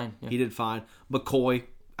did fine. He did fine. McCoy,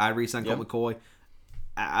 I'd re-sign Colt McCoy.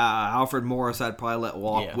 Alfred Morris, I'd probably let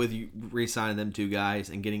walk with you re-signing them two guys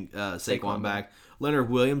and getting Saquon back. Leonard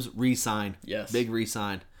Williams, re-sign. Yes. Big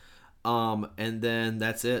re-sign. And then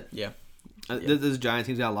that's it. Yeah. This Giants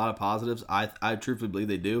team's got a lot of positives. I truthfully believe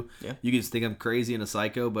they do. Yeah. You can just think I'm crazy and a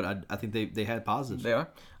psycho, but I think they had positives. They are.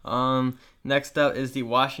 Next up is the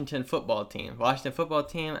Washington football team. Washington football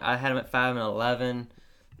team, I had them at 5-11.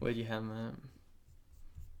 What did you have them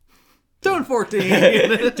at?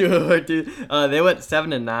 2-14. 2-14. They went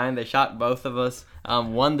 7-9. They shocked both of us.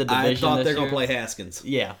 Won the division. I thought they were going to play Haskins.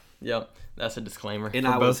 Yeah. Yep. That's a disclaimer for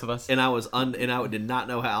both of us. And I did not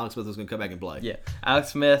know how Alex Smith was going to come back and play. Yeah.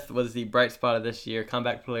 Alex Smith was the bright spot of this year,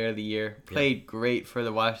 comeback player of the year. Played great for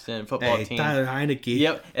the Washington football team. Tyler Heineke.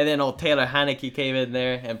 Yep. And then old Taylor Heineke came in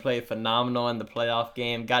there and played phenomenal in the playoff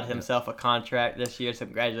game. Got himself a contract this year, so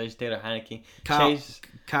congratulations, Taylor Heineke.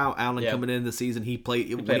 Kyle Allen coming in the season, he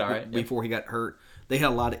played all right before he got hurt. They had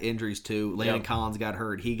a lot of injuries too. Landon Collins got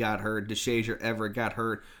hurt. He got hurt. DeShazier Everett got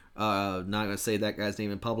hurt. Not gonna say that guy's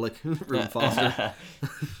name in public. Reuben Foster.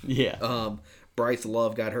 Yeah. Bryce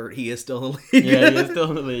Love got hurt. He is still in the league. Yeah, he is still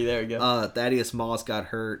in the league. There we go. Thaddeus Moss got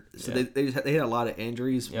hurt. So they had a lot of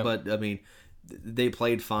injuries, but I mean, they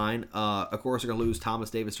played fine. Of course, they're gonna lose Thomas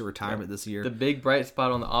Davis to retirement this year. The big bright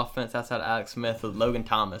spot on the offense outside of Alex Smith was Logan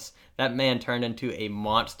Thomas. That man turned into a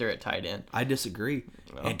monster at tight end. I disagree.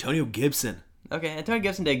 Antonio Gibson. Okay, Antonio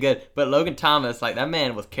Gibson did good, but Logan Thomas, that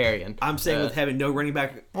man was carrying. I'm saying with having no running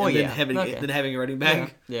back, then having a running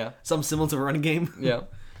back, some semblance of a running game. Yeah,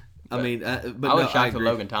 I mean, but I was shocked with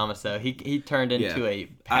Logan Thomas though. He turned into a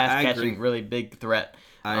pass catching really big threat.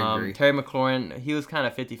 I agree. Terry McLaurin, he was kind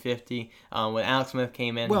of 50-50. When Alex Smith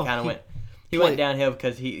came in, he kind of went. He went downhill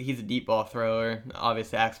because he's a deep ball thrower.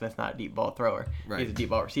 Obviously, Alex Smith's not a deep ball thrower. Right. He's a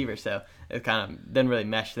deep ball receiver, so it kind of didn't really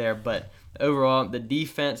mesh there. But overall, the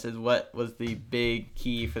defense is what was the big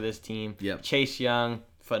key for this team. Yep. Chase Young,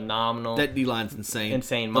 phenomenal. That D-line's insane.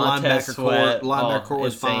 Insane. The linebacker core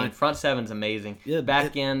was insane. fine. Front seven's amazing. Yeah,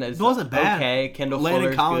 back end is wasn't bad. Okay. Kendall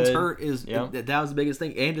Landon Collins good. Hurt that was the biggest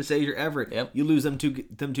thing. And DeSazier Everett. Yep. You lose them two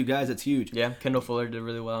guys, that's huge. Yeah, Kendall Fuller did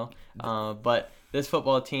really well. But this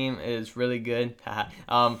football team is really good.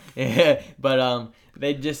 But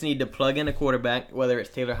they just need to plug in a quarterback, whether it's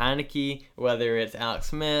Taylor Heineke, whether it's Alex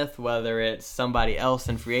Smith, whether it's somebody else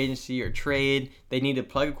in free agency or trade. They need to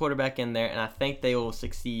plug a quarterback in there, and I think they will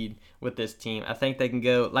succeed with this team. I think they can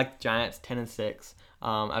go like the Giants, 10-6.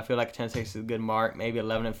 I feel like 10-6 is a good mark, maybe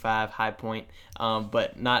 11-5, high point,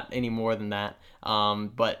 but not any more than that.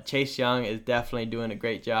 But Chase Young is definitely doing a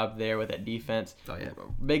great job there with that defense. Oh, yeah.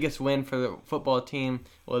 Biggest win for the football team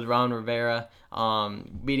was Ron Rivera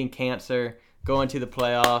beating cancer, going to the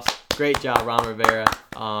playoffs, Great job, Ron Rivera.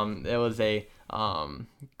 It was a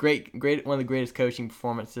great one of the greatest coaching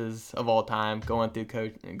performances of all time. Going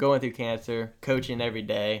through cancer, coaching every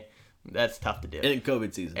day. That's tough to do. And in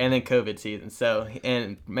COVID season. So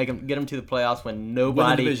and get them to the playoffs when nobody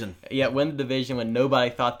win the division. Yeah, win the division when nobody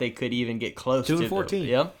thought they could even get close. 2-14.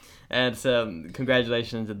 Yep. And so,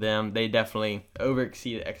 congratulations to them. They definitely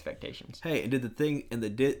overexceeded expectations. Hey, and did the thing, and they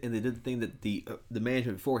did the thing that the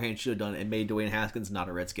management beforehand should have done, and made Dwayne Haskins not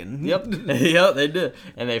a Redskin. Yep, yep, they did,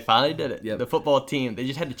 and they finally did it. Yep. The football team, they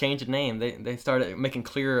just had to change the name. They started making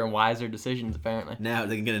clearer and wiser decisions. Apparently, now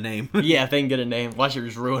they can get a name. Yeah, if they can get a name. Watch it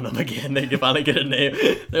just ruin them again. They can finally get a name.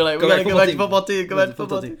 They're like, we gotta go back to football team. Go back to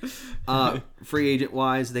football team. Free agent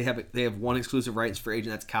wise, they have one exclusive rights free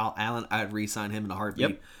agent. That's Kyle Allen. I'd re-sign him in a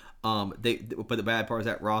heartbeat. Yep. But the bad part is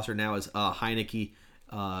that roster now is Heineke,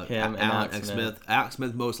 Allen, and Smith. Alex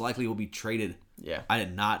Smith most likely will be traded. Yeah,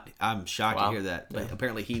 I'm shocked to hear that. But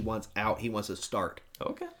apparently he wants out. He wants to start.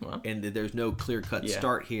 Okay, well. And there's no clear cut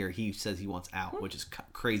start here. He says he wants out, which is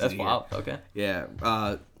crazy. That's wild. Okay. Yeah.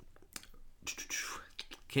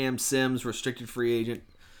 Cam Sims, restricted free agent.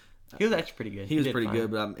 He was actually pretty good. He was pretty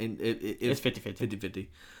good, but it's 50-50.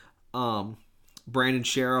 50-50. Brandon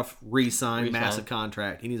Sheriff re-signed, massive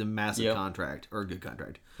contract. He needs a massive contract or a good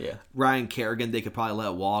contract. Yeah. Ryan Kerrigan, they could probably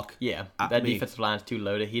let walk. Yeah, defensive line's too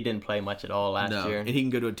loaded. He didn't play much at all last year. And he can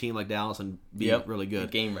go to a team like Dallas and be really good.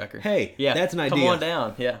 Game record. Hey, that's an idea. Come on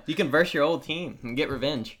down. Yeah, you can verse your old team and get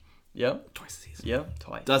revenge. Yep. Twice a season. Yep,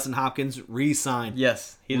 twice. Dustin Hopkins re-signed.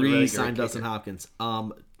 Yes, he's re-signed Dustin Hopkins.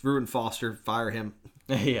 Reuben Foster, fire him.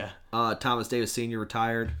 Yeah. Thomas Davis Sr.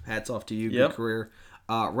 retired. Hats off to you. Good career.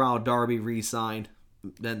 Ronald Darby re-signed.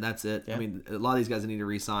 Then that's it. Yeah. I mean, a lot of these guys need to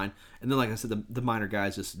re-sign. And then, like I said, the minor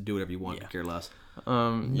guys just do whatever you want. Care less.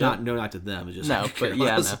 Not to them. It's just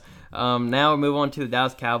now we move on to the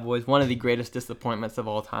Dallas Cowboys, one of the greatest disappointments of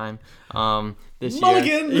all time. This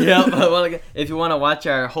Mulligan! year. Yep, Mulligan. If you want to watch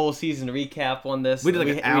our whole season recap on this, we did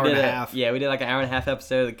an hour and a half. Yeah, we did like an hour and a half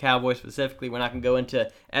episode of the Cowboys specifically. We're not going to go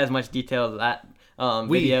into as much detail as that.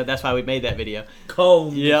 Video. That's why we made that video.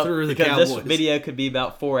 Through the Cowboys. This video could be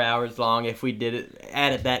about 4 hours long if we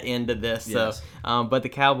added that into this. Yes. So, but the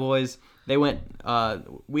Cowboys, they went. I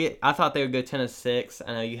thought they would go 10-6.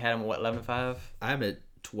 I know you had them 11-5. I'm at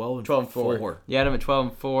 12-4. You had them at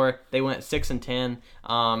 12-4. They went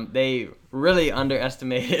 6-10. They really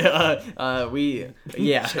underestimated. Shot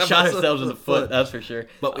ourselves in the foot. That's for sure.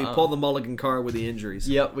 But we pulled the Mulligan card with the injuries.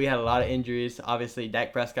 Yep, we had a lot of injuries. Obviously,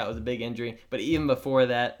 Dak Prescott was a big injury. But even before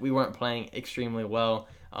that, we weren't playing extremely well.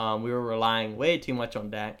 We were relying way too much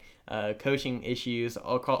on Dak. Coaching issues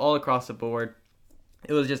all across the board.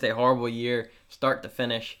 It was just a horrible year, start to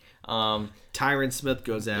finish. Tyron Smith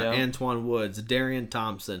goes out. Antoine Woods, Darian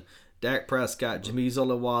Thompson, Dak Prescott, Jameez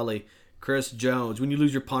Olawale, Chris Jones. When you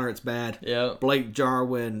lose your punter, it's bad. Yep. Blake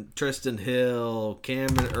Jarwin, Tristan Hill,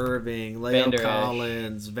 Cameron Irving, Leo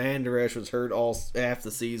Collins. Van Der Esch was hurt half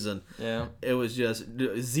the season. Yeah. It was just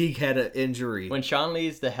Zeke had an injury. When Sean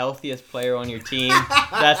Lee's the healthiest player on your team,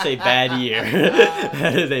 that's a bad year.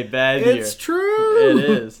 That is a bad year. It's true. It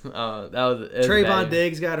is. Trayvon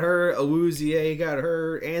Diggs got hurt. Awuzie got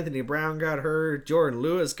hurt. Anthony Brown got hurt. Jordan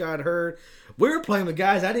Lewis got hurt. We were playing with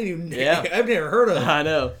guys I've never heard of. I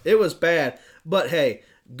know. It was bad. But hey,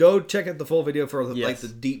 go check out the full video for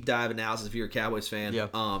the deep dive analysis if you're a Cowboys fan. Yeah.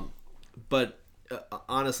 But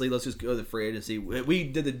honestly, let's just go to the free agency. We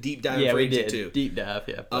did the deep dive in free agency too. Deep dive,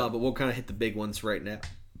 yeah. But we'll kind of hit the big ones right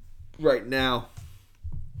now.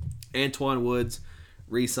 Antoine Woods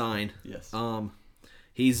re-signed. Yes.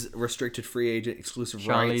 He's restricted free agent, exclusive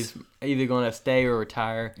Sean rights. Lee's either going to stay or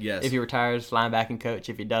retire. Yes. If he retires, linebacker coach.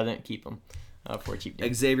 If he doesn't, keep him for a cheap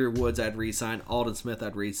deal. Xavier Woods, I'd re-sign. Alden Smith,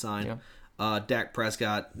 I'd re-sign. Yeah. Dak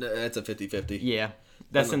Prescott, that's a 50-50. Yeah.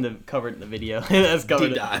 That's covered in the video. That's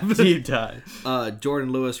covered deep dive.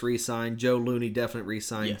 Jordan Lewis re-signed. Joe Looney definitely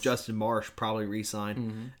re-signed. Yes. Justin Marsh probably re-signed.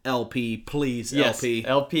 Mm-hmm. LP, please. Yes. LP.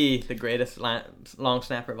 LP, the greatest long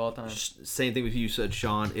snapper of all time. Same thing with you said,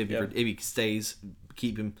 Sean. If he stays,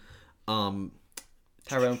 keep him.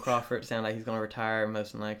 Tyrone Crawford sounds like he's going to retire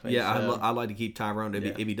most likely. Yeah, so. I'd like to keep Tyrone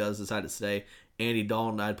if he does decide to stay. Andy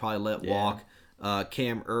Dalton, I'd probably let walk.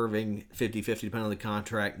 Cam Irving, 50-50, depending on the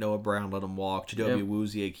contract. Noah Brown, let him walk. Chidobe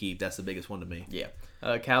Awuzie, keep. That's the biggest one to me. Yeah.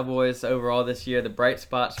 Cowboys overall this year, the bright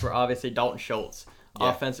spots were obviously Dalton Schultz. Yeah.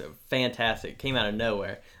 Offensive, fantastic. Came out of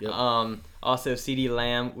nowhere. Yep. Also, CeeDee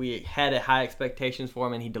Lamb, we had high expectations for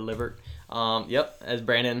him, and he delivered. As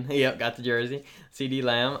Brandon, got the jersey. CeeDee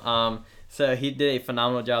Lamb. So he did a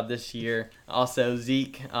phenomenal job this year. Also,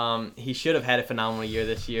 Zeke, he should have had a phenomenal year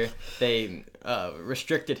this year. They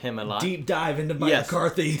restricted him a lot. Deep dive into Mike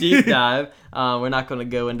McCarthy. Deep dive. We're not going to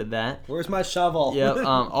go into that. Where's my shovel? Yep.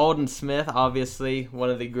 Aldon Smith, obviously, one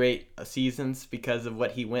of the great seasons because of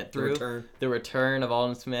what he went through. The return of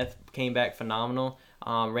Aldon Smith came back phenomenal.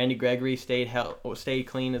 Randy Gregory stayed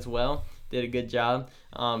clean as well. Did a good job.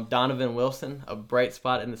 Donovan Wilson, a bright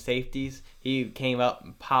spot in the safeties. He came up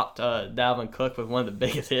and popped Dalvin Cook with one of the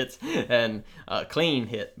biggest hits, and a clean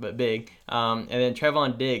hit, but big. And then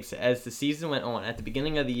Trevon Diggs, as the season went on, at the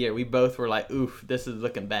beginning of the year, we both were like, oof, this is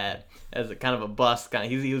looking bad. As a kind of a bust,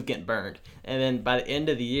 he was getting burned. And then by the end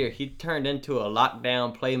of the year, he turned into a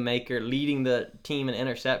lockdown playmaker, leading the team in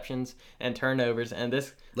interceptions and turnovers. And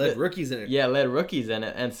this led rookies in it. Yeah, led rookies in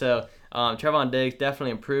it. And so Trevon Diggs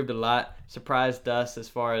definitely improved a lot. Surprised us as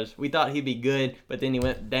far as we thought he'd be good, but then he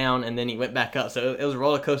went down and then he went back up. So it was a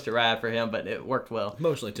roller coaster ride for him, but it worked well.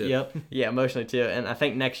 Emotionally too. Yep. Yeah, emotionally too. And I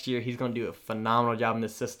think next year he's going to do a phenomenal job in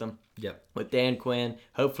this system. Yep. With Dan Quinn,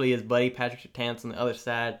 hopefully his buddy Patrick Surtain on the other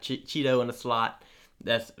side, Cheeto in the slot.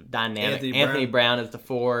 That's dynamic. Anthony Brown is the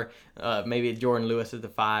 4, maybe Jordan Lewis is the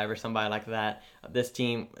 5 or somebody like that. This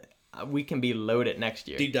team, we can be loaded next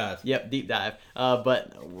year. Deep dive. Yep, deep dive.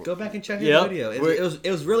 But go back and check his video.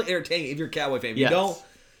 It was really entertaining if you're a Cowboy fan. If you don't,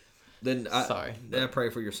 then I pray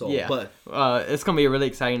for your soul. Yeah. But it's going to be really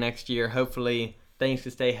exciting next year. Hopefully things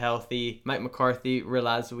can stay healthy. Mike McCarthy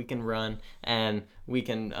realizes we can run, and we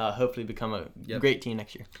can hopefully become a great team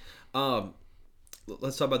next year.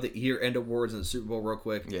 Let's talk about the year-end awards in the Super Bowl real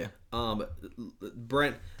quick. Yeah.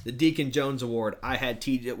 Brent, the Deacon Jones Award, I had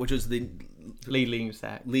TJ, which was the lead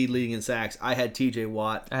leading in sacks. I had TJ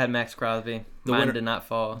Watt. I had Max Crosby. Mine did not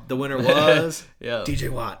fall. The winner was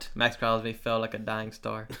TJ Watt. Max Crosby fell like a dying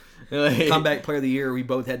star. Comeback Player of the Year, we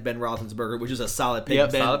both had Ben Roethlisberger, which is a solid pick.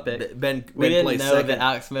 Yep, solid pick. We didn't know that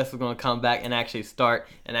Alex Smith was going to come back and actually start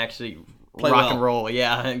and actually and roll,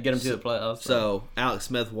 and get him to the playoffs. So Alex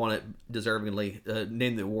Smith won it deservingly,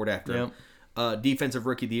 named the award after him. Defensive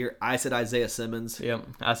Rookie of the Year, I said Isaiah Simmons. Yep,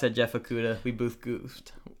 I said Jeff Okudah. We both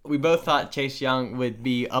goofed. We both thought Chase Young would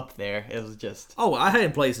be up there. It was just... Oh, I had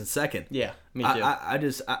him placed in second. Yeah, me too. I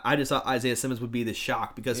just thought Isaiah Simmons would be the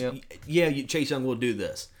shock because, Chase Young will do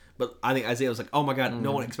this. But I think Isaiah was like, oh my God,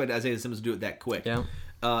 no one expected Isaiah Simmons to do it that quick. Yeah.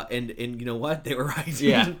 And you know what? They were right.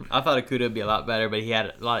 Yeah, I thought Okudah would be a lot better, but he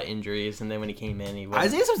had a lot of injuries, and then when he came in, he wasn't.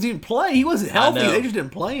 Isaiah Simmons didn't play. He wasn't healthy. They just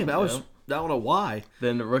didn't play him. I don't know why.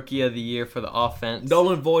 Then the Rookie of the Year for the offense.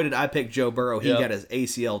 Nolan Voided, I picked Joe Burrow. He got his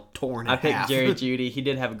ACL torn in half. I picked Jerry Jeudy. He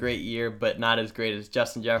did have a great year, but not as great as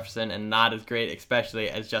Justin Jefferson, and not as great, especially,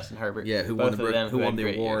 as Justin Herbert. Yeah, who won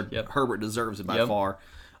the award. Yep. Herbert deserves it by far.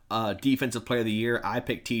 Defensive Player of the Year, I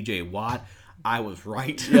picked TJ Watt. I was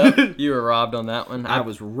right. Yep, you were robbed on that one. I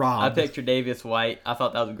was robbed. I picked Tre'Davious White. I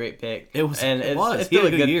thought that was a great pick. It's still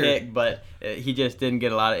a good pick, but he just didn't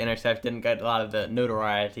get a lot of interceptions, didn't get a lot of the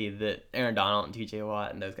notoriety that Aaron Donald and TJ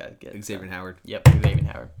Watt and those guys get. Xavier Howard. Yep, Xavier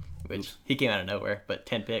Howard, which he came out of nowhere, but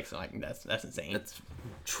 10 picks, like that's insane.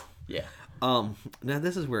 Yeah. Now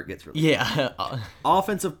this is where it gets really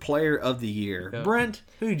Offensive Player of the Year. Yep. Brent,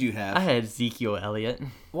 who did you have? I had Ezekiel Elliott.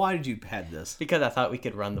 Why did you have this? Because I thought we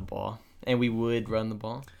could run the ball. And we would run the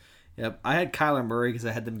ball. Yep. I had Kyler Murray because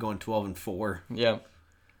I had them going 12-4. Yep.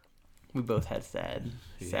 We both had sad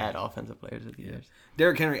offensive players of the years.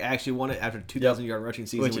 Derrick Henry actually won it after a 2,000-yard rushing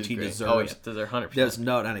season, which he deserves. Oh, yeah. Deserves 100%. There's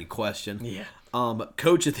not any question. Yeah.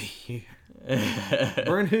 Coach of the Year.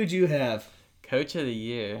 Vern, who'd you have? Coach of the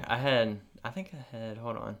Year.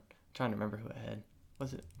 Hold on. I'm trying to remember who I had.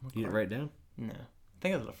 Was it? You didn't write it down? No. I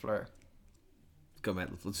think it was LaFleur. Go,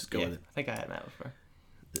 Matt. Let's just go with it. I think I had Matt LaFleur.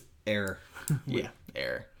 Error.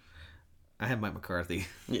 Error. I had Mike McCarthy.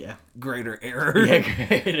 Yeah. Greater error. Yeah,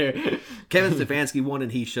 greater. Kevin Stefanski won,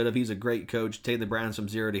 and he should have. He's a great coach. Take the Browns from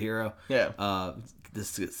zero to hero. Yeah.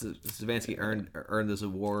 Stefanski earned this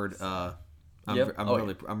award. I'm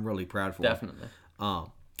really proud for him. Definitely.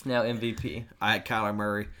 Now MVP. I had Kyler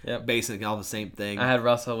Murray. Yep. Basically all the same thing. I had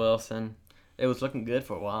Russell Wilson. It was looking good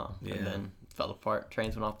for a while. Yeah. And then fell apart.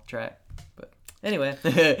 Trains went off the track. But anyway.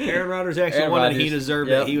 Aaron Rodgers actually won, and he deserved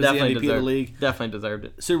it. He was the MVP of the league. Definitely deserved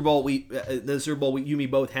it. Super Bowl, you and me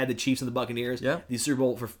both had the Chiefs and the Buccaneers. Yeah. The Super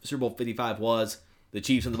Bowl 55 was the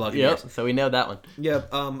Chiefs and the Buccaneers. Yep. So we nailed that one. Yeah.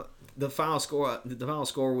 The final score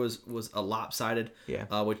was a lopsided.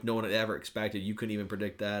 Yeah. Which no one had ever expected. You couldn't even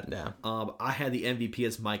predict that. Yeah. I had the MVP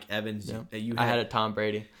as Mike Evans. Yeah. I had a Tom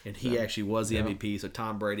Brady. And he actually was the MVP. So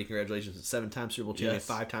Tom Brady, congratulations. 7-time Super Bowl champion,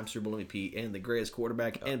 5-time Super Bowl MVP, and the greatest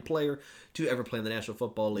quarterback and player to ever play in the National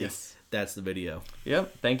Football League. Yes. that's the video.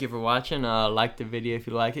 Yep. Thank you for watching. Like the video if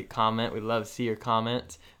you like it. Comment. We'd love to see your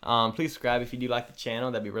comments. Please subscribe if you do like the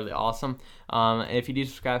channel. That'd be really awesome. And if you do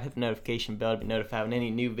subscribe, hit the notification bell to be notified when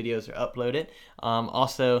any new videos are uploaded.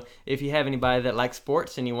 Also, if you have anybody that likes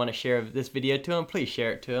sports and you want to share this video to them, please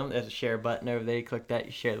share it to them. There's a share button over there. You click that.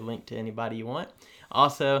 You share the link to anybody you want.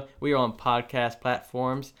 Also, we are on podcast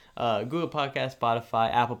platforms, Google Podcasts, Spotify,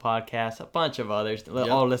 Apple Podcasts, a bunch of others,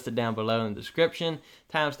 all listed down below in the description.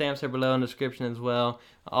 Timestamps are below in the description as well.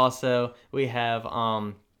 Also, we have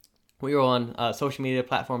we are on social media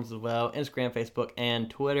platforms as well, Instagram, Facebook, and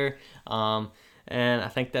Twitter. And I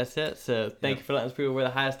think that's it. So thank you for letting us prove we're the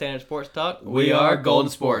highest standard sports talk. We are Golden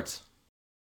Sports.